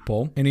 5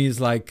 people, and he's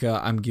like,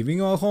 I'm giving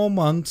you a whole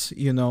month,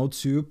 you know,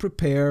 to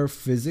prepare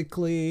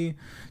physically,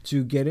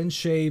 to get in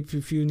shape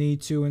if you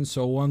need to, and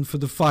so on for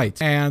the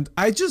fight. And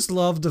I just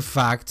love the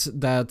fact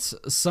that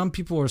some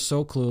people are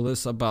so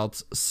clueless about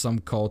across some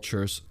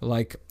cultures.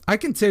 Like, I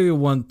can tell you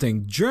one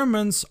thing.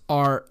 Germans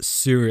are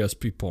serious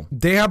people.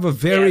 They have a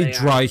very they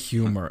dry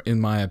humor, in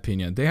my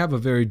opinion. They have a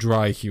very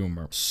dry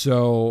humor.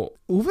 So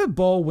Uwe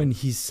Boll, when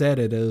he said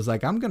it was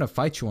like, I'm gonna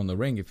fight you on the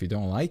ring if you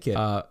don't like it.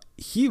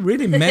 He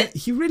really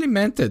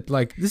meant it.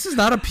 Like, this is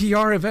not a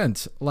PR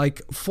event.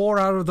 Like, 4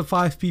 out of the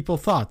 5 people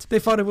thought. They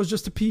thought it was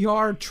just a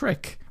PR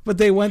trick. But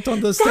they went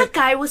on the That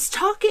guy was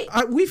talking.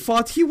 we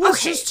thought he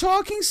was just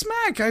talking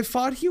smack. I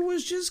thought he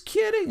was just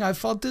kidding. I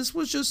thought this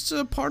was just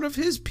a part of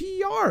his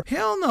PR.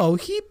 Hell no,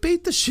 he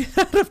beat the shit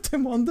out of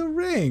them on the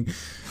ring.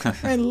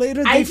 And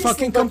later they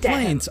fucking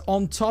complained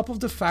on top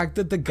of the fact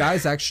that the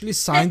guys actually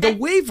signed a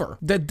waiver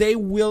that they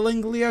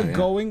willingly are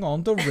going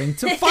on the ring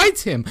to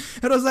fight him.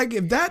 And I was like,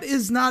 if that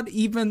is not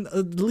even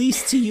at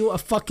least to you a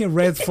fucking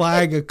red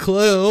flag, a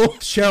clue,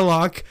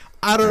 Sherlock,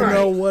 I don't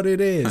know what it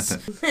is.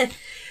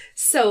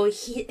 So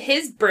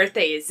his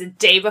birthday is the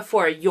day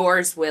before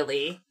yours,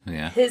 Willie.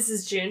 Yeah. His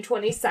is June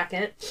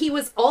 22nd. He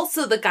was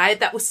also the guy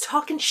that was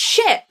talking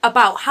shit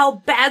about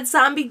how bad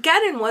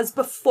Zombiegeddon was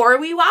before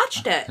we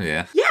watched it.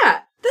 Yeah.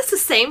 Yeah, that's the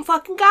same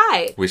fucking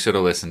guy. We should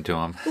have listened to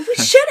him. We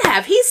should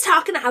have. He's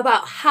talking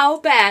about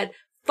how bad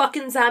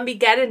fucking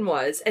Zombiegeddon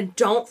was, and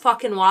don't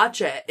fucking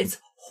watch it. It's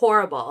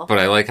horrible. But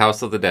I like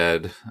House of the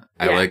Dead.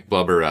 I Yeah. like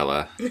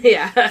Blubberella.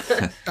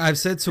 Yeah. I've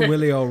said to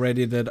Willie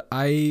already that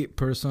I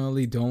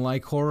personally don't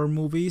like horror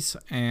movies,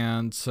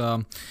 and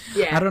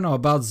Yeah. I don't know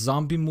about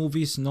zombie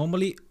movies.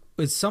 Normally,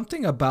 it's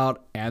something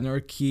about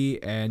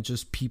anarchy and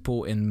just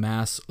people in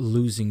mass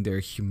losing their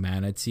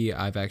humanity.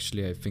 I've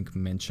actually, I think,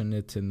 mentioned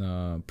it in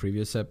a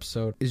previous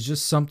episode. It's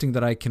just something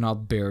that I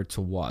cannot bear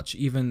to watch,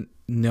 even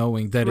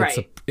knowing that it's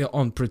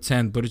on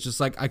pretend, but it's just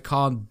like I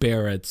can't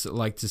bear it.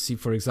 Like to see,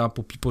 for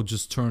example, people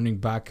just turning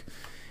back,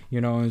 you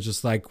know, and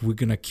just like, we're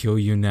gonna kill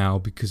you now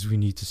because we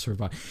need to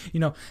survive, you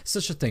know,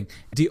 such a thing.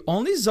 The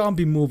only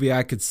zombie movie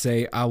I could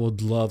say I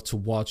would love to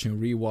watch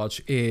and rewatch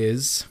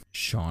is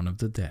Shaun of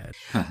the Dead.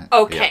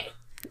 Okay.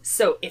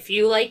 So if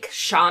you like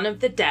Shaun of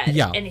the Dead,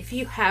 Yeah. and if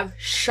you have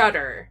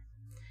Shudder,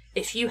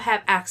 if you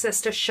have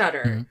access to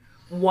Shudder,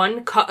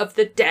 One Cut of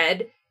the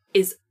Dead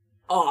is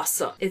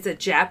awesome. It's a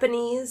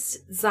Japanese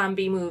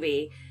zombie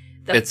movie.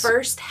 The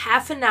first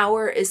half an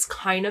hour is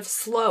kind of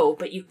slow,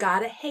 but you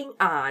gotta hang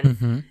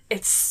on.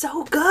 It's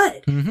so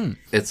good.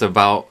 It's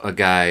about a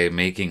guy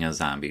making a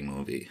zombie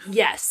movie.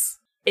 Yes.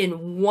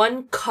 In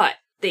one cut.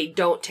 They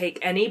don't take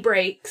any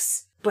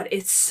breaks, but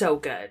it's so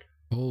good.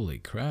 Holy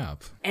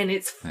crap. And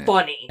it's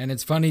funny. And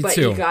it's funny but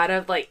too. you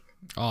gotta, like...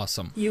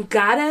 Awesome. You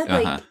gotta,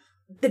 like...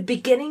 The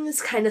beginning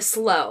is kind of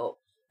slow.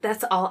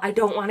 That's all. I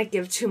don't want to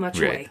give too much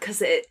away,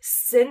 because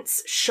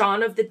since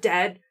Shaun of the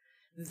Dead,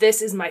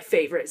 this is my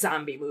favorite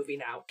zombie movie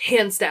now.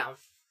 Hands down.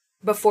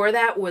 Before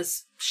that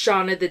was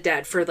Shaun of the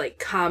Dead for, like,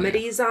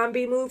 comedy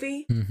zombie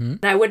movie.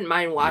 And I wouldn't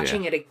mind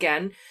watching it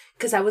again,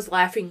 because I was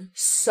laughing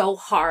so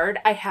hard,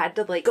 I had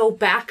to, like, go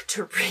back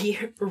to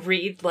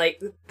read,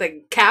 like,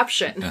 the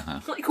caption.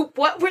 Like,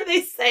 what were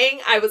they saying?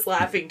 I was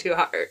laughing too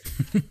hard.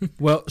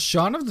 Well,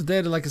 Shaun of the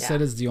Dead, like I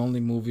said, is the only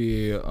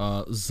movie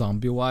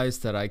zombie-wise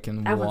that I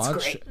can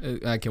watch.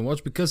 I can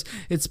watch because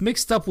it's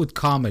mixed up with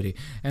comedy.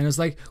 And it's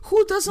like,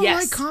 who doesn't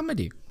like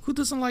comedy? Who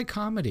doesn't like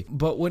comedy?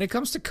 But when it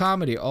comes to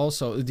comedy,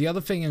 also, the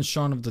other thing in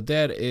Shaun of the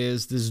Dead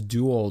is this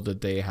duo that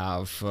they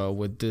have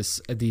with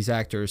these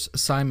actors,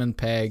 Simon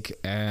Pegg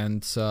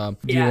and the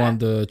one,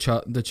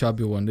 the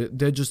chubby one.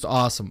 They're just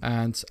awesome.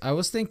 And I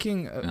was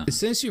thinking,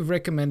 since you've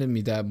recommended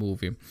me that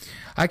movie,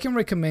 I can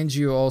recommend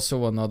you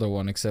also another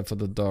one, except for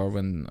the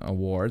Darwin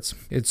Awards.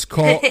 It's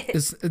called.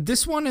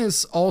 This one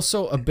is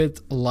also a bit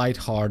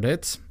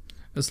lighthearted.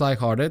 It's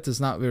lighthearted. It's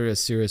not really a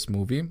serious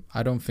movie.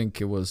 I don't think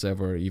it was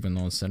ever even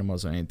on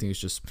cinemas or anything. It's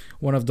just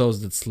one of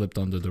those that slipped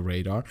under the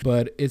radar.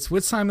 But it's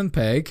with Simon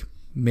Pegg.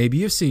 Maybe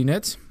you've seen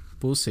it.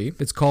 We'll see.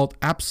 It's called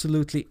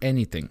Absolutely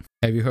Anything.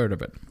 Have you heard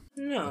of it?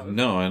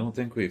 No, I don't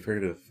think we've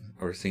heard of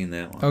or seen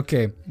that one.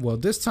 Okay. Well,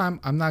 this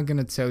time I'm not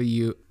going to tell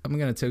you. I'm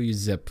going to tell you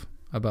zip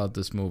about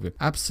this movie.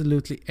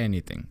 Absolutely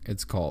Anything,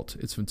 it's called.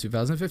 It's from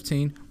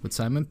 2015 with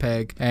Simon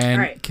Pegg and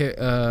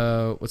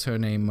what's her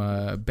name?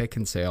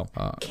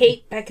 Beckinsale.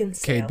 Kate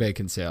Beckinsale. Kate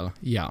Beckinsale.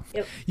 Yeah.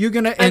 Yep. You're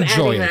gonna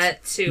enjoy it.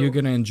 That too. You're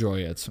gonna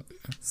enjoy it.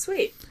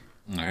 Sweet.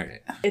 All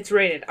right. It's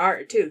rated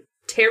R too.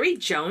 Terry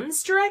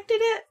Jones directed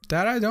it?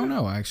 That I don't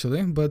know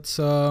actually, but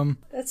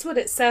that's what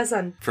it says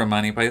on. From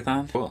Monty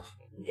Python? Cool.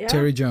 Yeah.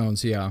 Terry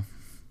Jones, yeah.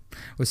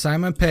 With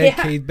Simon Pegg,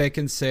 Kate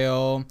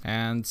Beckinsale,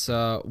 and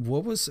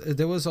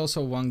there was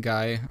also one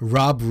guy,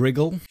 Rob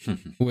Riggle,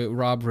 with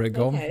Rob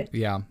Riggle,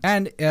 yeah,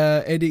 and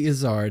Eddie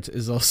Izzard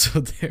is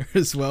also there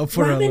as well.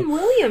 For Robin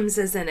Williams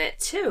is in it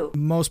too.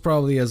 Most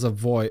probably as a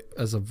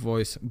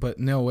voice, but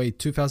no, wait,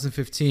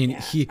 2015.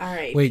 He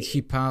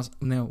passed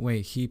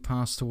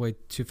away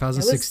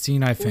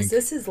 2016, I think. Was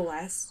this his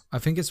last? I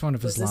think it's one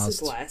of his last. Was this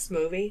his last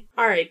movie?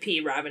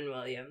 R.I.P. Robin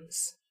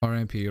Williams.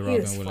 R.I.P. Robin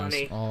Williams.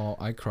 Funny. Oh,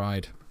 I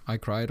cried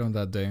on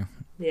that day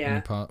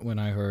Yeah. When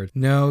I heard.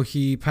 No,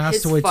 he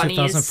passed His away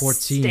funniest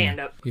 2014.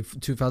 stand-up.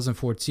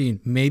 2014.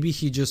 Maybe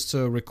he just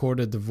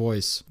recorded the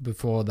voice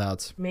before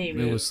that.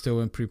 Maybe. It was still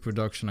in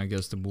pre-production, I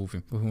guess, the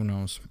movie. But who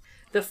knows?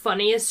 The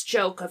funniest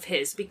joke of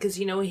his, because,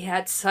 you know, he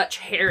had such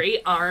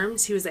hairy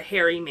arms. He was a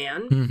hairy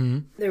man. Mm-hmm.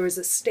 There was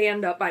a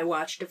stand-up I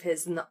watched of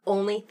his, and the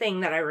only thing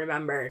that I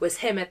remembered was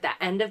him at the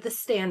end of the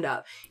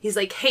stand-up. He's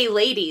like, hey,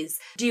 ladies,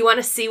 do you want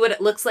to see what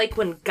it looks like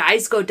when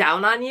guys go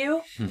down on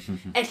you?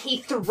 And he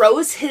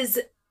throws his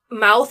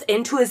mouth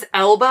into his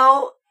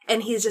elbow,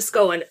 and he's just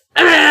going,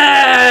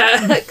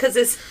 because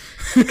his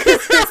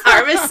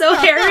arm is so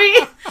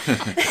hairy.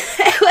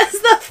 It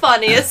was the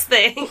funniest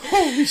thing.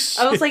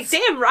 I was like,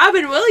 damn,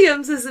 Robin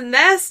Williams is a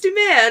nasty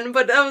man,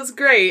 but that was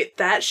great.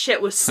 That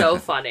shit was so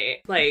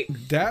funny. Like,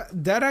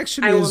 that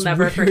actually I will is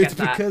never weird forget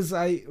that. because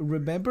I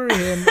remember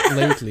him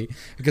lately.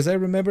 Because I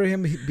remember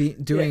him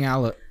doing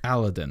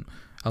Aladdin.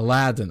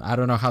 I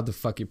don't know how the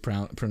fuck you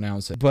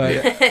pronounce it,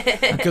 but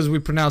because we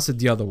pronounce it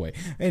the other way.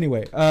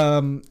 Anyway,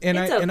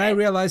 and I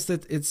realized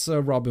that it's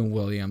Robin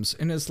Williams,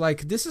 and it's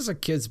like, this is a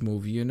kids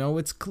movie, you know,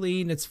 it's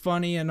clean, it's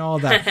funny, and all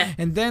that.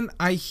 And then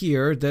I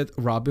hear that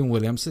Robin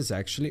Williams is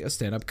actually a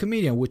stand-up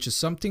comedian, which is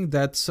something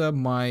that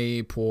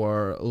my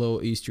poor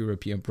little East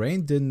European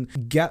brain didn't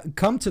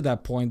come to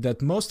that point,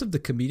 that most of the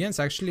comedians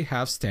actually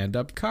have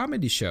stand-up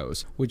comedy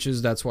shows,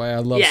 that's why I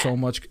love so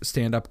much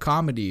stand-up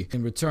comedy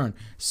in return.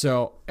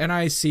 So, and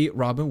I see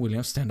Robin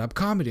Williams stand-up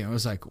comedy. I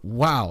was like,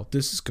 wow,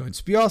 this is going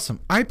to be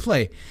awesome. I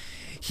play.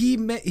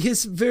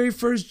 His very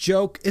first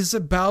joke is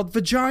about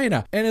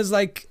vagina, and it's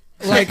like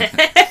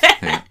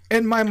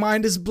and my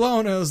mind is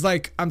blown. I was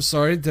like, I'm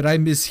sorry, did I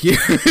mishear?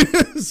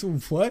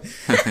 What?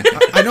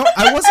 I know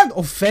I wasn't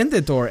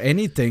offended or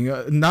anything,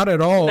 not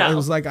at all. No. It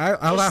was like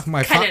I laughed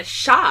my kind of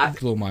shocked.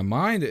 blew my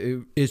mind.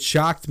 It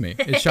shocked me.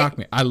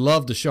 I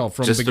love the show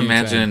from Just beginning to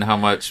imagine end. how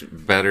much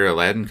better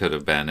Aladdin could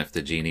have been if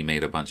the genie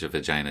made a bunch of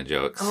vagina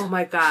jokes. Oh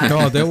my god.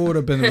 No, that would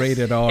have been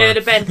rated R. It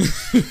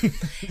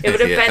would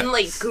have been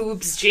like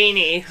Goob's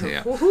genie.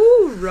 Yeah.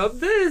 Woohoo, rub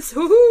this.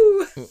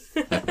 Woohoo.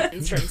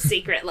 It's from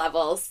Secret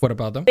Levels. What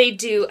about them? They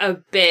do a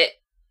bit,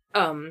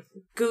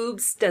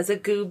 Goobs does a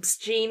Goob's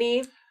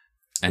genie.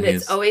 And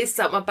it's always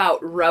something about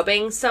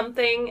rubbing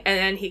something, and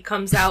then he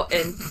comes out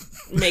and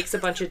makes a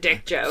bunch of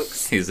dick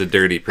jokes. He's a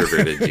dirty,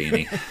 perverted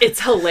genie.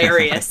 It's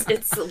hilarious.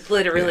 It's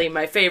literally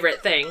my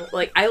favorite thing.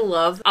 Like, I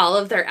love all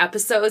of their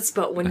episodes,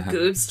 but when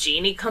Goob's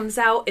genie comes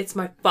out, it's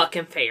my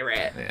fucking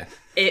favorite. Yeah.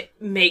 It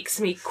makes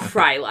me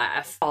cry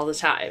laugh all the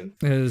time.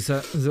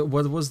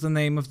 What was the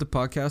name of the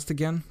podcast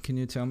again? Can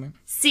you tell me?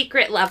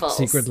 Secret Levels.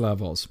 Secret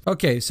Levels.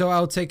 Okay, so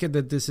I'll take it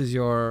that this is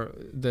your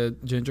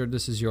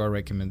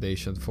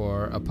recommendation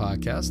for a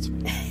podcast.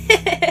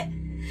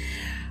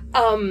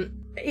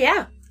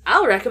 Yeah.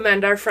 I'll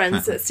recommend our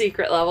friends at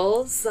Secret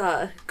Levels,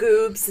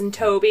 Goobs and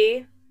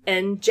Toby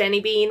and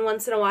Jenny Bean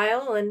once in a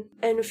while,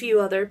 and a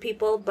few other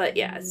people. But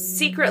yeah,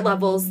 Secret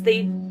Levels,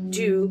 they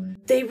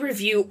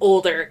review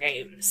older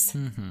games.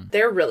 Mm-hmm.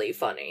 They're really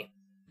funny.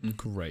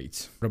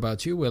 Great. What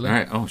about you, Willie? All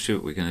right. Oh,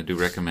 shoot. We're going to do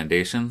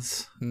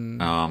recommendations.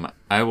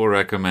 I will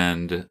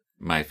recommend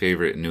my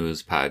favorite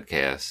news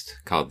podcast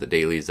called The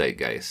Daily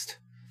Zeitgeist.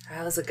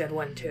 That was a good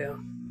one,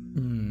 too.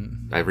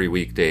 Every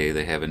weekday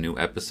they have a new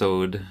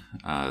episode.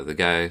 A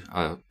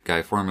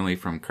guy formerly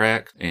from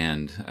Crack,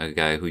 and a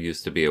guy who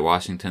used to be a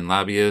Washington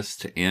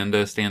lobbyist and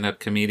a stand-up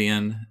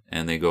comedian,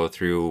 and they go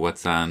through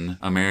what's on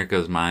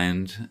America's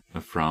mind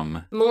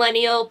from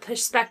millennial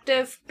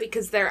perspective,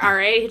 because they're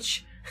our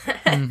age.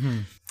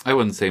 I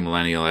wouldn't say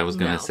millennial. I was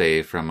going to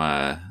say from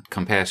a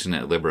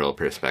compassionate liberal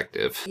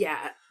perspective.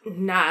 Yeah,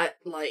 not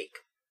like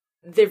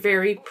they're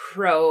very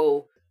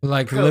pro.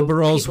 Like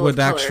liberals with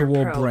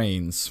actual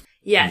brains.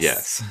 Yes.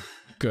 Yes.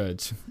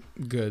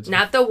 Good.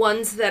 Not the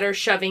ones that are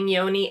shoving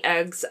yoni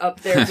eggs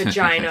up their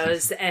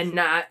vaginas and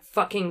not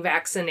fucking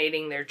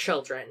vaccinating their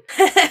children.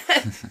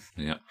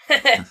 Yeah.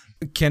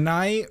 Can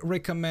I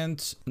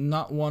recommend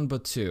not one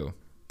but two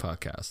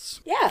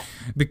podcasts? Yeah.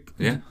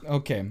 Yeah.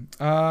 Okay.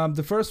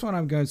 The first one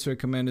I'm going to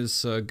recommend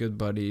is good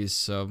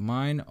buddies of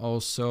mine,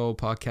 also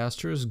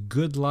podcasters,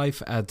 Good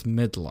Life at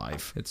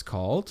Midlife, it's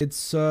called.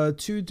 It's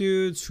two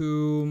dudes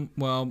who,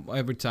 well,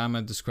 every time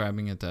I'm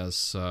describing it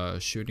as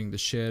shooting the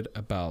shit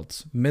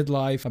about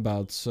midlife,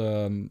 about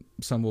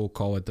some will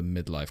call it the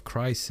midlife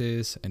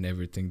crisis and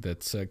everything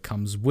that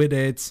comes with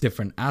it,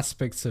 different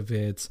aspects of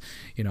it,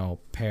 you know,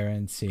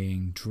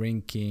 parenting,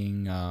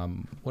 drinking,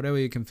 whatever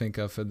you can think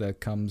of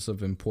that comes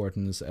of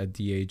importance at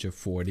the age of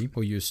 40,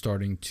 or you're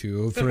starting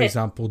to, for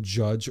example,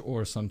 judge,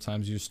 or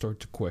sometimes you start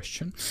to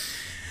question.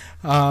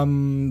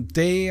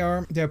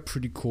 They're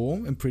pretty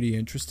cool and pretty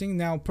interesting.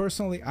 Now,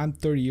 personally, I'm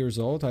 30 years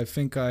old. I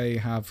think I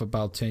have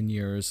about 10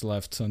 years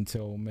left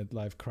until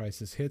midlife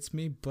crisis hits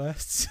me,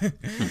 but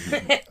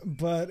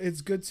but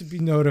it's good to be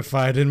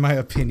notified, in my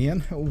opinion,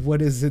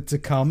 what is it to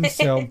come.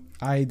 So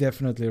I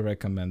definitely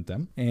recommend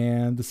them.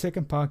 And the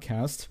second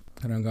podcast,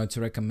 that I'm going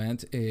to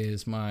recommend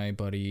is my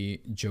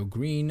buddy Joe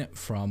Green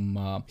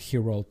from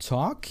Hero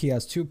Talk. He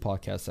has two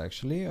podcasts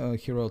actually,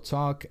 Hero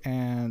Talk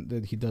and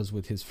that he does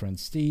with his friend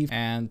Steve,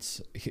 and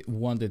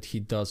one that he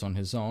does on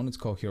his own. It's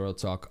called Hero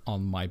Talk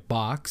on My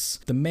Box.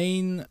 The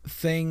main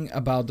thing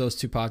about those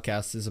two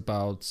podcasts is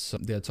about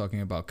they're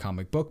talking about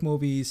comic book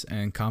movies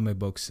and comic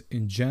books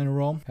in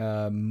general.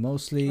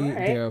 Mostly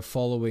they're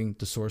following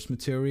the source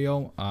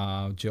material.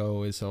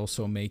 Joe is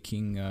also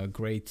making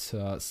great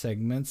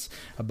segments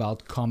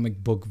about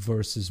comic book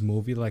versus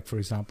movie. Like, for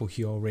example,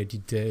 he already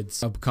did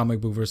a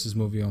comic book versus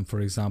movie on, for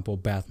example,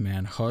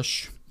 Batman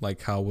Hush.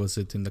 Like, how was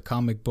it in the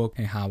comic book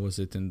and how was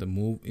it in the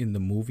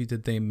movie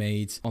that they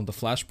made? On the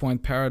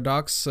Flashpoint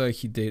Paradox,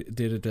 he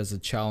did it as a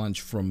challenge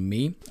from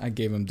me. I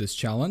gave him this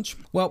challenge.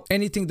 Well,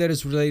 anything that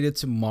is related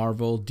to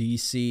Marvel,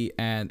 DC,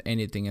 and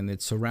anything in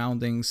its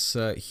surroundings,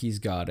 he's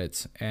got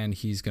it. And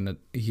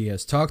he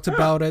has talked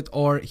about it,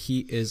 or he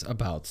is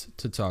about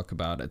to talk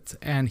about it.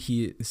 And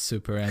he is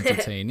super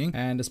entertaining.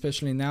 And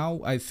especially now,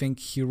 I think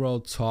Hero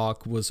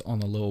Talk was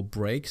on a little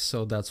break.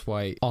 So that's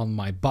why On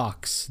My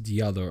Box,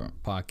 the other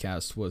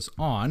podcast, was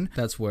on.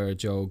 That's where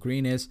Joe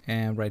Green is,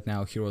 and right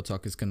now Hero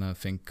Talk is gonna, I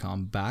think,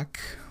 come back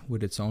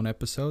with its own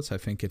episodes. I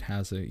think it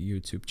has a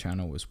YouTube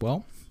channel as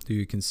well.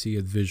 You can see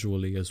it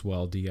visually as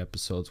well, the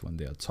episodes when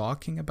they're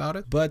talking about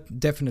it. But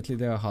definitely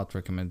there are hot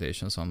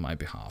recommendations on my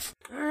behalf.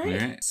 All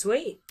right.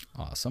 Sweet.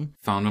 Awesome.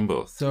 Found them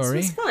both. Sorry.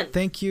 This was fun.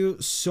 Thank you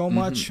so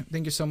much.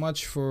 Thank you so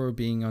much for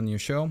being on your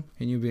show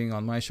and you being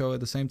on my show at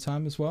the same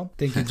time as well.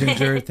 Thank you,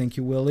 Ginger. Thank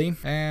you, Willie.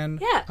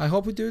 And I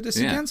hope we do this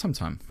again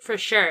sometime. For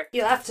sure.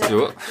 You'll have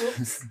to.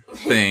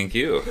 Thank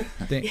you.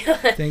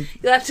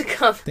 You'll have to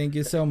come. Thank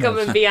you so much. Come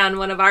and be on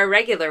one of our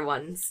regular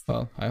ones.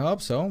 Well, I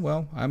hope so.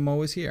 Well, I'm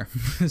always here.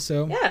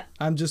 So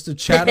I'm just a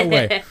chat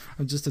away.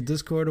 I'm just a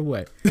Discord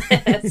away.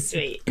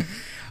 Sweet.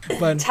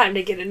 But time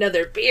to get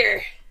another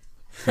beer.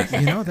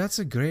 You know, that's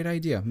a great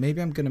idea.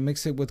 Maybe I'm gonna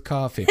mix it with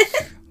coffee.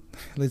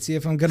 Let's see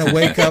if I'm gonna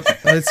wake up.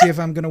 Let's see if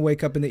I'm gonna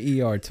wake up in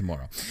the ER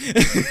tomorrow.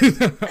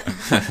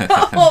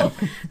 Oh,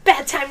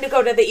 bad time to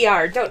go to the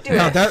ER. Don't do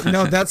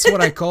it. That's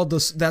what I call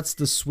this. That's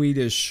the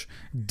Swedish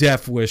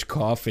Death Wish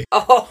coffee.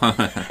 Oh,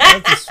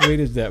 that's the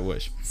Swedish Death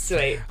Wish.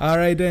 Sweet. All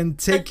right, then.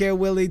 Take care,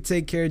 Willie.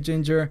 Take care,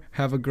 Ginger.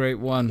 Have a great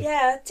one.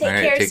 Yeah. Take All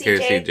right, care, take CJ.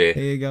 care, CJ.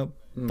 Here you go.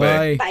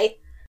 Bye. Bye.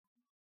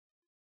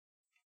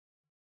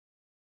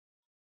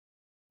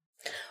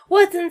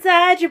 What's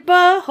inside your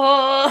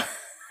butthole?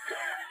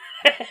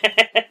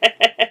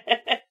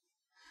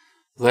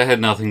 That had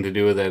nothing to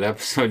do with that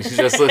episode you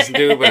just listened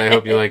to, but I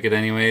hope you like it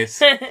anyways.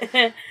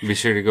 Be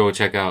sure to go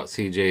check out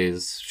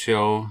CJ's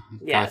show,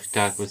 Coffee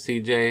Talk with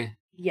CJ.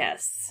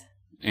 Yes.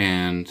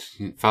 And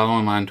follow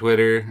him on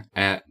Twitter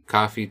at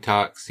Coffee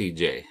Talk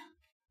CJ.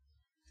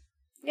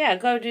 Yeah,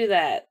 go do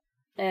that.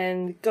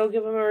 And go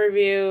give him a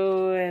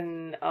review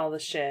and all the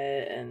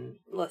shit and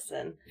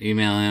listen.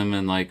 Email him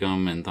and like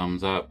him and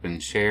thumbs up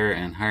and share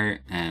and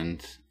heart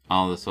and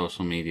all the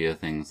social media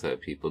things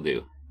that people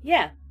do.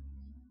 Yeah.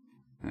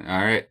 All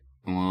right.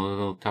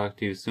 We'll talk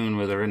to you soon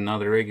with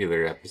another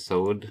regular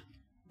episode.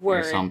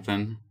 Word. Or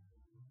something.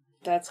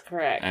 That's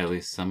correct. At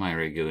least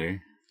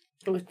semi-regular.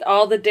 With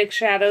all the dick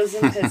shadows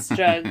and piss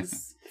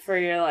jugs for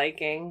your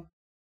liking.